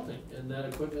 it's melting, and that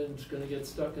equipment's gonna get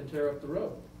stuck and tear up the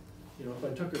road. You know, if I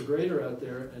took a grader out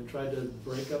there and tried to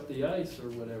break up the ice or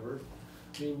whatever,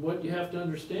 I mean, what you have to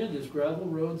understand is gravel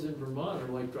roads in Vermont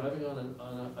are like driving on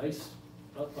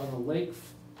a lake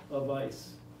of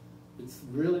ice.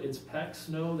 It's packed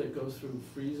snow that goes through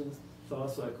freeze and thaw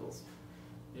cycles.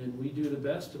 And we do the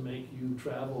best to make you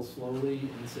travel slowly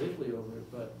and safely over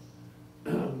it, but,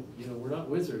 you know, we're not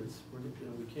wizards.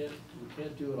 We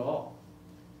can't do it all.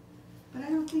 But I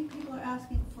don't think people are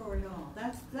asking for it all.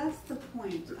 That's the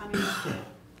point. I mean,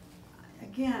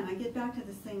 again, I get back to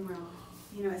this thing where,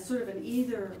 you know, it's sort of an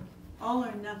either all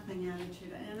or nothing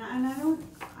attitude, and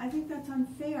I think that's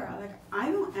unfair. Like,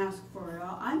 I don't ask for it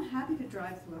all. I'm happy to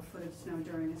drive through a foot of snow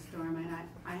during a storm, and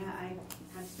I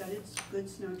have studied good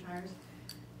snow tires.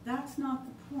 That's not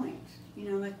the point. You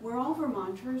know, like, we're all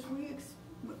Vermonters.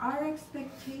 Our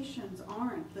expectations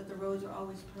aren't that the roads are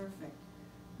always perfect.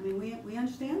 I mean, we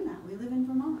understand that. We live in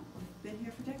Vermont. We've been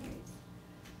here for decades.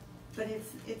 But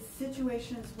it's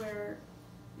situations where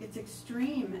it's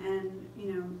extreme, and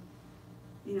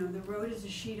you know, the road is a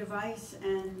sheet of ice,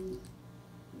 and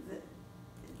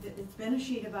it's been a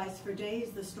sheet of ice for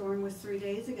days. The storm was 3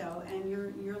 days ago, and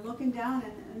you're looking down,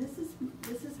 and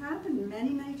this has happened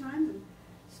many times. And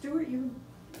Stuart,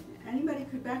 anybody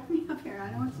could back me up here.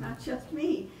 I know it's not just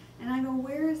me. And I go,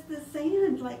 where is the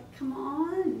sand? Like, come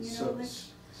on, you know.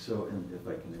 And if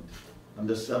I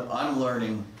can, I'm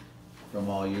learning from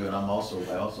all you, and I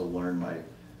also learned I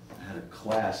had a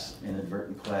class,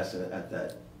 inadvertent class at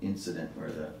that incident where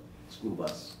the school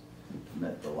bus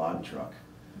met the log truck.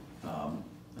 I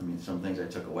mean, some things I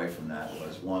took away from that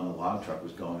was, one, the log truck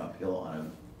was going uphill on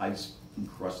an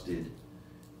ice-encrusted,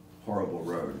 horrible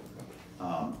road,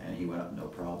 and he went up no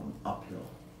problem, uphill,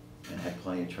 and had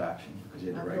plenty of traction because he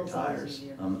had the right tires.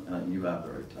 You have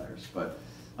the right tires, but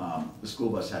the school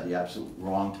bus had the absolute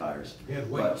wrong tires. He had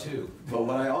weight too. But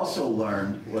what I also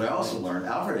learned,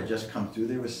 Alfred had just come through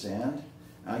there with sand,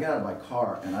 and I got out of my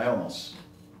car and I almost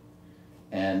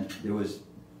And there was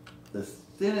the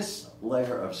thinnest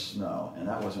layer of snow, and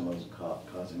that wasn't what was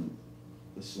causing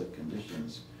the slick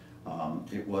conditions.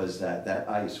 It was that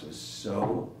ice was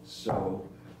so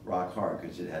rock hard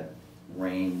because it had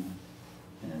rain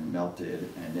and melted,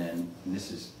 and then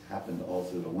happened all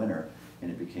through the winter,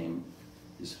 and it became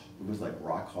this. It was like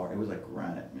rock hard. It was like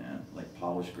granite, man, like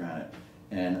polished granite.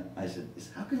 And I said,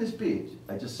 "How can this be?"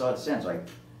 I just saw it sand, so I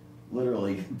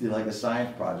literally did like a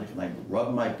science project, and I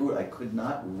rubbed my boot. I could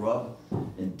not rub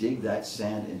and dig that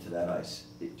sand into that ice.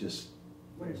 It just,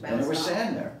 and there was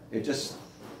sand there. It just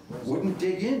wouldn't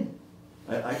dig in.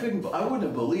 I wouldn't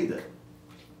have believed it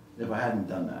if I hadn't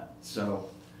done that. So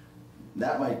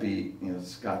that might be,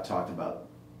 Scott talked about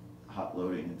hot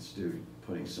loading and Stu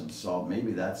putting some salt.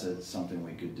 Maybe that's something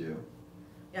we could do.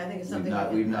 Yeah, I think it's something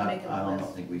We've not, make I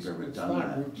don't think we've ever done that.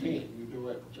 It's not routine, you do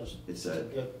it just It's to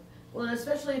get. Well, and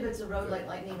especially if it's a road like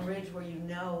Lightning Ridge where you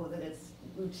know that it's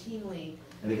routinely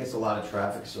And it gets a lot of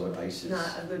traffic, so it ices.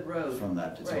 not a good road. From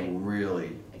that, it's a Right.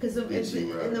 really Because busy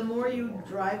road. and the more you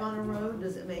drive on a road,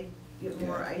 does it make it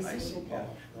more icy? Icy, yeah.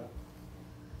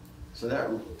 So that,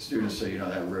 students, so you know,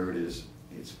 that road it's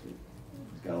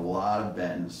got a lot of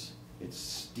bends. It's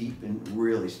steep and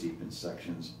really steep in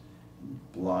sections,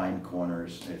 blind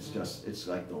corners. It's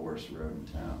like the worst road in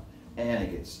town. And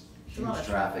it gets huge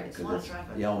traffic because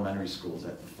the elementary school's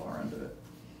at the far end of it.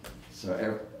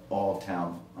 So all of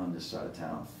town on this side of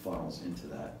town funnels into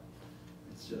that.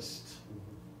 It's just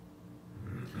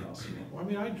awesome. Well, I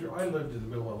mean, I lived in the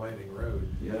middle of Lightning Road,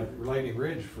 Lightning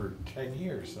Ridge for 10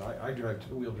 years. I drive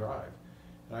two-wheel drive,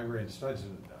 and I ran studs,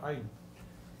 and I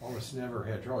almost never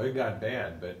had trouble. It got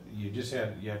bad, but you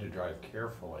had to drive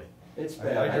carefully. It's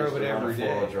bad. I drove it used to run every a day.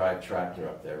 four-wheel drive tractor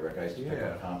up there, Rick. I used to pick Yeah.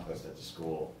 up compost at the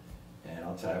school, and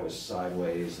I'll tell you, I was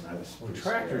sideways, and I was. Well, pretty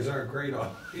tractors scared. aren't great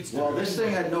on. Well, this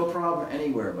thing had no problem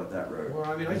anywhere but that road. Well,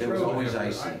 I mean, I it was drove always it.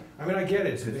 icy. I mean, I get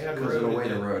it, it's a bad road. Because of the way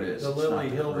the road is. The It's Lily not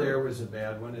the Hill road. there was a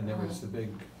bad one, and there was the big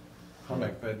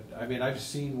hummock, but, I mean, I've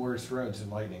seen worse roads than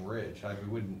Lightning Ridge. I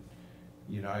wouldn't,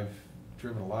 I've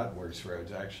driven a lot worse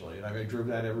roads, actually, and I drove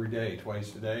that every day,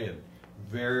 twice a day, and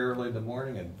very early in the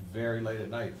morning and very late at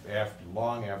night,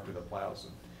 long after the plows.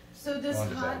 So this Gone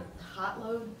to bed. hot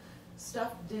load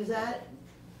stuff, does that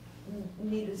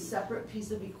need a separate piece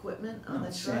of equipment on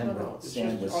the truck? It's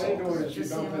just, all you're doing is you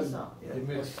Just dump sand with in salt. You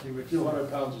mix a few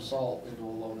hundred pounds of salt into a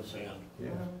load of sand. Yeah.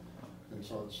 And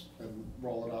so and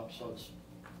roll it up, so it's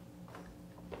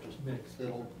just Mixed.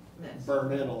 it'll Mixed.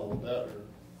 burn in a little bit, or.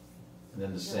 And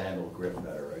then the sand will grip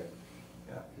better, right?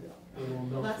 Yeah.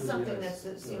 Well, that's something that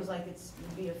seems like it's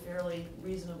would be a fairly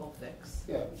reasonable fix.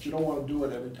 Yeah, but you don't wanna do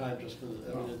it every time just because,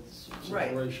 it's a Right.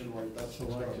 situation where that's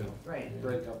what's gonna Right.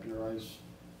 break up your ice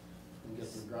and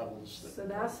get the gravel to stick. So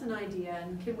that's an idea,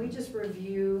 and can we just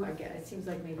review, again, it seems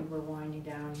like maybe we're winding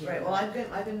down here. Right, well, I've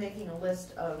been making a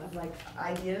list of Like,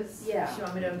 ideas. Yeah. Do you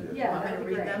want me to, Yeah, want me that'd to be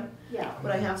read great. them? Yeah.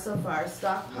 What I have so far,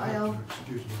 stockpile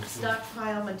Excuse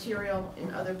me. material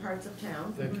in other parts of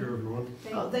town. Thank you, everyone.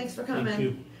 Oh, thanks for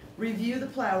coming. Review the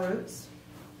plow routes.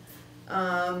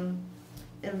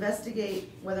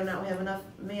 Investigate whether or not we have enough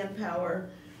manpower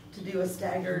to do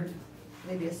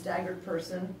maybe a staggered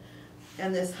person,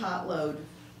 and this hot load.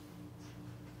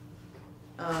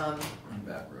 On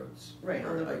back roads. Right,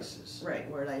 Where on the it ices. Right,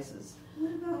 where it ices.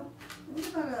 What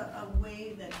about a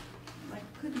way that, like,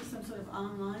 could be some sort of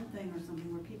online thing or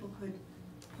something where people could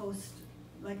post,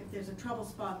 like if there's a trouble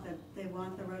spot that they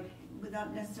want the road,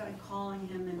 without necessarily calling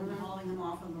him and hauling him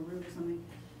off of a route or something.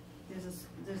 There's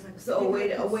a. So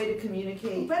a way to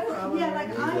communicate. Better, yeah, like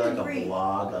Maybe I like a agree.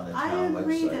 blog on the I town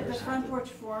agree website that or the Front something. Porch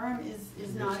Forum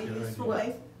is not a Yes, good useful idea.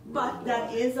 place, but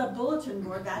that is a bulletin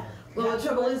board, Well, the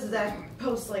trouble is that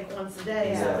posts like once a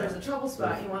day, so Yeah. if there's a trouble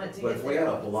spot, you want it to But get if we there.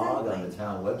 had a blog on the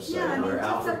town Yeah, I website mean, where it's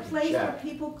Alfred a could place where check.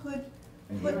 people could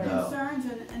And put he'd know. concerns,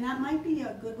 and that might be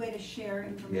a good way to share Yeah,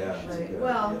 information. that's a Right. good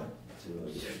Well, idea. That's a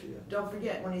really good idea. Don't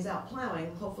forget, when he's out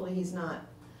plowing, hopefully he's not,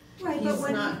 Right, but he's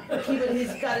when, not,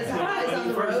 he's got his eyes When on he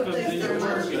the first road. comes things into are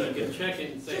work, working. you can check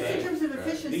it and say, just in hey, terms of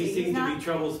efficiency, these it's seem to not, be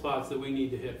trouble spots that we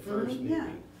need to hit first, maybe. yeah.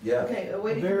 Yeah. Okay, a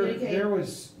way to There communicate.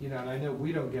 was, and I know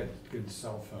we don't get good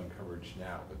cell phone coverage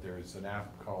now, but there was an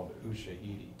app called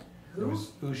Ushahidi. It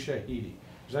was Ushahidi. It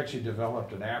was actually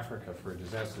developed in Africa for a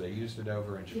disaster. They used it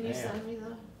over in Can Japan. you send me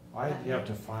the? I have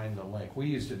to find the link. We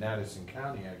used it in Addison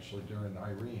County actually during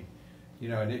Irene.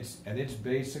 And it's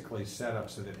basically set up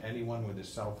so that anyone with a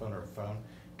cell phone or a phone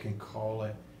can call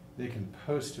it. They can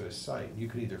post to a site. You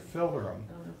can either filter them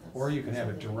or you can have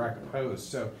a direct post.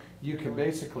 So you can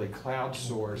basically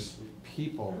crowdsource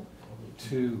people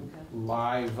to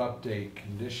live update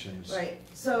conditions. Right,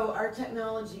 so our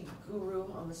technology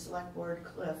guru on the select board,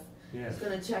 Cliff, Yeah. is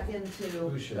gonna check into.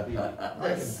 Who should be? I can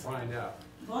This. find out.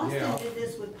 Boston Yeah. did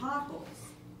this with potholes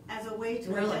as a way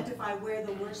to Really? identify where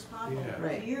the worst potholes Yeah. were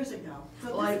Right. years ago.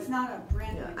 So Well, this is not a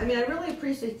brand new. Yeah, I mean, I really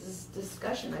appreciate this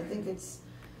discussion. I think it's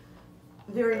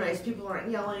very nice. People aren't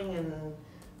yelling and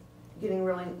getting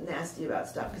really nasty about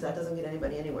stuff, because that doesn't get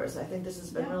anybody anywhere. So I think this has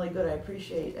been Yeah. really good. I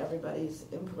appreciate everybody's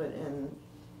input, and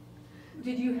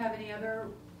Did you have any other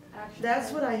action?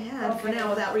 that's what I had for Okay. now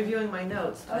without reviewing my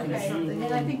notes. I missed Okay, something.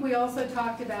 and I think we also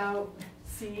talked about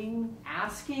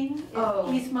asking Oh.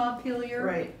 if East Montpelier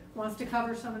Right. wants to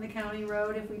cover some of the county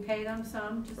road if we pay them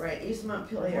some, just. Right, East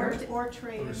Montpelier. Or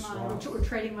trading Or miles. Or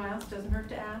trading miles, doesn't hurt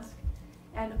to ask.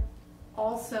 And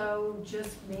also,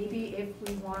 just maybe if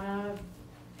we wanna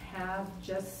have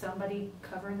just somebody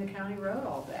covering the county road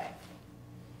all day,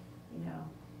 you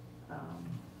know?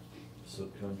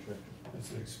 Subcontractor.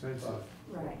 It's expensive.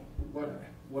 Right.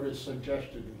 What is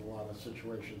suggested in a lot of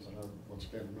situations, and once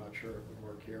again, I'm not sure it would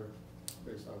work here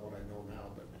based on what I know now,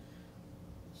 but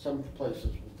some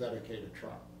places will dedicate a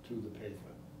truck to the pavement.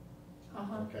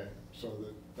 Uh-huh. Okay, so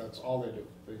that's all they do,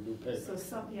 they do So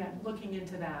pavement. looking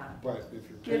into that. But if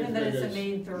your Given that pavement it's a is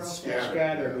main thoroughfare.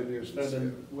 scattered and you're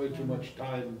spending way too much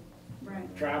time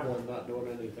Right. traveling, not doing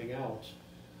anything else,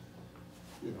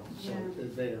 you know, so Yeah.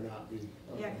 it may or not be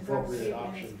Yeah, an because our appropriate pavement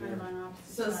option is kind of here. on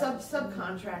opposite So sides.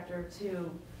 subcontractor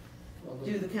to Well,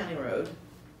 do the county road.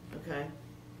 Okay,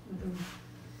 Mhm.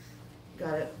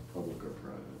 got it. Public or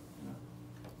private, yeah.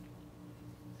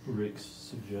 Rick's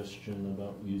suggestion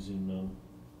about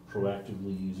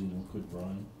proactively using liquid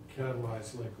brine.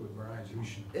 Catalyzed liquid brines, we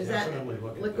should Is that definitely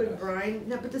look at that. liquid brine?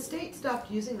 No, but the state stopped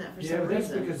using that for Yeah, some but that's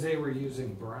reason. because they were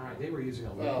using brine, they were using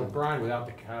a Well, liquid brine without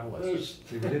the catalyst.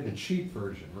 They did the cheap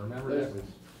version, remember that was?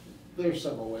 There's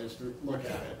several ways to look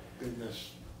at it in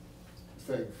this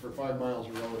thing. For 5 miles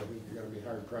of road, I think you're gonna be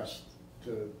hard pressed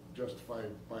to justify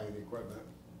buying equipment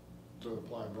to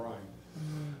apply brine.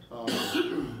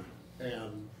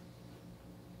 And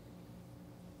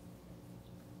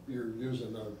you're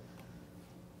using the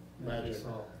magic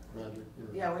salt,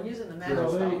 Yeah, we're using the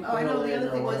Mineral magic salt. salt. Oh, I know, the Mineral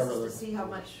other thing was whatever to the- see how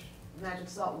much magic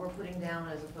salt we're putting down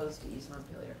as opposed to East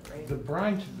Montpelier, right?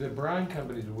 The brine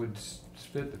companies would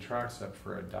spit the trucks up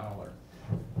for $1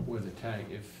 with a tank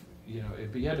if, you know,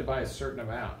 if you had to buy a certain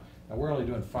amount. Now, we're only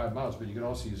doing 5 miles, but you could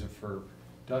also use it for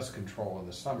dust control in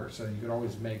the summer, so you could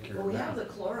always make your Well, we have amount.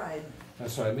 the chloride,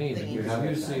 That's what I mean, thingy. you can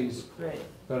use these, right.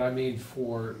 but I mean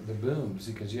for the booms,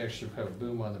 because you actually have a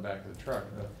boom on the back of the truck,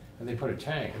 and they put a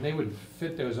tank, and they would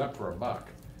fit those up for $1,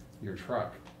 your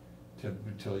truck,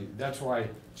 that's why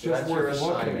it's just That's your worth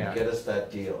looking assignment, at. get us that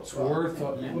deal. It's worth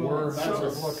looking at.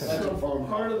 So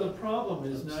part of the problem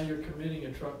is now you're committing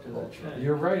a truck to that tank.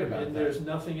 You're right about And that. there's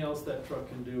nothing else that truck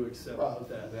can do except Well,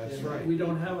 that. that's And right. We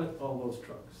don't have all those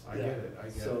trucks. I get it, I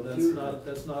get So it.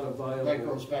 that's not a viable. That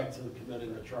goes back to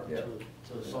committing a truck Yeah.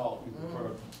 to salt. You can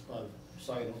put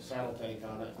a saddle tank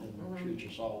on it and treat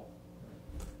your salt.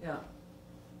 Yeah.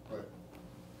 But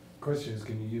Question is,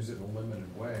 can you use it in a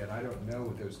limited way? And I don't know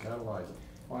with those catalyzed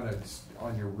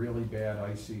on your really bad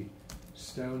icy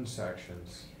stone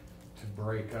sections to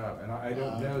break up. And I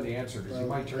don't know the answer, because you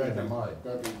might turn into mud.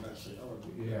 That'd be messy.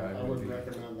 Yeah, it I would wouldn't be.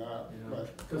 recommend that,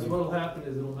 but. Because what'll happen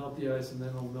is it'll melt the ice and then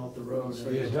it'll melt the road.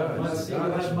 Yeah, it does. You'll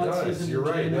have mud season in You're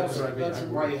right. January. That's what I mean. That's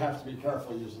why you have to be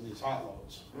careful using these hot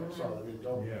loads. So, I mean,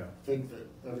 don't Yeah. think that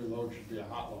every load should be a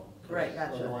hot load. Right,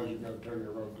 gotcha. Otherwise, you're gonna turn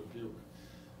your road to puke.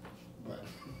 But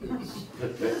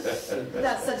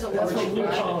That's such a large.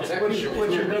 which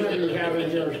you're gonna be having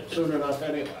here soon enough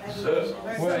anyway.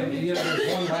 Well, you know,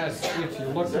 there's one last, if you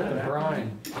looked at the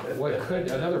brine,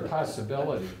 another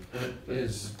possibility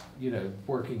is, you know,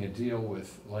 working a deal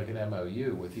with, like an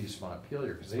MOU with East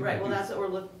Montpelier, because they might Right, well, be. that's what we're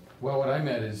looking, Well, what I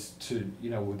meant is to, you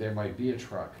know, there might be a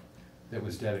truck that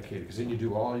was dedicated, because then you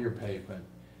do all your pavement,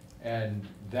 and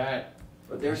that,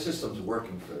 But their system's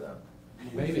working for them.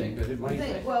 maybe, but it I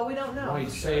think, might, well, we don't know. might We'll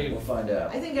save. find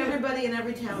out. I think everybody in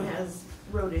every town has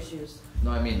road issues. No,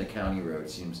 I mean, the county road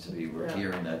seems to be, we're Yeah.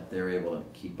 hearing that they're able to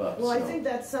keep up, Well, I so think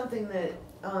that's something that,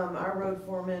 our road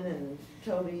foreman and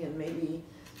Toby and maybe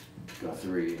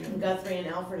Guthrie and Guthrie and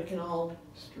Alfred can all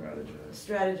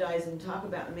strategize and talk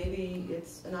about. And maybe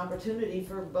it's an opportunity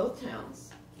for both towns,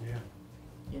 Yeah.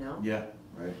 you know? Yeah,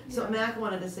 right. So Mac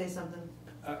wanted to say something.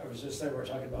 I was just saying, we're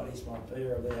talking about East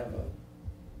Montpelier, they have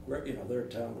their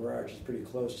town garage is pretty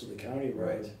close to the county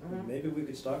road. Mhm. Maybe we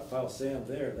could stockpile sand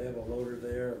there, they have a loader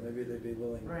there, maybe they'd be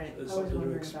willing, Right. there's I was something to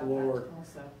wondering about explore. that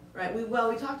also. Right,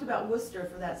 we talked about Worcester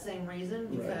for that same reason,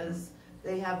 because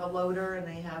they have a loader and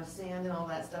they have sand and all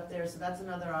that stuff there, so that's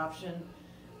another option.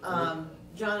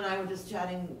 John and I were just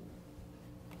chatting,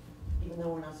 even though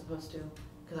we're not supposed to,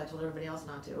 because I told everybody else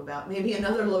not to, about maybe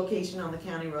another location on the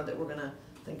county road that we're gonna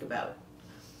think about,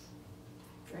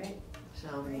 Great.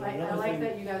 so. I like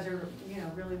that you guys are,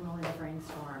 really willing to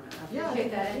brainstorm, and I Yeah,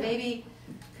 appreciate that, and yeah. maybe,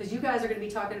 because you guys are gonna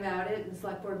be talking about it in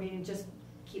select board meeting, just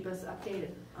keep us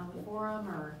updated on the forum,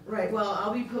 or. Right, well,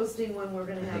 I'll be posting when we're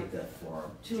gonna I have hate that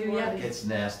forum. two Do more. ya? of these. It's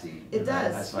nasty. It does.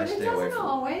 That's why I But it stay away doesn't from it.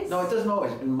 always. No, it doesn't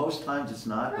always, and most times it's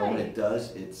not, but when Right. it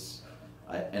does, it's,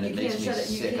 and You it makes can't me shut it-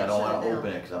 you sick, I can't don't shut wanna it down.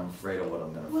 open it, cause I'm afraid of what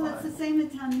I'm gonna Well, it's the find. same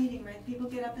at town meeting, right? People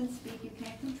get up and speak, you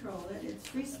can't control it, it's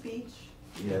free speech.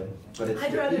 Yeah, but it's,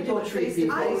 I'd rather do people it treat face to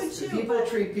people, I would too, people but-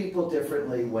 treat people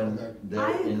differently when I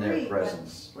they're in their agree, but-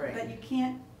 presence. Right. But you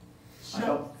can't I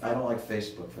shut. don't like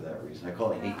Facebook for that reason, I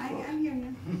call it I hateful. hear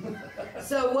you.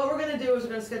 So what we're gonna do is we're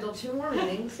gonna schedule 2 more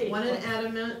meetings, one in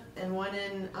Adamant and one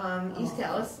in, East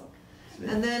Calais.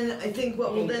 And then I think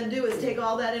what we'll then do is take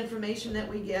all that information that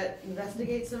we get,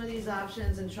 investigate some of these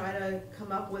options and try to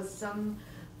come up with some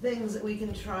things that we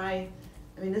can try.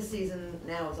 I mean, this season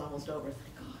now is almost over,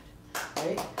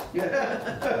 thank God,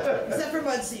 right? Except for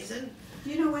mud season.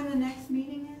 Do you know when the next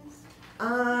meeting is?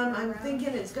 I'm thinking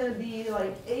it's gonna be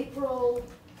like April,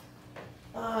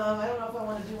 I don't know if I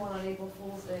wanna do one on April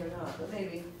Fool's Day or not, but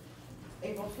maybe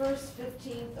April 1st,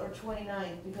 15th, or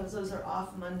 29th, because those are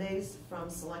off Mondays from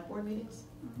select board meetings.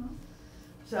 Mhm.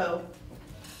 So,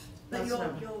 But that's you'll.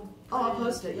 no- Oh, I'll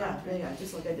post it, yeah,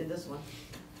 just like I did this one.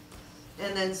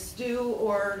 And then Stu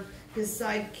or his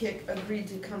sidekick agreed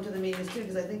to come to the meetings too,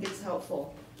 because I think it's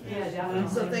helpful. Yeah, definitely.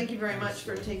 So thank you very much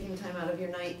for taking time out of your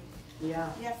night. Yeah,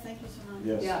 Yes, thank you so much.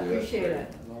 Yes, yeah, do it. appreciate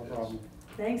it. No problem.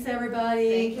 Thanks,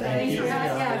 everybody. Thank you. Thanks for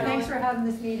Thank you. thanks for having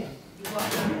this meeting. You're welcome.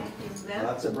 Thank you. Matt?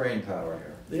 Lots of brain power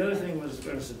here. The other thing I was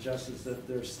gonna suggest is that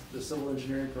there's the civil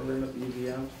engineering program at the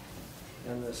UVM,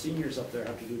 and the seniors up there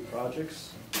have to do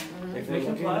projects. If They we're can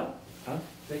looking- plow? Huh?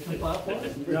 They can plow for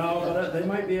us? No, but they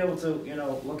might be able to,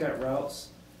 look at routes,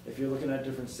 if you're looking at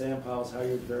different sand piles, how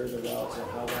you vary the routes and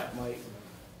how that might,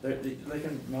 they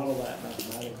can model that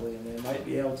mathematically, and they might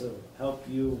be able to help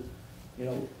you,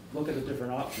 look at the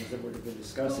different options that we've been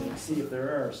discussing and see if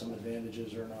there are some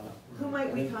advantages or not. Who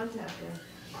might we contact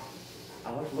there?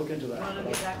 I'll have to look into that. Want to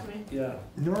get back to me? Yeah,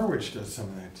 Norwich does some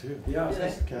of that too. yeah, Do they?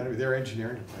 Academy, their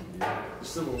engineering department, yeah. the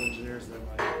civil engineers,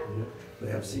 they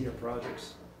have senior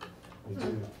projects. They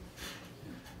do.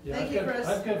 Yeah, Thank I've you, got- Chris.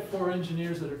 I've got 4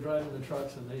 engineers that are driving the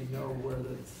trucks and they know where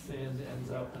the sand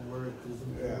ends up and where it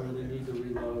isn't, Yeah. and where they need to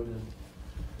reload, and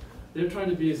they're trying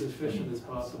to be as efficient as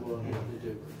possible in what they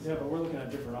do. Yeah, but we're looking at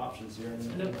different options here, and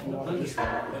Yep, if you want to just,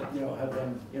 understand. have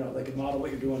them, they can model what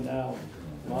you're doing now,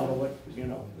 model what, the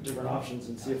different options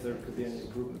and see if there could be any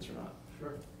improvements or not.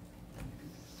 Sure.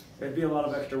 It'd be a lot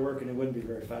of extra work and it wouldn't be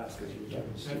very fast, because you're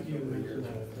talking Thank you over a year. for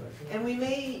that. And we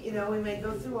may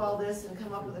go through all this and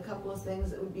come up with a couple of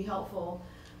things that would be helpful,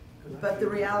 but the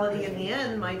reality in the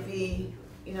end might be,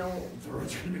 The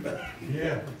roads are gonna be better.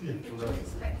 Yeah.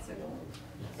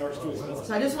 Or it's too expensive.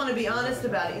 so I just want to be honest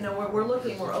about it, we're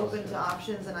looking, we're open to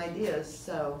options and ideas,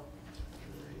 so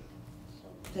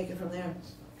take it from there.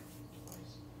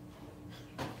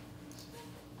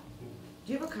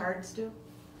 Do you have a card, Stu?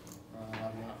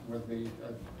 I'm not with me, I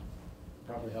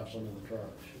probably have some in the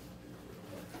truck.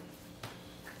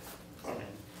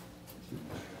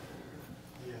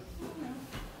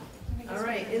 All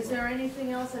right, is there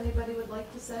anything else anybody would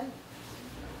like to say?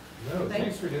 No, Thank-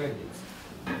 thanks for doing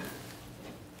these.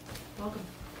 Welcome.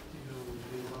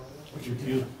 What's your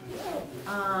view?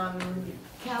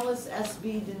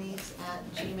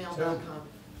 CallisSBDenise@gmail.com.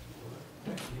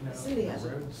 Cindy has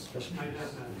it.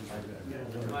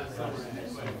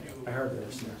 I heard there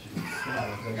was some.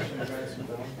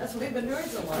 That's why we've been doing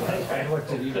so long. I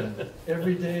looked at even.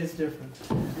 Every day is different.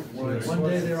 One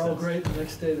day they're all great, the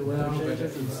next day the weather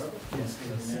changes.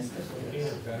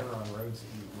 Better on roads.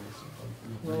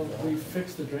 Well, we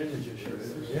fixed the drainage issue.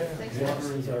 Yeah.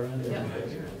 Water is our enemy.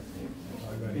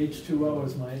 H2O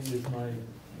is my nemesis.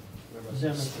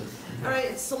 All right,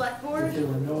 it's select If board. there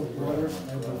were no water,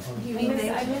 I would You have. need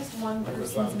names? I missed one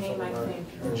person's name, I think.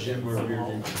 Jim Revere. I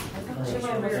think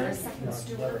Jim Rivera, second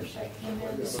Stewart, that came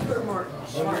in. Stuart Martin.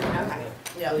 Martin, okay.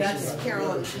 Yeah, that's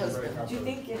Carolyn's husband. Do you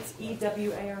think it's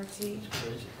EWART?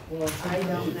 Well, I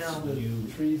don't know.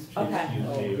 The trees. Okay.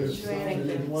 Thank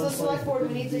you. So select board,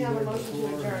 we need to have a motion to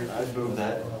adjourn. I'd move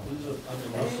that.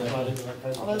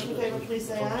 All those in favor, please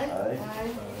say aye. Aye.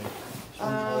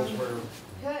 Aye.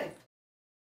 Okay.